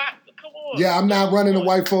 Why do I? Come on. Yeah, I'm not running a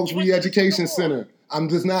white folks re-education center. I'm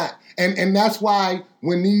just not. And that's why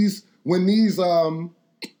when these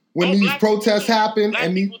protests happen,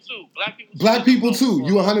 black people too.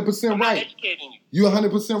 You 100% right. You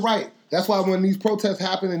 100% right. That's why when these protests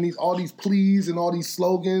happen and all these pleas and all these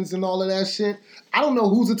slogans and all of that shit, I don't know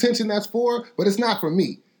whose attention that's for, but it's not for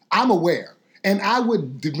me. I'm aware. And I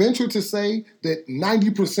would venture to say that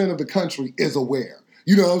 90% of the country is aware.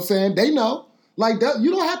 You know what I'm saying? They know. Like that,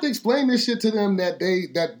 you don't have to explain this shit to them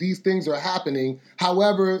that these things are happening.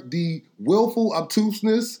 However, the willful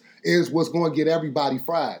obtuseness is what's going to get everybody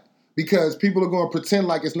fried because people are going to pretend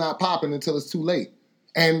like it's not popping until it's too late.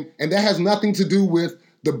 And that has nothing to do with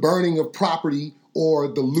the burning of property or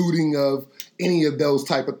the looting of any of those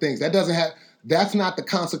type of things. That's not the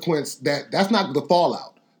consequence. That's not the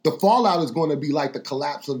fallout. The fallout is going to be like the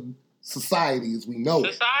collapse of society as we know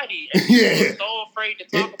it. Yeah. So afraid to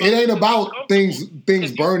talk about it ain't about things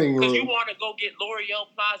burning. Because you want to go get L'Oreal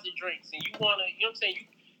Plaza drinks and you want to, you know what I'm saying?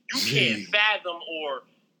 You can't fathom or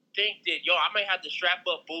think that, I might have to strap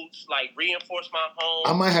up boots, like reinforce my home.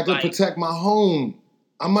 I might have to protect my home.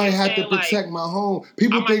 I might have to protect my home.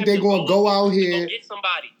 People think they're going to go out here. To go get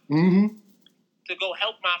somebody. Mm-hmm. To go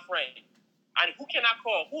help my friend. Who can I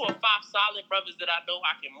call? Who are 5 solid brothers that I know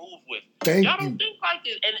I can move with? Y'all don't think like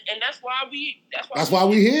this, and that's why we. That's why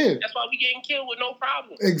we here. That's why we getting killed with no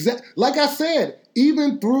problem. Exactly. Like I said,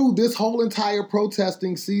 even through this whole entire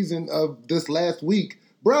protesting season of this last week,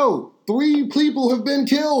 bro, 3 people have been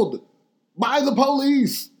killed by the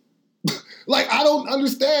police. Like I don't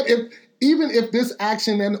understand even if this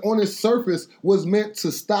action and on its surface was meant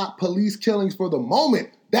to stop police killings for the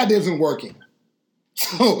moment, that isn't working.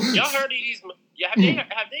 So, y'all heard of these? Have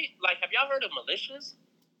y'all heard of militias?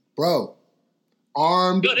 Bro,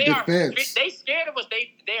 armed defense. They scared of us.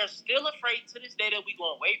 They are still afraid to this day that we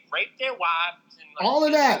gonna rape their wives. And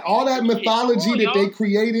all that mythology that they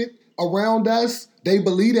created around us, they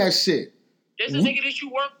believe that shit. There's a nigga that you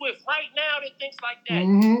work with right now that thinks like that.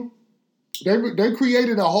 Mm-hmm. They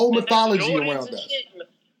created a whole mythology around us.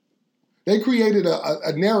 They created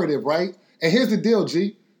a narrative, right? And here's the deal,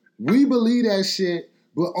 G. We believe that shit,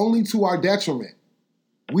 but only to our detriment.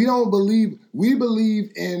 We believe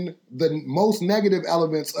in the most negative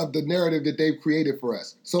elements of the narrative that they've created for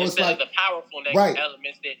us. So instead it's like the powerful negative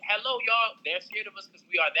elements that, hello, y'all, they're scared of us because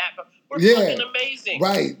we are that. We're fucking amazing.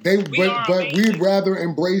 Right. But we'd rather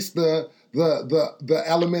embrace the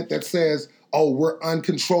element that says, oh, we're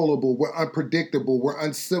uncontrollable, we're unpredictable, we're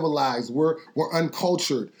uncivilized, we're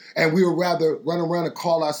uncultured. And we would rather run around and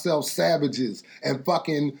call ourselves savages and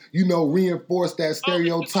fucking, reinforce that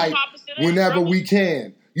stereotype whenever we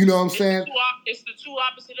can. You know what I'm saying? It's the two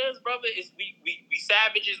opposite ends, brother. It's we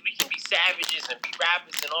savages, we can be savages and be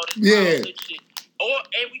rappers and all this shit.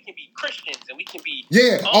 And we can be Christians and we can be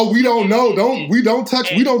we don't know. We don't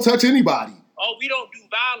touch anybody. Oh, we don't do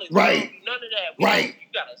violence. Right. We don't do none of that. Right. You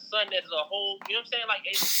got a son that's a whole, you know what I'm saying? Like,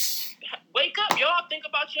 wake up, y'all. Think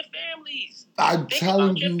about your families. Think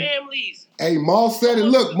about your families. Hey, Maul said it.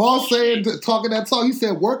 Look, Maul said, talking that talk, he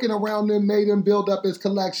said working around them made him build up his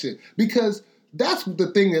collection. Because that's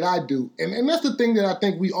the thing that I do. And that's the thing that I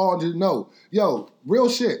think we all just know. Yo, real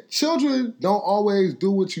shit. Children don't always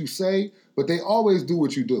do what you say, but they always do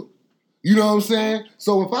what you do. You know what I'm saying?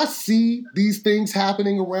 So if I see these things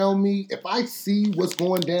happening around me, if I see what's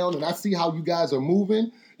going down and I see how you guys are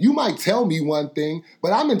moving, you might tell me one thing,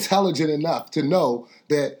 but I'm intelligent enough to know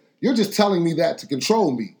that you're just telling me that to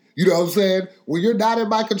control me. You know what I'm saying? When you're not in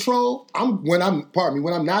my control, when I'm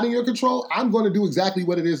not in your control, I'm going to do exactly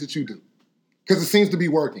what it is that you do. Because it seems to be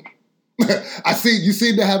working. You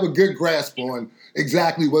seem to have a good grasp on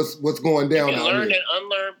exactly what's going down out here. You can learn and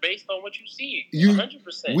unlearn based on what you see.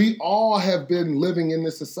 100%. We all have been living in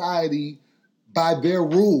this society by their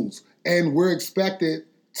rules, and we're expected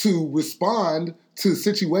to respond to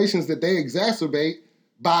situations that they exacerbate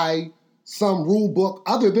by some rule book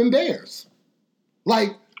other than theirs.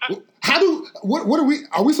 Like,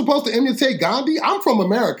 are we supposed to imitate Gandhi? I'm from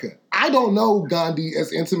America. I don't know Gandhi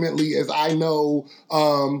as intimately as I know,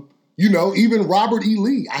 even Robert E.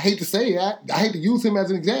 Lee. I hate to say that. I hate to use him as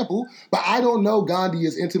an example, but I don't know Gandhi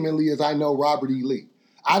as intimately as I know Robert E. Lee.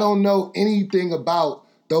 I don't know anything about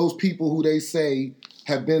those people who they say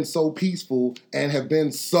have been so peaceful and have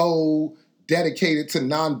been so dedicated to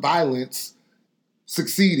nonviolence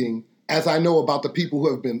succeeding as I know about the people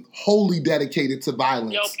who have been wholly dedicated to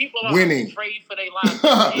violence. Yo, people are winning. afraid for their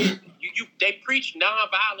lives. They preach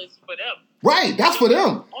nonviolence for them. Right, that's for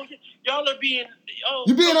them. Oh, y'all are being...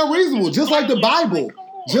 You're being unreasonable, just like the Bible. Like,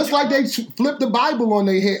 on, just like they flip the Bible on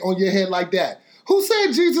your head like that. Who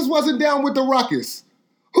said Jesus wasn't down with the ruckus?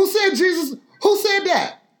 Who said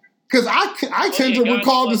that? Because I tend to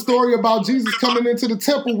recall the story about Jesus coming into the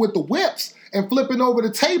temple with the whips and flipping over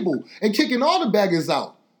the table and kicking all the beggars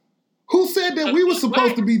out. Who said that we were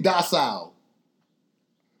supposed to be docile?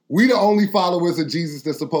 We the only followers of Jesus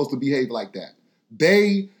that's supposed to behave like that.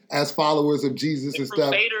 They, as followers of Jesus and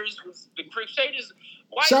stuff. The Crusaders.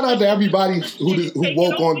 Shout out to everybody who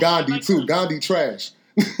woke on Gandhi too. Gandhi trash.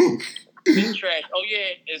 Big trash. Oh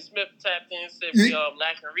yeah, and Smith tapped in and said we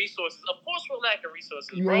lacking resources. Of course we're lacking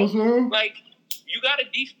resources, you bro. Know what I'm saying? Like you gotta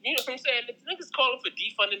you know what I'm saying? Niggas calling for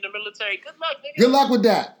defunding the military. Good luck, niggas. Good luck with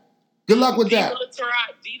that. Good luck with that.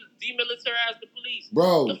 Demilitarize the police.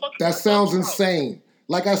 Bro, that sounds insane.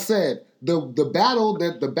 Like I said,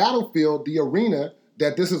 the battlefield, the arena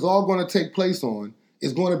that this is all going to take place on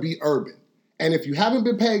is going to be urban. And if you haven't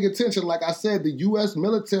been paying attention, like I said, the U.S.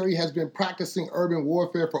 military has been practicing urban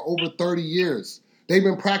warfare for over 30 years. They've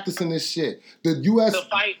been practicing this shit. The U.S. To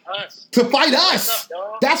fight us. To fight us.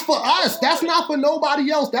 That's for us. That's not for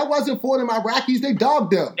nobody else. That wasn't for them Iraqis. They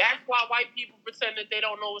dogged them. That's why white people pretend that they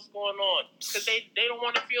don't know what's going on. Because they don't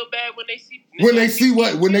want to feel bad when they see...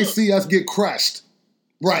 When they see us get crushed.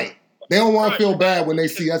 Right. They don't want to feel bad when they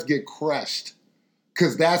see us get crushed.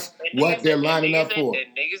 Because that's what they're lining up for. The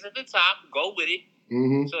niggas at the top go with it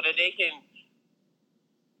so that they can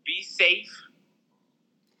be safe.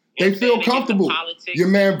 They feel comfortable. Your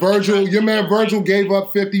man Virgil gave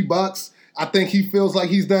up $50. I think he feels like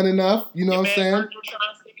he's done enough. You know what I'm saying? Virgil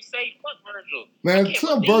trying to be safe. Fuck Virgil. Man,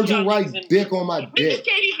 tell Virgil right dick on my dick. Niggas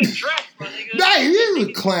can't even dress, my nigga. Nah, he's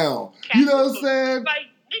a clown. You know what I'm saying? Like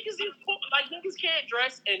niggas can't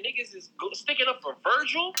dress and niggas is sticking up for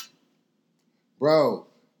Virgil. Bro,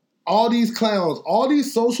 all these clowns, all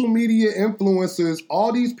these social media influencers,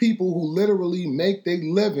 all these people who literally make their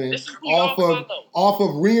living off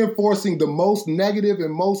of reinforcing the most negative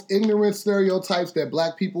and most ignorant stereotypes that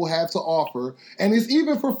black people have to offer. And it's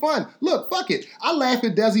even for fun. Look, fuck it. I laugh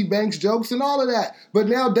at Desi Banks jokes and all of that. But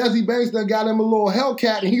now Desi Banks done got him a little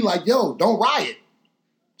Hellcat and he like, yo, don't riot.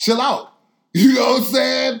 Chill out. You know what I'm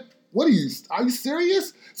saying? Are you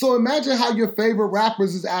serious? So imagine how your favorite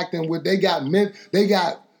rappers is acting with they got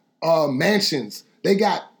mansions, they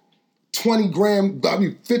got 50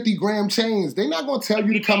 gram chains. They're not gonna tell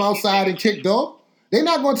you to come outside and kick dope. They're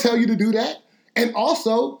not gonna tell you to do that. And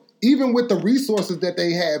also, even with the resources that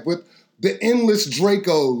they have, with the endless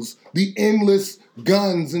Dracos, the endless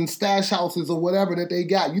guns and stash houses or whatever that they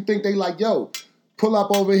got, you think they like, yo, pull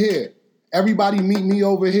up over here. Everybody meet me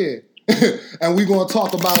over here. And we're gonna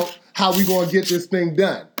talk about how we gonna get this thing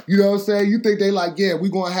done. You know what I'm saying? You think they like, yeah, we're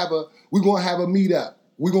gonna have a meetup.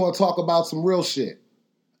 We're gonna talk about some real shit.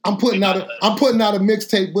 I'm putting out a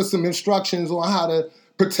mixtape with some instructions on how to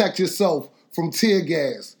protect yourself from tear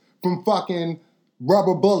gas, from fucking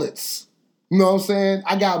rubber bullets. You know what I'm saying?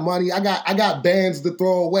 I got money. I got bands to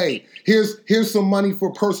throw away. Here's some money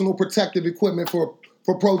for personal protective equipment for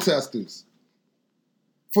protesters,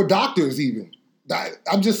 for doctors even.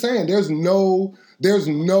 I'm just saying, there's no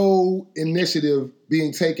initiative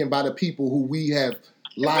being taken by the people who we have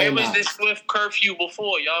lionized. Where was this swift curfew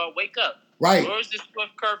before, y'all? Wake up. Right. Where was this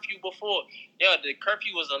swift curfew before? Yeah, the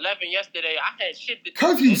curfew was 11 yesterday. I had shit to do.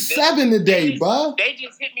 Curfew 7 today, bro. They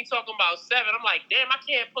just hit me talking about 7. I'm like, damn, I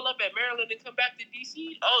can't pull up at Maryland and come back to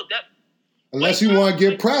D.C. Oh, that... Unless you want to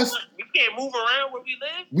get pressed. We can't move around where we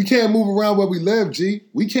live. We can't move around where we live, G.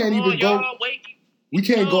 We can't even go... We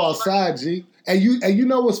can't go outside, G. And you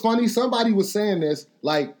know what's funny? Somebody was saying this,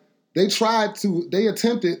 like, they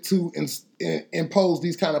attempted to impose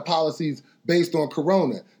these kind of policies based on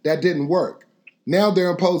Corona. That didn't work. Now they're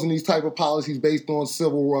imposing these type of policies based on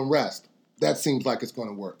civil unrest. That seems like it's going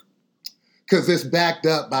to work. Because it's backed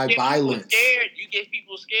up by violence. You get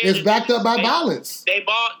people scared. It's backed up by violence. They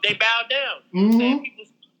bow down. You know what I'm saying?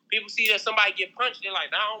 People see that somebody get punched, they're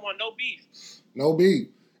like, nah, I don't want no beef. No beef.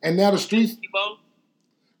 And now the streets...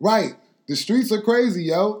 Right. The streets are crazy,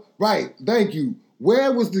 yo. Right. Thank you.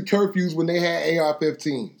 Where was the curfews when they had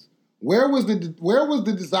AR-15s? Where was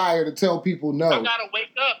the desire to tell people no? I gotta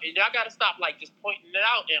wake up, and y'all gotta stop like just pointing it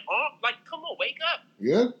out and come on, wake up.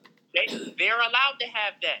 Yeah. They're allowed to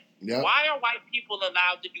have that. Yeah. Why are white people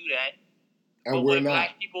allowed to do that? And but we're when not.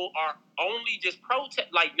 black people are only just protest,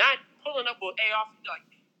 like not pulling up with AR, like,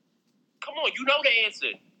 come on, you know the answer.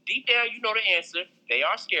 Deep down, you know the answer. They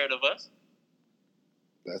are scared of us.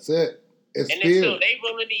 That's it. It's and fear. until they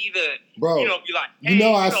willing to either, bro, be like,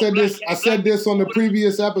 hey, I said black, this. I said this on the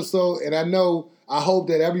previous episode, and I hope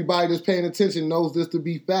that everybody that's paying attention knows this to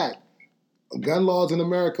be fact. Gun laws in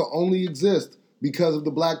America only exist because of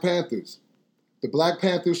the Black Panthers. The Black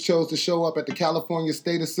Panthers chose to show up at the California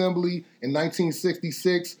State Assembly in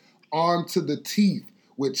 1966, armed to the teeth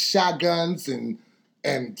with shotguns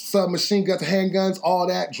and submachine guns, handguns, all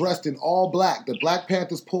that, dressed in all black. The Black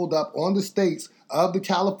Panthers pulled up on the steps of the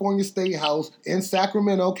California State House in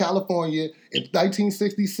Sacramento, California in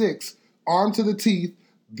 1966, armed to the teeth.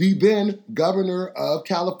 The then governor of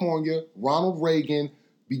California, Ronald Reagan,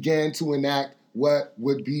 began to enact what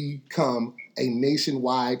would become a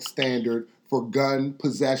nationwide standard for gun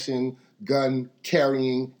possession, gun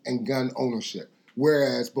carrying, and gun ownership.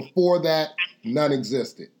 Whereas before that, none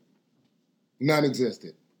existed. None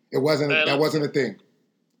existed. That wasn't a thing.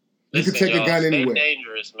 You could take a gun anywhere.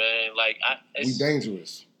 Dangerous, man. Like we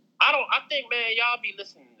dangerous. I think, man, y'all be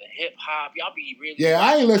listening to hip hop. Y'all be really. Yeah,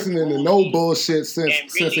 I ain't listening to no bullshit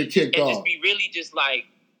since it kicked off. And just be really just like,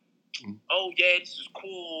 oh yeah, this is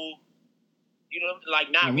cool.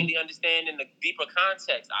 Like not really understanding the deeper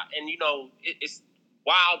context. It's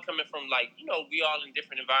wild coming from like, we all in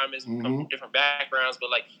different environments, we come from different backgrounds, but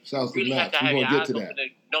like you really have to have your eyes open.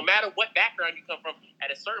 No matter what background you come from, at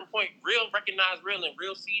a certain point, real recognize real and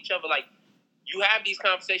real see each other. Like you have these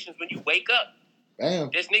conversations when you wake up. Bam.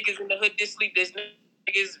 There's niggas in the hood this sleep. There's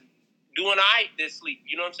niggas doing this sleep.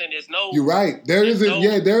 You know what I'm saying? There's no. You're right. There isn't.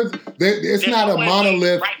 It's not a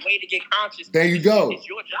monolith. Right way to get conscious. There you go. It's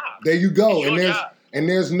your job. There you go.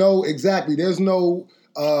 There's no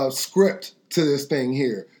script to this thing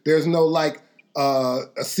here. There's no like a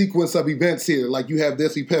sequence of events here. Like you have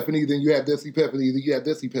this epiphany, then you have this epiphany, then you have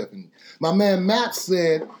this epiphany. My man Matt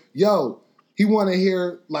said, "Yo, he want to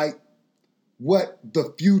hear like what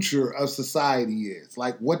the future of society is.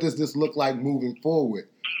 Like, what does this look like moving forward?"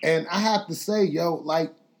 And I have to say,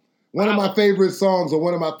 like, one of my favorite songs or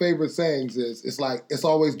one of my favorite sayings is, it's like, it's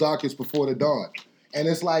always darkest before the dawn. And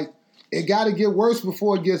it's like, it got to get worse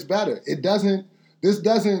before it gets better. This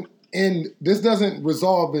doesn't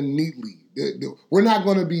resolve neatly. We're not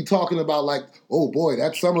going to be talking about like, oh boy,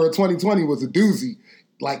 that summer of 2020 was a doozy,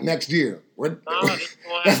 like next year.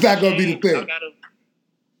 That's not going to be the thing.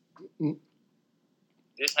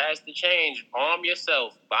 This has to change. Arm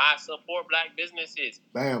yourself. Buy, support black businesses.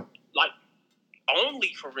 Bam. Like,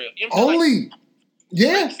 only for real. Only.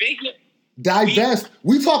 Yeah. Divest.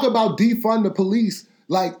 We talk about defund the police.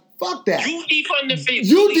 Like, fuck that. You defund the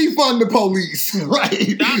police. You defund the police.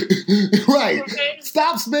 Right. Right.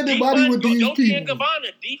 Stop spending money with these people. Dolce &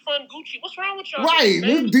 Gabbana, defund Gucci. What's wrong with y'all? Right.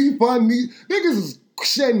 Let's defund these. Niggas is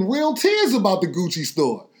shedding real tears about the Gucci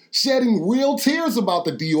store. Shedding real tears about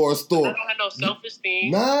the Dior store. They don't have no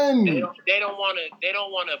self-esteem. None. They don't want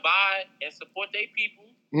to buy and support their people.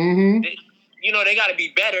 Mm-hmm. They got to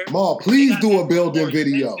be better. Ma, please do a building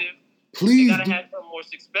video. Please. They got to have something more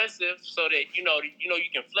expensive so that you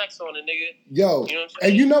can flex on a nigga. Yo,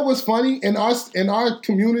 and you know what's funny? In our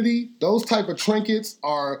community, those type of trinkets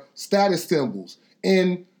are status symbols.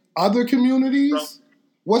 In other communities,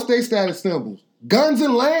 what's their status symbols? Guns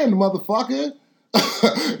and land, motherfucker.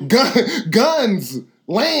 Guns,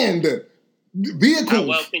 land,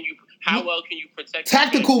 vehicles. How well can you protect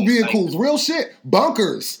tactical vehicles? Real shit.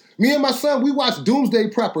 Bunkers. Me and my son, we watch Doomsday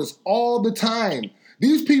Preppers all the time.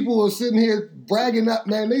 These people are sitting here bragging up,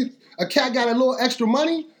 man. A cat got a little extra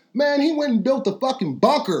money, man. He went and built a fucking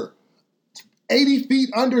bunker 80 feet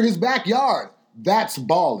under his backyard. That's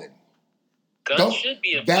balling. Guns should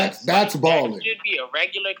be a that's balling. That should be a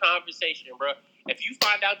regular conversation, bro. If you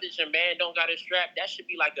find out that your man don't got a strap, that should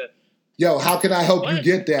be like a... Yo, how can I help you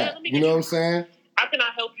get that? You know what I'm saying? How can I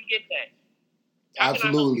help you get that?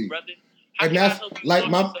 Absolutely. And that's like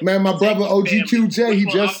my brother OGQJ, he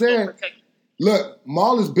just said, look,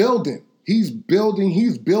 Maul is building. He's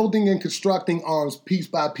building and constructing arms piece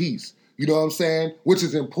by piece. You know what I'm saying? Which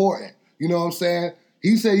is important. You know what I'm saying?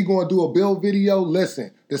 He said he's going to do a build video. Listen,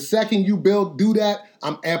 the second you do that,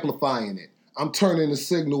 I'm amplifying it. I'm turning the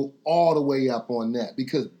signal all the way up on that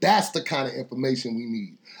because that's the kind of information we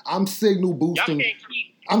need. I'm signal boosting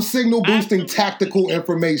tactical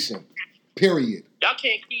information. Period. Y'all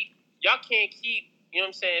can't keep, you know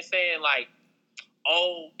what I'm saying like,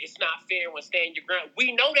 oh, it's not fair when stand your ground.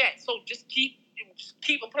 We know that, so just keep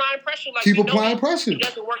applying pressure. Like keep applying pressure. It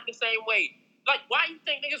doesn't work the same way. Like, why you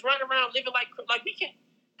think niggas running around living like we can?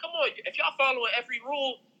 Come on, if y'all following every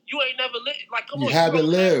rule, you ain't never lived. Like, come on, you haven't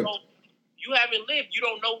lived. You haven't lived. You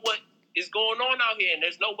don't know what is going on out here, and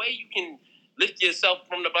there's no way you can lift yourself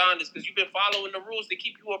from the blindness because you've been following the rules to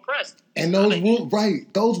keep you oppressed. And those rules,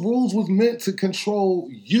 right? Those rules was meant to control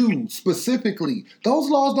you specifically. Those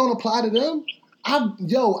laws don't apply to them. I've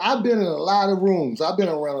been in a lot of rooms. I've been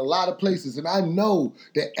around a lot of places, and I know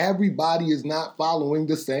that everybody is not following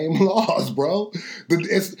the same laws, bro.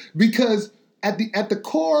 It's because at the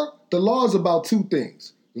core, the law is about two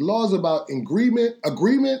things. The law is about agreement,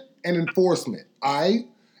 and enforcement. All right.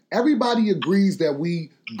 Everybody agrees that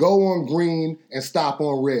we go on green and stop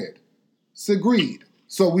on red. It's agreed.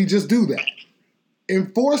 So we just do that.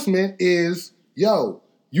 Enforcement is,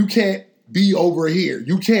 you can't be over here.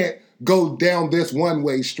 You can't go down this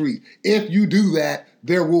one-way street. If you do that,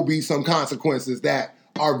 there will be some consequences that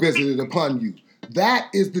are visited upon you. That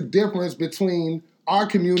is the difference between our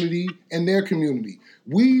community and their community.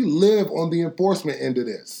 We live on the enforcement end of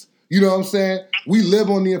this. You know what I'm saying? We live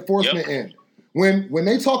on the enforcement end. When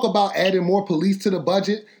they talk about adding more police to the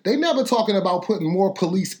budget, they never talking about putting more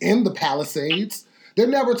police in the Palisades. They're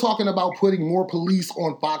never talking about putting more police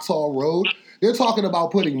on Foxhall Road. They're talking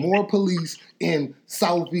about putting more police in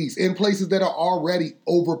Southeast, in places that are already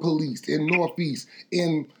over-policed, in Northeast,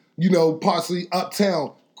 in, partially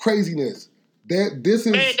uptown. Craziness. This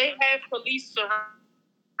is... Man, they have police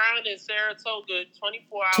surrounding Saratoga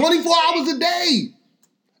 24 hours 24 hours a day!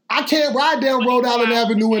 I can't ride down Rhode Island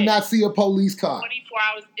Avenue and not see a police car. 24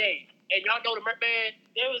 hours a day. And y'all know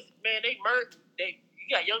they murdered. You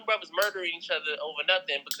got young brothers murdering each other over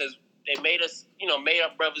nothing because they made our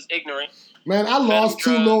brothers ignorant. Man, I lost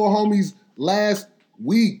two little homies last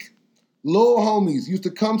week. Little homies used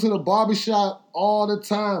to come to the barbershop all the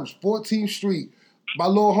time, 14th Street. My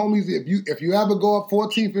little homies, if you ever go up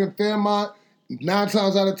 14th in Fairmont, 9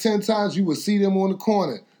 times out of 10 times you would see them on the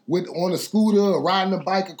corner. On a scooter or riding a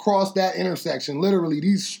bike across that intersection. Literally,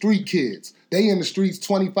 these street kids, they in the streets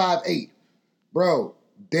 25-8. Bro,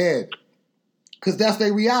 dead. Because that's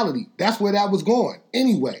their reality. That's where that was going.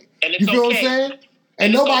 Anyway. And you feel what I'm saying?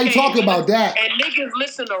 And nobody talking about that. And niggas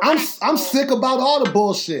listen to rap I'm sick about all the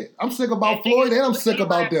bullshit. I'm sick about Floyd and I'm sick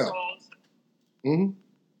about them. Mm-hmm.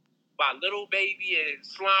 By Little Baby and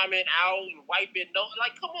sliming out and wiping.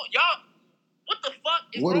 Come on, y'all. What the fuck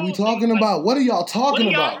is What wrong are we talking about? What are y'all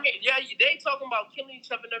talking about? Yeah, they talking about killing each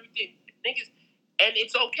other and everything. Niggas, and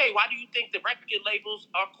it's okay. Why do you think the record labels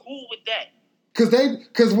are cool with that?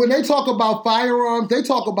 Because when they talk about firearms, they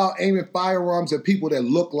talk about aiming firearms at people that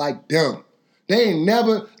look like them. They ain't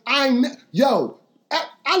never. I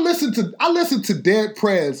listened to Dead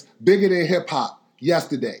Prez, Bigger Than Hip Hop,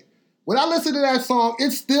 yesterday. When I listened to that song,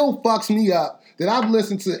 it still fucks me up that I've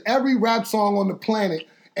listened to every rap song on the planet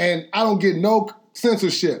and I don't get no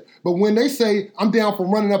censorship. But when they say I'm down for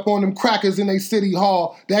running up on them crackers in a city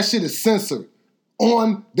hall, that shit is censored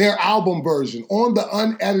on their album version, on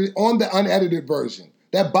the unedited version.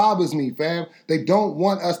 That bothers me, fam. They don't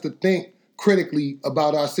want us to think critically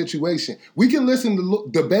about our situation. We can listen to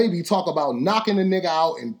the baby talk about knocking a nigga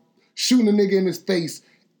out and shooting a nigga in his face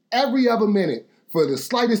every other minute for the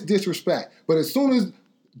slightest disrespect. But as soon as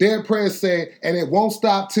Dead Prez say, and it won't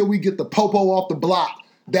stop till we get the popo off the block,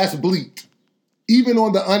 that's bleeped. Even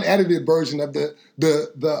on the unedited version of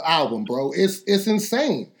the album, bro. It's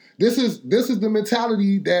insane. This is the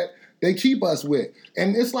mentality that they keep us with.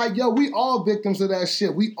 And it's like, we all victims of that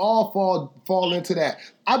shit. We all fall into that.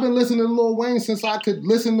 I've been listening to Lil Wayne since I could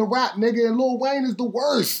listen to rap, nigga, and Lil Wayne is the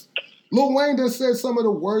worst. Lil Wayne done said some of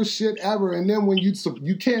the worst shit ever, and then when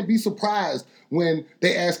you can't be surprised when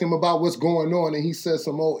they ask him about what's going on and he says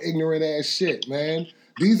some old ignorant ass shit, man.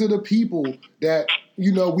 These are the people that,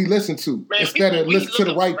 we listen to instead of listen to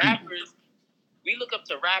the right people. We look up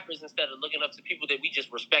to rappers instead of looking up to people that we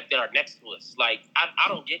just respect that are next to us. Like, I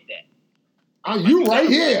don't get that. You right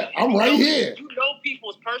here. I'm right here. You know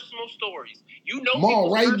people's personal stories. You know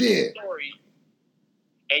people's right personal stories.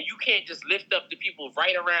 And you can't just lift up the people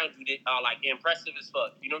right around you that are, impressive as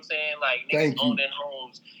fuck. You know what I'm saying? Like, niggas owning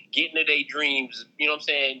homes, getting to their dreams, you know what I'm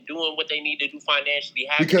saying? Doing what they need to do financially.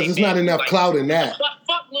 Because it's not enough clout in that.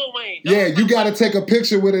 Fuck Lil Wayne. Yeah, you got to take a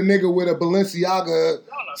picture with a nigga with a Balenciaga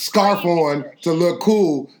scarf on to look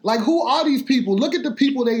cool. Like, who are these people? Look at the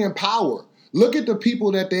people they empower. Look at the people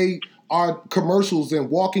that they are commercials and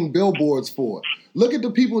walking billboards for. Look at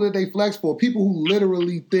the people that they flex for. People who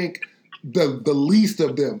literally think the least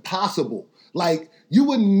of them possible. Like, you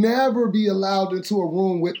would never be allowed into a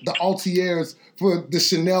room with the Altiers for the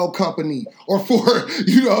Chanel company or for,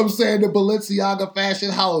 the Balenciaga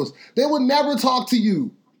fashion house. They would never talk to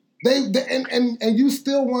you. And you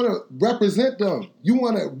still want to represent them. You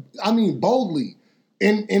want to, boldly.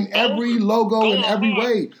 in every logo, in every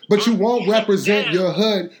way. But you won't represent your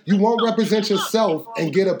hood. You won't represent yourself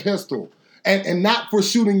and get a pistol. And not for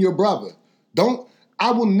shooting your brother.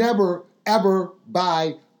 I will never, ever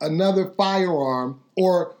buy another firearm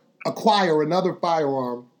or acquire another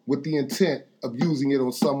firearm with the intent of using it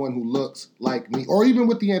on someone who looks like me, or even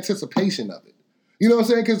with the anticipation of it. You know what I'm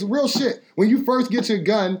saying? Because real shit, when you first get your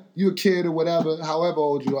gun, you a kid or whatever, however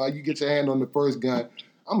old you are, you get your hand on the first gun.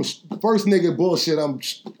 First nigga bullshit, I'm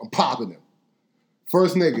popping him.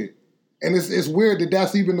 First nigga. And it's weird that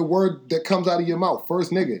that's even the word that comes out of your mouth.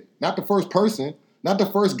 First nigga. Not the first person. Not the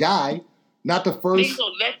first guy. Not the first...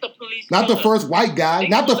 let the police not the first white guy.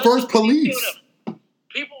 Not the first police.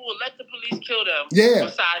 People will let the police kill them.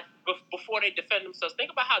 Yeah. Before they defend themselves.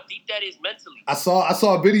 Think about how deep that is mentally. I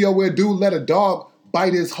saw a video where a dude let a dog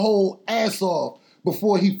bite his whole ass off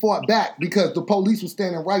before he fought back because the police was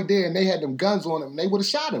standing right there and they had them guns on him and they would have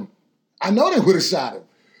shot him. I know they would have shot him.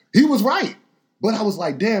 He was right. But I was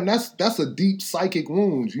like, damn, that's a deep psychic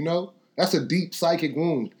wound, you know? That's a deep psychic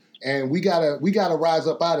wound. And we gotta rise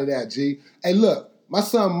up out of that, G. Hey, look, my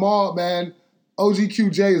son Maul, man,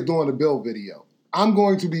 OGQJ is doing a Bill video. I'm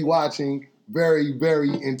going to be watching very, very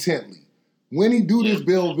intently. When he do this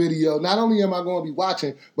Bill video, not only am I going to be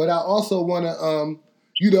watching, but I also want to,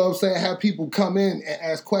 you know what I'm saying, have people come in and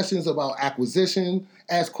ask questions about acquisition,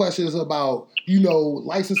 ask questions about, you know,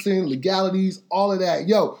 licensing, legalities, all of that.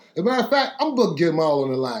 Yo, as a matter of fact, I'm going to get them all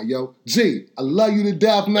on the line, yo. G, I love you to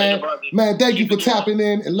death, man. Man, thank you for tapping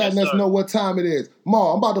in and letting us know what time it is.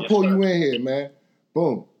 Ma, I'm about to pull you in here, man.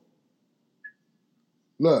 Boom.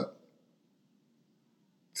 Look.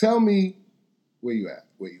 Tell me where you at.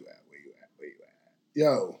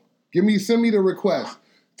 Yo, send me the request.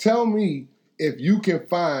 Tell me if you can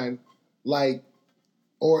find, like,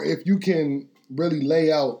 or if you can really lay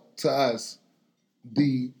out to us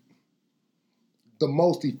the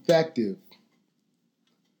most effective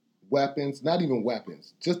weapons, not even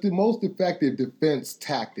weapons, just the most effective defense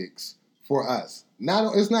tactics for us.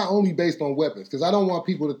 It's not only based on weapons, because I don't want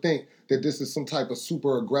people to think that this is some type of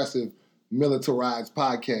super aggressive militarized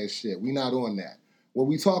podcast shit. We not on that. What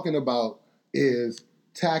we talking about is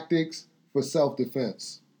tactics for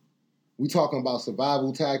self-defense. We talking about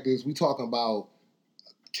survival tactics. We talking about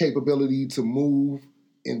capability to move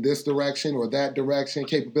in this direction or that direction,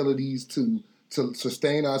 capabilities to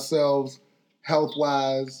sustain ourselves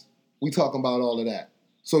health-wise. We talking about all of that.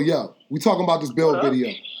 So, yo, we talking about this Bill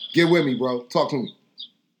video. Get with me, bro. Talk to me.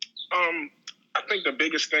 I think the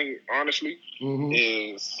biggest thing, honestly,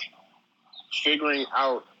 is figuring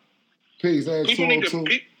out. Peace.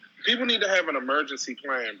 People need to have an emergency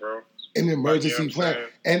plan, bro. An emergency plan.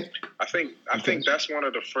 And I think that's one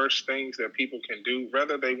of the first things that people can do,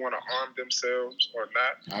 whether they want to arm themselves or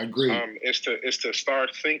not. I agree. Is to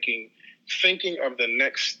start thinking of the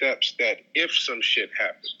next steps, that if some shit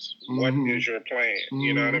happens, what is your plan?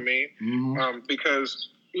 You know what I mean? Because,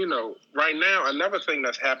 you know, right now, another thing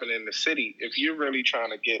that's happening in the city, if you're really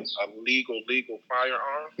trying to get a legal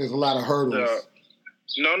firearm, there's a lot of hurdles.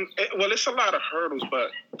 It's a lot of hurdles,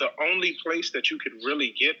 but the only place that you could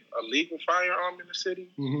really get a legal firearm in the city,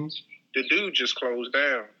 the dude just closed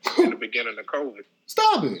down in the beginning of COVID.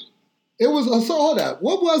 Stop it. It was, so hold up.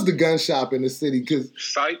 What was the gun shop in the city? Cause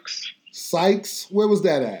Sykes? Where was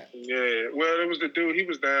that at? Yeah, well, it was the dude, he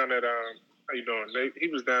was down at, how you doing? He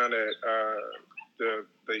was down at the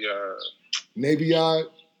Navy Yard?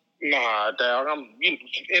 Nah, dog.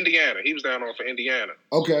 Indiana. He was down on for Indiana.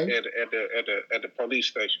 Okay. At the police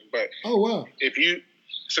station. But oh wow.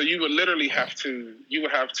 You would literally have to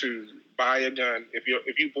buy a gun. If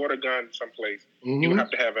you bought a gun someplace, you would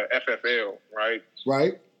have to have an FFL, right?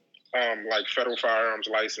 Right. Like federal firearms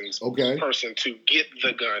license person to get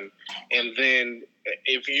the gun, and then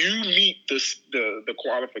if you meet the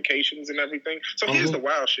qualifications and everything. So here's the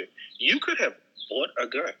wild shit: you could have bought a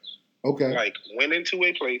gun. Okay. Like went into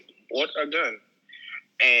a place, bought a gun,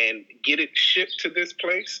 and get it shipped to this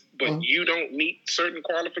place, but you don't meet certain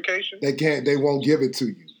qualifications. They won't give it to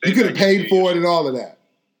you. You could have paid for it and all of that.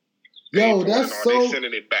 Yo, that's so. They're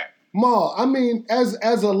sending it back. Ma, I mean, as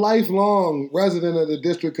a lifelong resident of the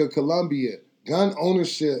District of Columbia, gun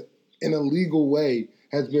ownership in a legal way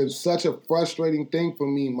has been such a frustrating thing for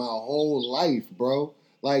me my whole life, bro.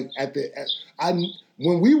 Like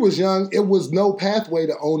when we was young, it was no pathway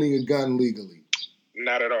to owning a gun legally.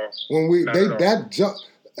 Not at all.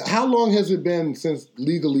 How long has it been since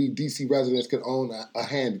legally DC residents could own a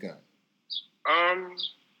handgun?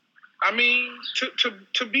 I mean,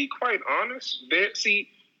 to be quite honest,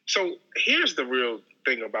 so here's the real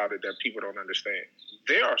thing about it that people don't understand.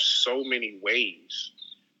 There are so many ways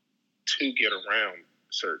to get around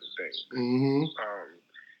certain things. Mm-hmm.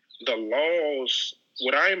 The laws,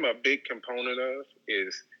 what I am a big component of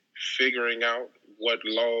is figuring out what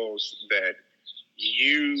laws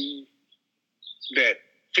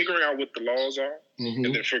figuring out what the laws are, mm-hmm.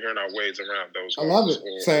 and then figuring out ways around those laws. I love it.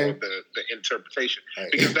 Or the interpretation.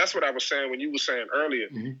 Because that's what I was saying when you were saying earlier,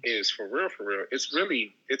 mm-hmm. is for real, it's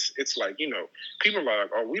really, it's like, people are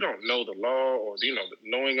like, oh, we don't know the law, or, the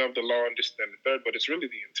knowing of the law and this and the third, but it's really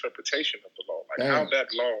the interpretation of the law. Like how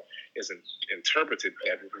that law is interpreted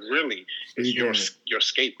that really is your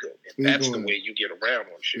scapegoat. And that's the way you get around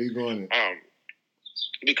on shit.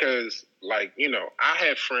 Because, like, I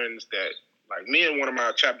have friends that, like, me and one of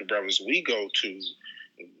my chapter brothers, we go to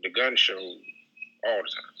the gun show all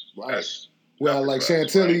the time. Right. Like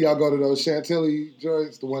Chantilly, y'all go to those Chantilly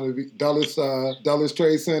joints, the one at Dulles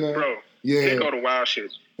Trade Center. Bro, they go to wild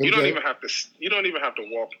shit. You don't even have to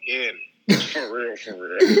walk in. For real.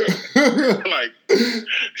 Like,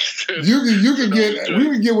 you can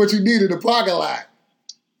get what you need in the parking lot.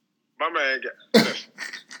 My man got.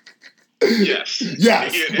 Yes.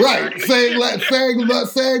 Yes. Yeah, right. Exactly.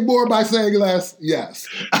 Saying more by saying less. Yes.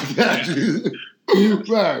 I got you.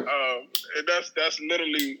 Right. And that's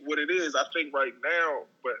literally what it is. I think right now,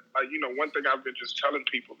 but one thing I've been just telling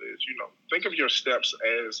people is, think of your steps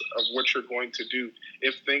as of what you're going to do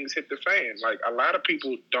if things hit the fan. Like, a lot of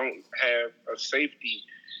people don't have a safety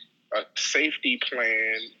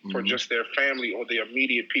plan mm-hmm. for just their family or the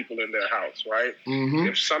immediate people in their house, right? Mm-hmm.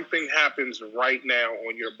 If something happens right now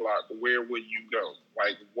on your block, where will you go?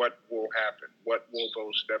 Like, what will happen? What will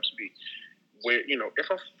those steps be? Where, if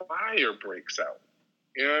a fire breaks out,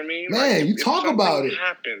 you know what I mean? Man, like, you talk about it.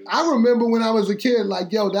 Happens, I remember when I was a kid,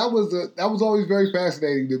 like, yo, that was always very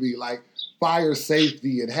fascinating to me, like fire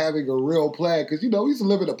safety and having a real plan. Because, we used to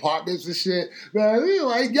live in apartments and shit. Man, we were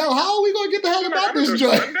like, yo, how are we going to get the hell about this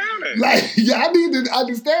joint? Like, I need to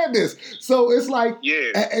understand this. So it's like,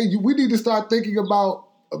 and we need to start thinking about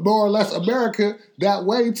more or less America that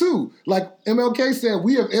way too. Like MLK said,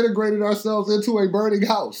 we have integrated ourselves into a burning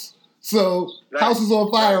house. So house is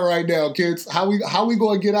on fire right now, kids. How we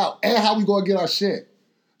going to get out? And how we going to get our shit?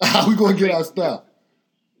 How we going to get our stuff?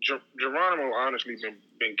 Geronimo honestly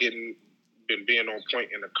been being on point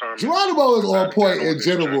in the comments. Geronimo is on point in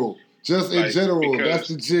general. Just in general. That's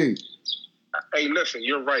the G. Hey, listen,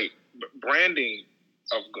 you're right. Branding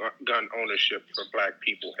of gun ownership for Black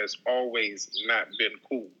people has always not been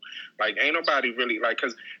cool. Like, ain't nobody really, like,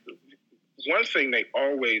 because one thing they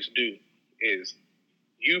always do is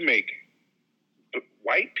you make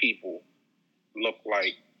white people look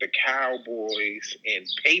like the cowboys and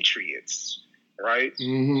patriots, right?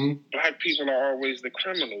 Mm-hmm. Black people are always the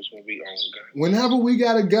criminals when we own guns. Whenever we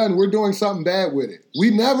got a gun, we're doing something bad with it.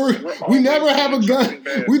 We never have a gun.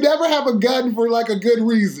 We never have a gun for like a good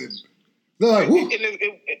reason. Like,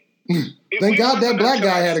 thank God that black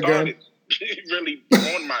guy had a gun. Really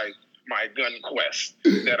on my gun quest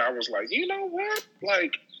that I was like, you know what?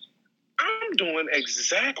 Like, I'm doing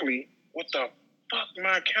exactly what the fuck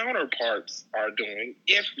my counterparts are doing,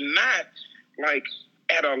 if not like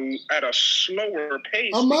at a slower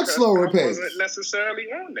pace. A much slower pace. Wasn't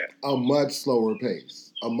necessarily on that. A much slower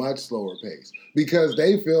pace. Because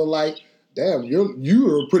they feel like, damn,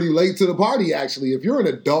 you're pretty late to the party. Actually, if you're an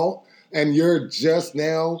adult and you're just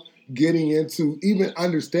now getting into even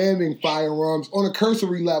understanding firearms on a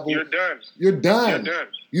cursory level, you're done. You're done.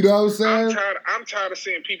 You know what I'm saying? I'm tired of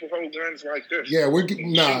seeing people hold guns like this. Yeah,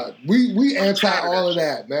 we anti all of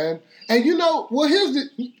that, man. And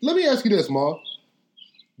let me ask you this, Ma.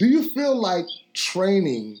 Do you feel like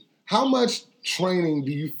how much training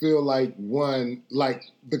do you feel like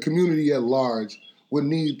the community at large would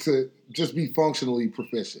need to just be functionally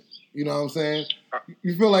proficient? You know what I'm saying?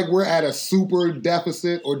 You feel like we're at a super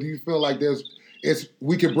deficit, or do you feel like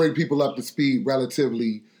we can bring people up to speed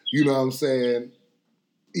relatively, you know what I'm saying,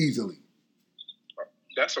 easily?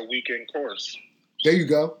 That's a weekend course. There you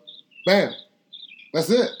go. Bam. That's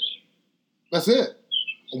it.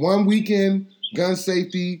 1 weekend, gun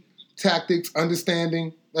safety, tactics,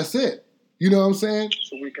 understanding. That's it. You know what I'm saying?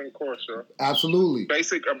 It's a weekend course, sir. Absolutely. A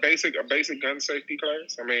basic gun safety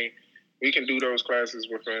class. I mean, we can do those classes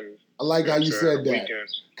within. I like how you said that,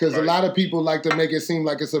 because a lot of people like to make it seem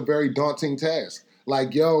like it's a very daunting task.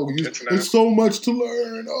 Like, yo, it's so much to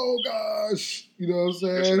learn. Oh gosh, you know what I'm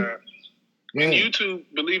saying? It's not. And YouTube,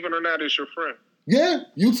 believe it or not, is your friend. Yeah,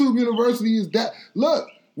 YouTube University is that. Look,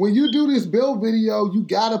 when you do this build video, you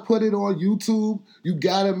gotta put it on YouTube. You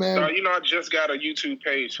gotta, man. I just got a YouTube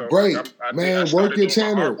page. So great, I work your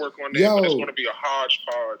channel. Artwork on there, but it's gonna be a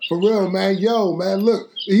hodgepodge. For real, man. Yo, man, look,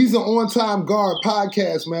 he's an On Time Guard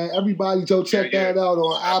podcast, man. Everybody go check that out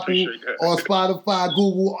on Apple, on Spotify,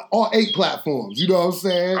 Google, all 8 platforms. You know what I'm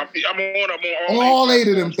saying? I'm on all 8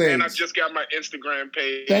 of them things. And I just got my Instagram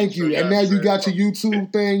page. Thank you. And now you got your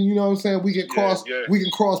YouTube thing. You know what I'm saying? We can cross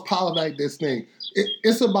pollinate this thing.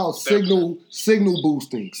 It's about signal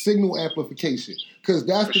boosting, signal amplification, because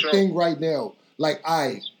that's the thing right now. Like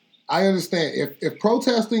I understand if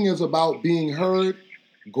protesting is about being heard,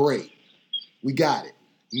 great, we got it.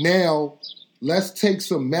 Now let's take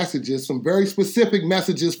some messages, some very specific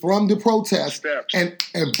messages from the protest, and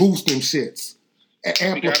boost them shits.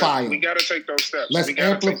 Amplify them. We gotta take those steps. Let's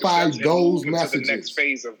amplify those messages. To the next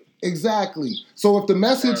phase of it. Exactly. So if the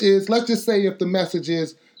message is, let's just say if the message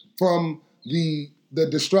is from the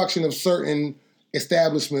destruction of certain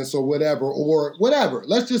establishments or whatever.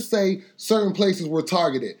 Let's just say certain places were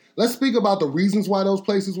targeted. Let's speak about the reasons why those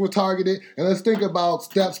places were targeted, and let's think about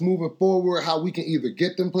steps moving forward, how we can either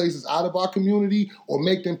get them places out of our community or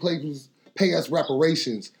make them places pay us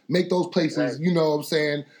reparations. Make those places, you know what I'm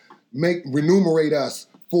saying, remunerate us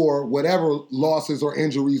for whatever losses or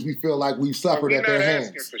injuries we feel like we've suffered at their hands.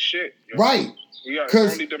 Asking for shit, right.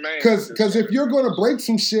 Because if you're going to break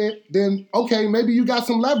some shit, then, okay, maybe you got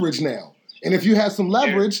some leverage now. And if you have some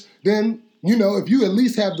leverage, then, you know, if you at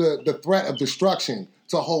least have the threat of destruction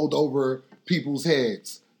to hold over people's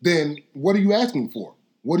heads, then what are you asking for?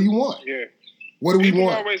 What do you want? Yeah. What do we want? People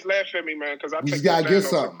always laugh at me, man, because I take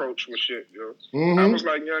the approach with shit, yo. Mm-hmm. I was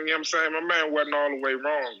like, you know what I'm saying? My man wasn't all the way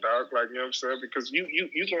wrong, dog. Like, you know what I'm saying? Because you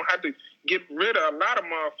going to have to get rid of a lot of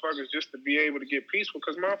motherfuckers just to be able to get peaceful,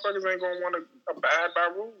 because motherfuckers ain't going to want to abide by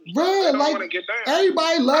rules. Right, they don't want to get down.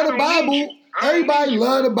 Everybody love the Bible. Everybody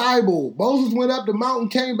love the Bible. Moses went up the mountain,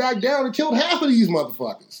 came back down, and killed half of these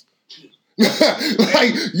motherfuckers.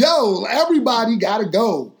 Like, yo, everybody got to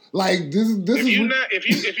go. Like this is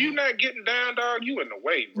if you're not getting down, dog, you in the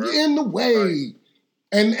way, bro. You're in the way. Right.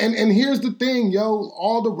 And here's the thing, yo,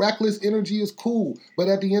 all the reckless energy is cool, but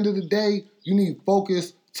at the end of the day, you need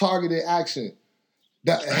focused, targeted action.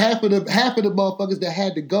 Half of the motherfuckers that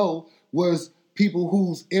had to go was people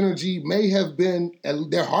whose energy may have been,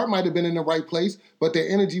 their heart might have been in the right place, but their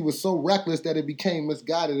energy was so reckless that it became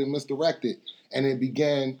misguided and misdirected, and it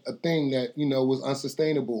began a thing that, you know, was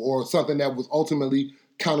unsustainable or something that was ultimately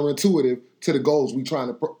counterintuitive to the goals we trying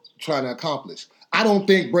to accomplish. I don't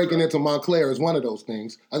think breaking into Montclair is one of those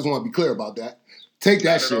things. I just want to be clear about that. Take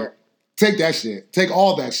that shit. Take that shit. Take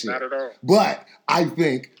all that shit. Not at all. But I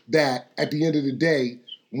think that at the end of the day,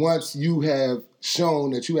 once you have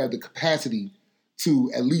shown that you have the capacity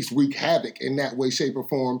to at least wreak havoc in that way, shape, or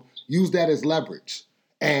form, use that as leverage.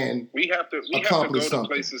 And we have to go to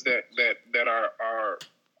places that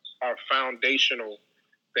are foundational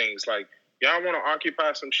things. Like, y'all want to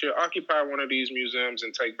occupy some shit, occupy one of these museums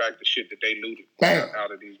and take back the shit that they looted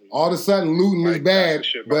out of these museums. All of a sudden, looting is bad,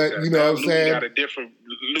 but you know what I'm saying?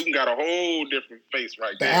 Looting got a whole different face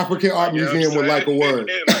right there. The African Art Museum would like a word.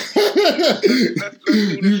 Let's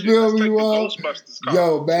you feel me,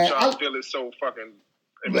 Yo, man. I feel it's so fucking...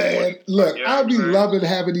 Man, look, I'll be loving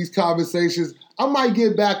having these conversations. I might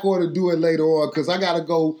get back on to do it later on because I got to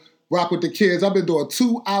go rock with the kids. I've been doing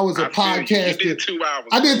 2 hours of podcasting. You did 2 hours.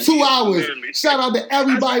 I did 2 hours. Literally. Shout out to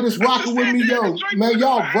everybody that's rocking with me, yo. Man,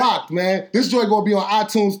 y'all rocked, man. This joint gonna be on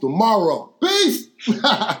iTunes tomorrow. Peace.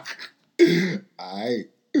 All right.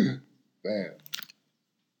 Man.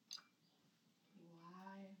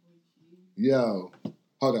 Yo.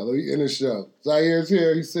 Hold on, let me end the show. Zair's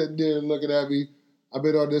here. He's sitting there looking at me. I've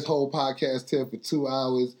been on this whole podcast tip for 2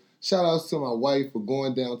 hours. Shout outs to my wife for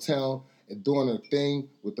going downtown and doing her thing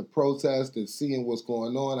with the protest and seeing what's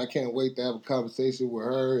going on. I can't wait to have a conversation with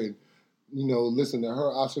her and, you know, listen to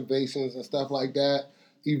her observations and stuff like that.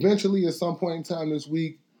 Eventually, at some point in time this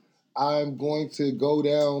week, I'm going to go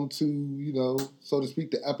down to, you know, so to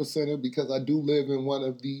speak, the epicenter, because I do live in one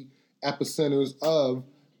of the epicenters of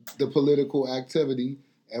the political activity.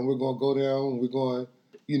 And we're going to go down and we're going to,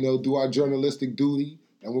 you know, do our journalistic duty,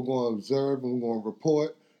 and we're going to observe and we're going to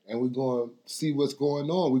report. And we're going to see what's going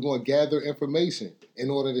on. We're going to gather information in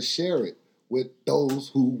order to share it with those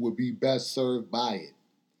who would be best served by it.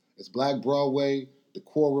 It's Black Broadway, the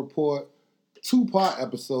Core Report, 2-part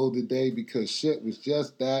episode today because shit was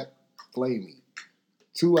just that flamey.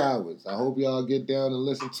 2 hours. I hope y'all get down and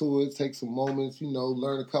listen to it. Take some moments, you know,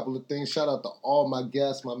 learn a couple of things. Shout out to all my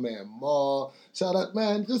guests, my man Maul. Shout out,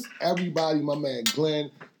 man, just everybody, my man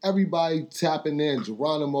Glenn. Everybody tapping in.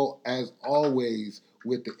 Geronimo, as always,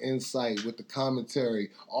 with the insight, with the commentary,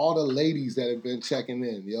 all the ladies that have been checking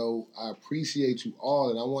in. Yo, I appreciate you all,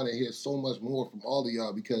 and I want to hear so much more from all of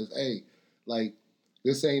y'all because, hey, like,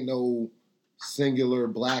 this ain't no singular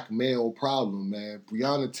black male problem, man.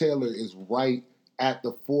 Breonna Taylor is right at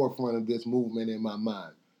the forefront of this movement in my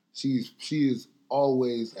mind. She is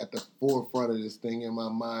always at the forefront of this thing in my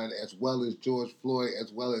mind, as well as George Floyd,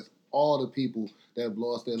 as well as all the people that have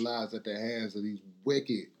lost their lives at the hands of these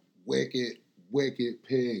wicked, wicked, wicked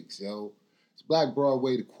pigs, yo. It's Black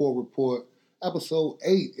Broadway, the Core Report, episode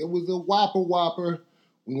 8. It was a whopper.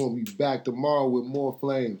 We're going to be back tomorrow with more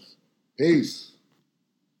flames. Peace.